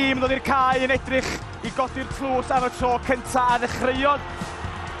ddau dîm ddod i'r cae yn edrych i godi'r tlws am y tro cyntaf a ddechreuodd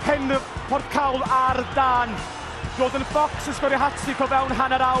Porthcawl ar dan. Jordan Fox yn sgorio hat-trick o fewn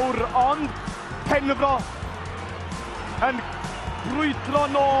hanner awr, ond Pembroke yn brwydro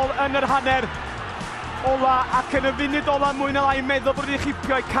nôl yn yr hanner ola ac yn y funud ola mwy na lai meddwl bod wedi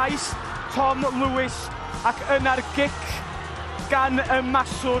chipio i cais Tom Lewis ac yna'r gic gan y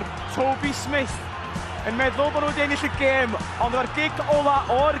maswr Toby Smith yn meddwl bod nhw wedi ennill y gêm, ond efo'r gic ola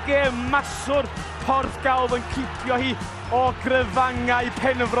o'r gêm maswr Porthcawl yn cipio hi o gryfangau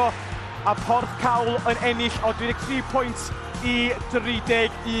Pembroke a Porthcawl yn ennill o 23 pwynt i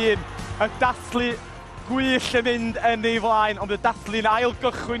 31. Y dathlu gwyll yn mynd yn ei flaen, ond y dathlu'n ail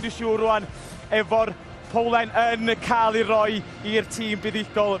gychwyn dwi'n siŵr rwan efo'r Polen yn cael ei roi i'r tîm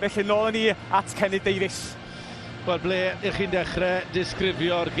buddigol. Felly nôl ni at Kenny Davies. Wel, ble ych chi'n dechrau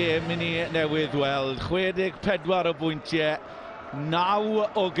disgrifio'r gêm i ni newydd weld. 64 o bwyntiau, 9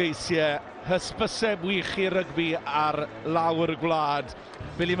 o geisiau, hysbyseb wych i rygbi ar lawr y gwlad.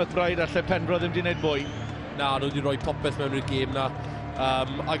 Billy McBride alle Pembroke ddim wedi gwneud mwy. Na, nhw wedi rhoi popeth mewn i'r gêm na. A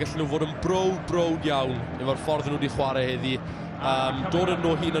gallen nhw fod yn browd iawn efo'r ffordd nhw wedi chwarae heddi. dod yn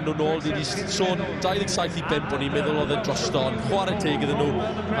nhw hun yn nhw'n ôl, ni wedi sôn 27-5 o'n i'n meddwl oedd yn drosto'n chwarae teg iddyn nhw,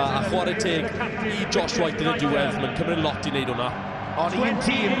 a chwarae teg i Josh White yn y diwedd, mae'n cymryd lot i wneud hwnna. Ond un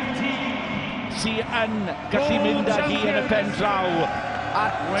tîm sy'n gallu mynd â hi yn y pen draw, a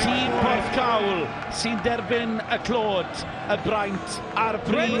tîm Porthcawl sy'n derbyn y clod, y braint a'r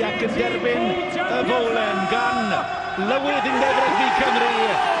bri ac yn derbyn y fowlen gan lywydd yn Rygbi Cymru,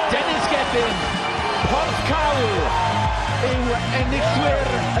 Dennis Gebbin. Porthcawl yw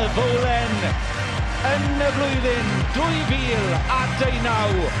enillwyr y fowlen yn y flwyddyn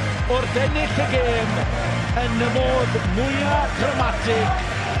 2019 wrth ennill y gêm yn y modd mwyaf dramatig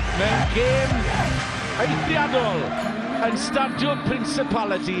mewn gêm eithriadol yn stadiwm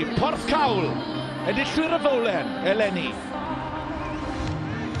Principality. Porthcawl, enillwyr y fowlen, eleni.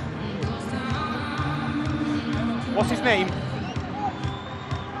 What's his name?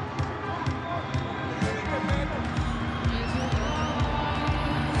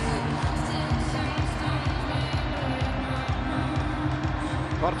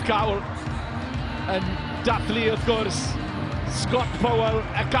 Porthcawl yn dathlu wrth gwrs, Scott Powell,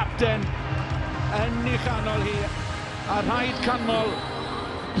 y capten, yn ei chanol hi, a rhaid canmol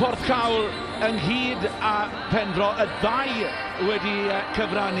Porthcawl ynghyd a Pembroke, y ddau wedi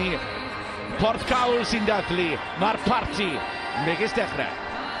cyfrannu. Porthcawl sy'n dathlu, mae'r parti megis dechrau.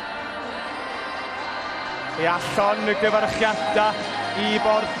 I allon y gyfarchiadau i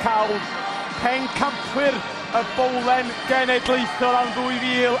Porthcawl, pencampwyr y bowlen genedlaethol am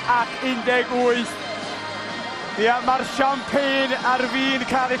 2018. Mae'r champagne ar fin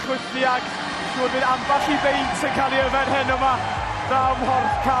cael ei chwythu ac siwr bydd ambell i beint yn cael ei yfed heno yma dam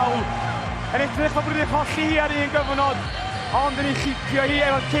Porthcawl. Yn edrych o bryd colli hi ar un gyfnod, ond yn ei chipio hi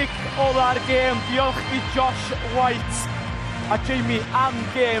efo'r cic ola'r gêm. Diolch i Josh White a Jamie am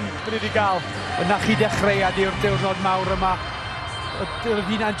gêm dyn ni wedi gael. Yna chi dechreuad i'r diwrnod mawr yma. Oedd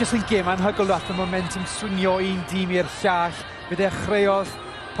hi'n jyst yn gêm anhygol at y momentum swingio un dîm i'r llall. Fe dechreuodd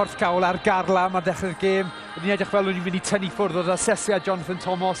Porthcawl ar garla am ar dechrau'r gêm. Oedd hi'n edrych fel o'n i'n mynd i tynnu ffwrdd. Oedd asesiad Jonathan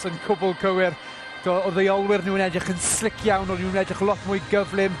Thomas yn cwbl cywir. Oedd ei olwyr nhw'n edrych yn slick iawn. Oedd nhw'n edrych lot mwy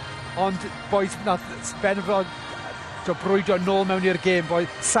gyflym. Ond boes nath Benfro brwydro nôl mewn i'r gêm.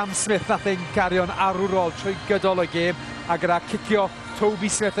 Sam Smith nath ein cario'n arwrol trwy gydol y gêm. A gyda cicio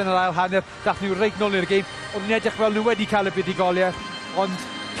Toby Smith yn yr ail hanner, dath nhw reit nôl i'r gêm. Oedd nhw'n edrych fel nhw wedi cael y buddugoliaeth, ond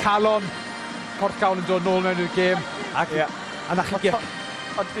calon Porthcawl yn dod nôl mewn i'r gêm. A na chi gêm.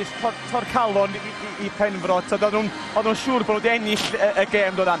 Ond torcalon i Pembroke, oedd nhw'n siŵr bod nhw wedi ennill y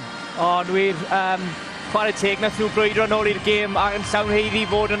gêm dod an. Ond wir, chwarae teg nath nhw brwydro nôl i'r gêm a yn llawn heiddi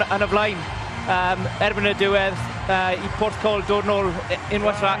fod yn y blaen. Erbyn y diwedd, i Porthcawl dod nôl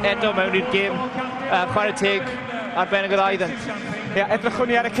unwaith eto mewn i'r gêm. Chwarae teg arbennig o dda iddynt. Edrychwn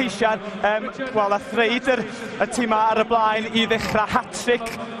ni ar y ceisiad, wel, a threid y tîm ar y blaen i ddechrau hat-trick,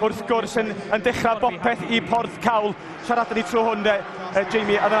 wrth gwrs yn dechrau bopeth i Porthcawl. Siarad ni tro hwn,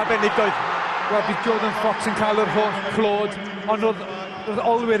 Jamie, a dyna arbennig doedd. Wel, bydd Jordan Fox yn cael yr holl clod, ond oedd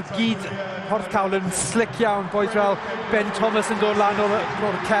olwyr gyd Porthcawl yn slick iawn, boed fel Ben Thomas yn dod lan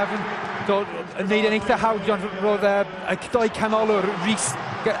o'r cefn, yn neud yn eitha hawdd, roedd y doi canolwr, Rhys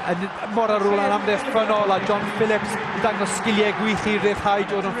mor ar ôl yn amddiff ffynol, a John Phillips yn dangos sgiliau gwych i ryddhau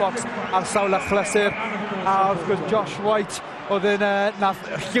Jordan Fox ar sawl a chlysur, a wrth gwrs Josh White oedd yn nath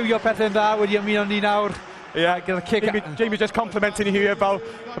lliwio pethau'n dda wedi ymuno ni nawr. Yeah, Jamie just complimenting you about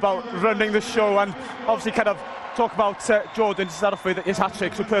running the show and obviously kind of talk about Jordan to start off with his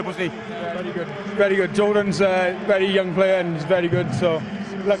hat-trick. Superb, wasn't he? Yeah, very good. Very good. Jordan's a very young player and he's very good. So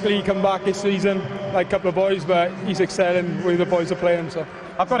luckily he come back this season like a couple of boys, but he's excelling with the boys are playing. So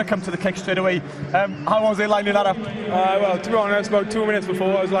I've got to come to the kick straight away. How was it lining that up? Well, to be honest, about 2 minutes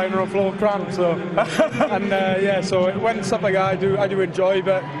before I was lying on the floor cramped. So and yeah, so when stuff like that I do enjoy.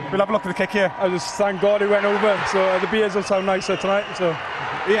 But we'll have a look at the kick here. I just thank God it went over. So the beers will sound nicer tonight. So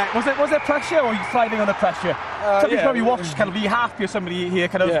yeah, was there pressure or were you sliding under pressure? Somebody probably watched, kind of be happy or somebody here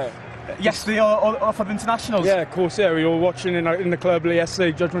kind of yesterday or for the internationals. Yeah, of course. Yeah, we were watching in the club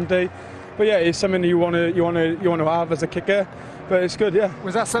yesterday, Judgment Day. But yeah, it's something you want to have as a kicker. But it's good, yeah.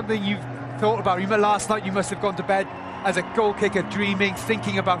 Was that something you thought about? You remember last night you must have gone to bed as a goal kicker, dreaming,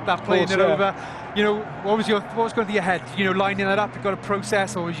 thinking about that, playing it over. You know, what was going through your head? You know, lining that up, you've got a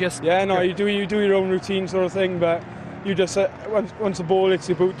process, or was just you do your own routine sort of thing. But you just once the ball hits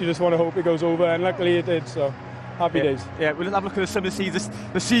your boot, you just want to hope it goes over, and luckily it did. So happy days. Yeah, we'll have a look at some of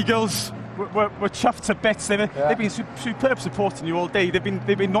the Seagulls. We're chuffed to bits. They've been superb supporting you all day. They've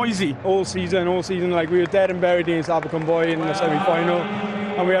been noisy all season. Like we were dead and buried against Aberconboy in the semi-final,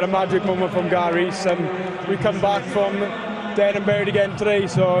 and we had a magic moment from Garys, and we come back from dead and buried again today,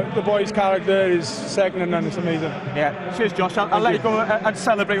 so the boys' character is second to none. It's amazing. Yeah, cheers Josh, I'll let you go and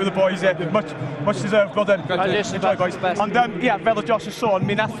celebrate with the boys here. Much deserved, well done. Enjoy boys. Ond fel o Josh y sôn,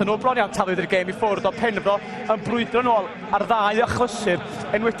 mi nathon nhw bron iawn talwyd i'r gêm i ffwrdd o Pembroke yn brwydro nôl ar ddau achlysur,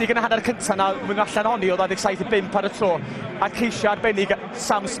 enwedig yn y hanner cyntaf na mwyn allan honni o 27-5 ar y tro. A ceisio arbennig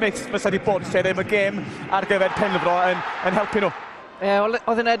Sam Smith fysa di bod lle ddim y gêm ar gyfer Pembroke yn helpu nhw.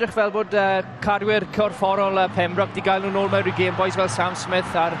 Oedd yn edrych fel bod cadwyr corfforol Pembroke di gael nhw'n ôl mewn i'r gêm, boys fel Sam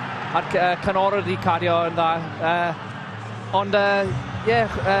Smith a'r canolwr di cario yn dda. Ond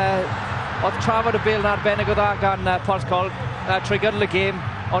oedd trafod y bil yn arbennig o dda gan Porthcawl trwy gydol y gêm,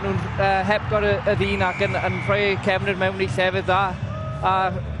 ond nhw'n hepgor y ddyn ac yn rhoi cefnir mewn i llefydd dda.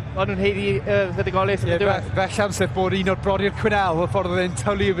 Ond nhw'n heiddi fuddigolaeth. Felly sef bod un o'r brodi'r Cwynel, o'r ffordd oedd e'n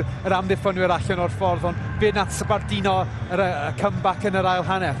tawlu yr amddiffynwyr allan o'r ffordd, ond fe nath sbardino y comeback yn yr ail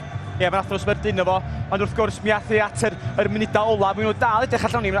hanner. Ie, mae'n athro sbardino fo, ond wrth gwrs mi ath at yr munudau ola, maen nhw dal edrych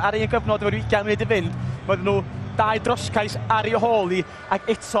allan ni, ar un gyfnod efo'r 20 munud i fynd, maen nhw 2 droscais ar ei holi, ac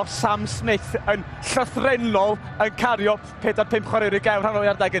eto Sam Smith yn llythrenol yn cario 4-5 chwaraewr i gefn rhan o'r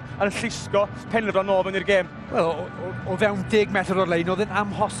ardeg yn llusgo Pembroke nôl fynd i'r gêm. Wel, o fewn 10 metr o'r lein, oedd yn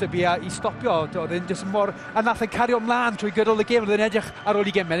amhosib i stopio, oedd yn jyst mor... A nath e'n cario ymlaen trwy gydol y gêm, oedd e'n edrych ar ôl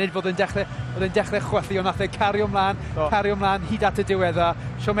i gymryd, fod e'n dechrau chwethu, ond nath e'n cario ymlaen hyd at y diwedda,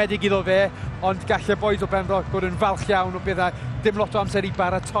 siomedig iddo fe, ond gallai boys o Pembroke bod yn falch iawn o byddai dim lot o amser i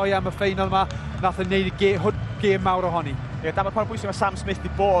baratoi am y ffeinal yma, nath e'n neud gêm mawr ohoni. Ie, dam y pan bwysig mae Sam Smith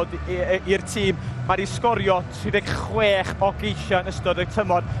wedi bod i'r tîm. Mae wedi sgorio 36 o geisio yn ystod y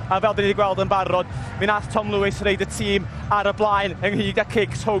tymor, a fel dyn ni wedi gweld yn barod, mi nath Tom Lewis reid y tîm ar y blaen ynghyd â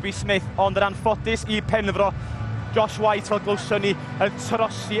kicks Toby Smith, ond yn anffodus i Pembroke, Josh White fel glwson ni yn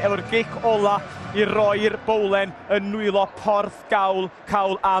trosi efo'r gic ola i roi'r bowlen yn nwylo Porthcawl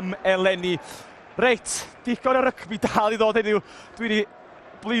cawl am eleni. Reit, digon o rygbi dal i ddod heddiw. Dwi wedi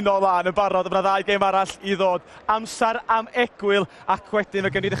blino lan yn barod, yma 2 gêm arall i ddod. Amser am egwyl ac wedyn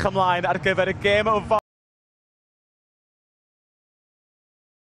fe gen i ddechrau ymlaen ar gyfer y gêm o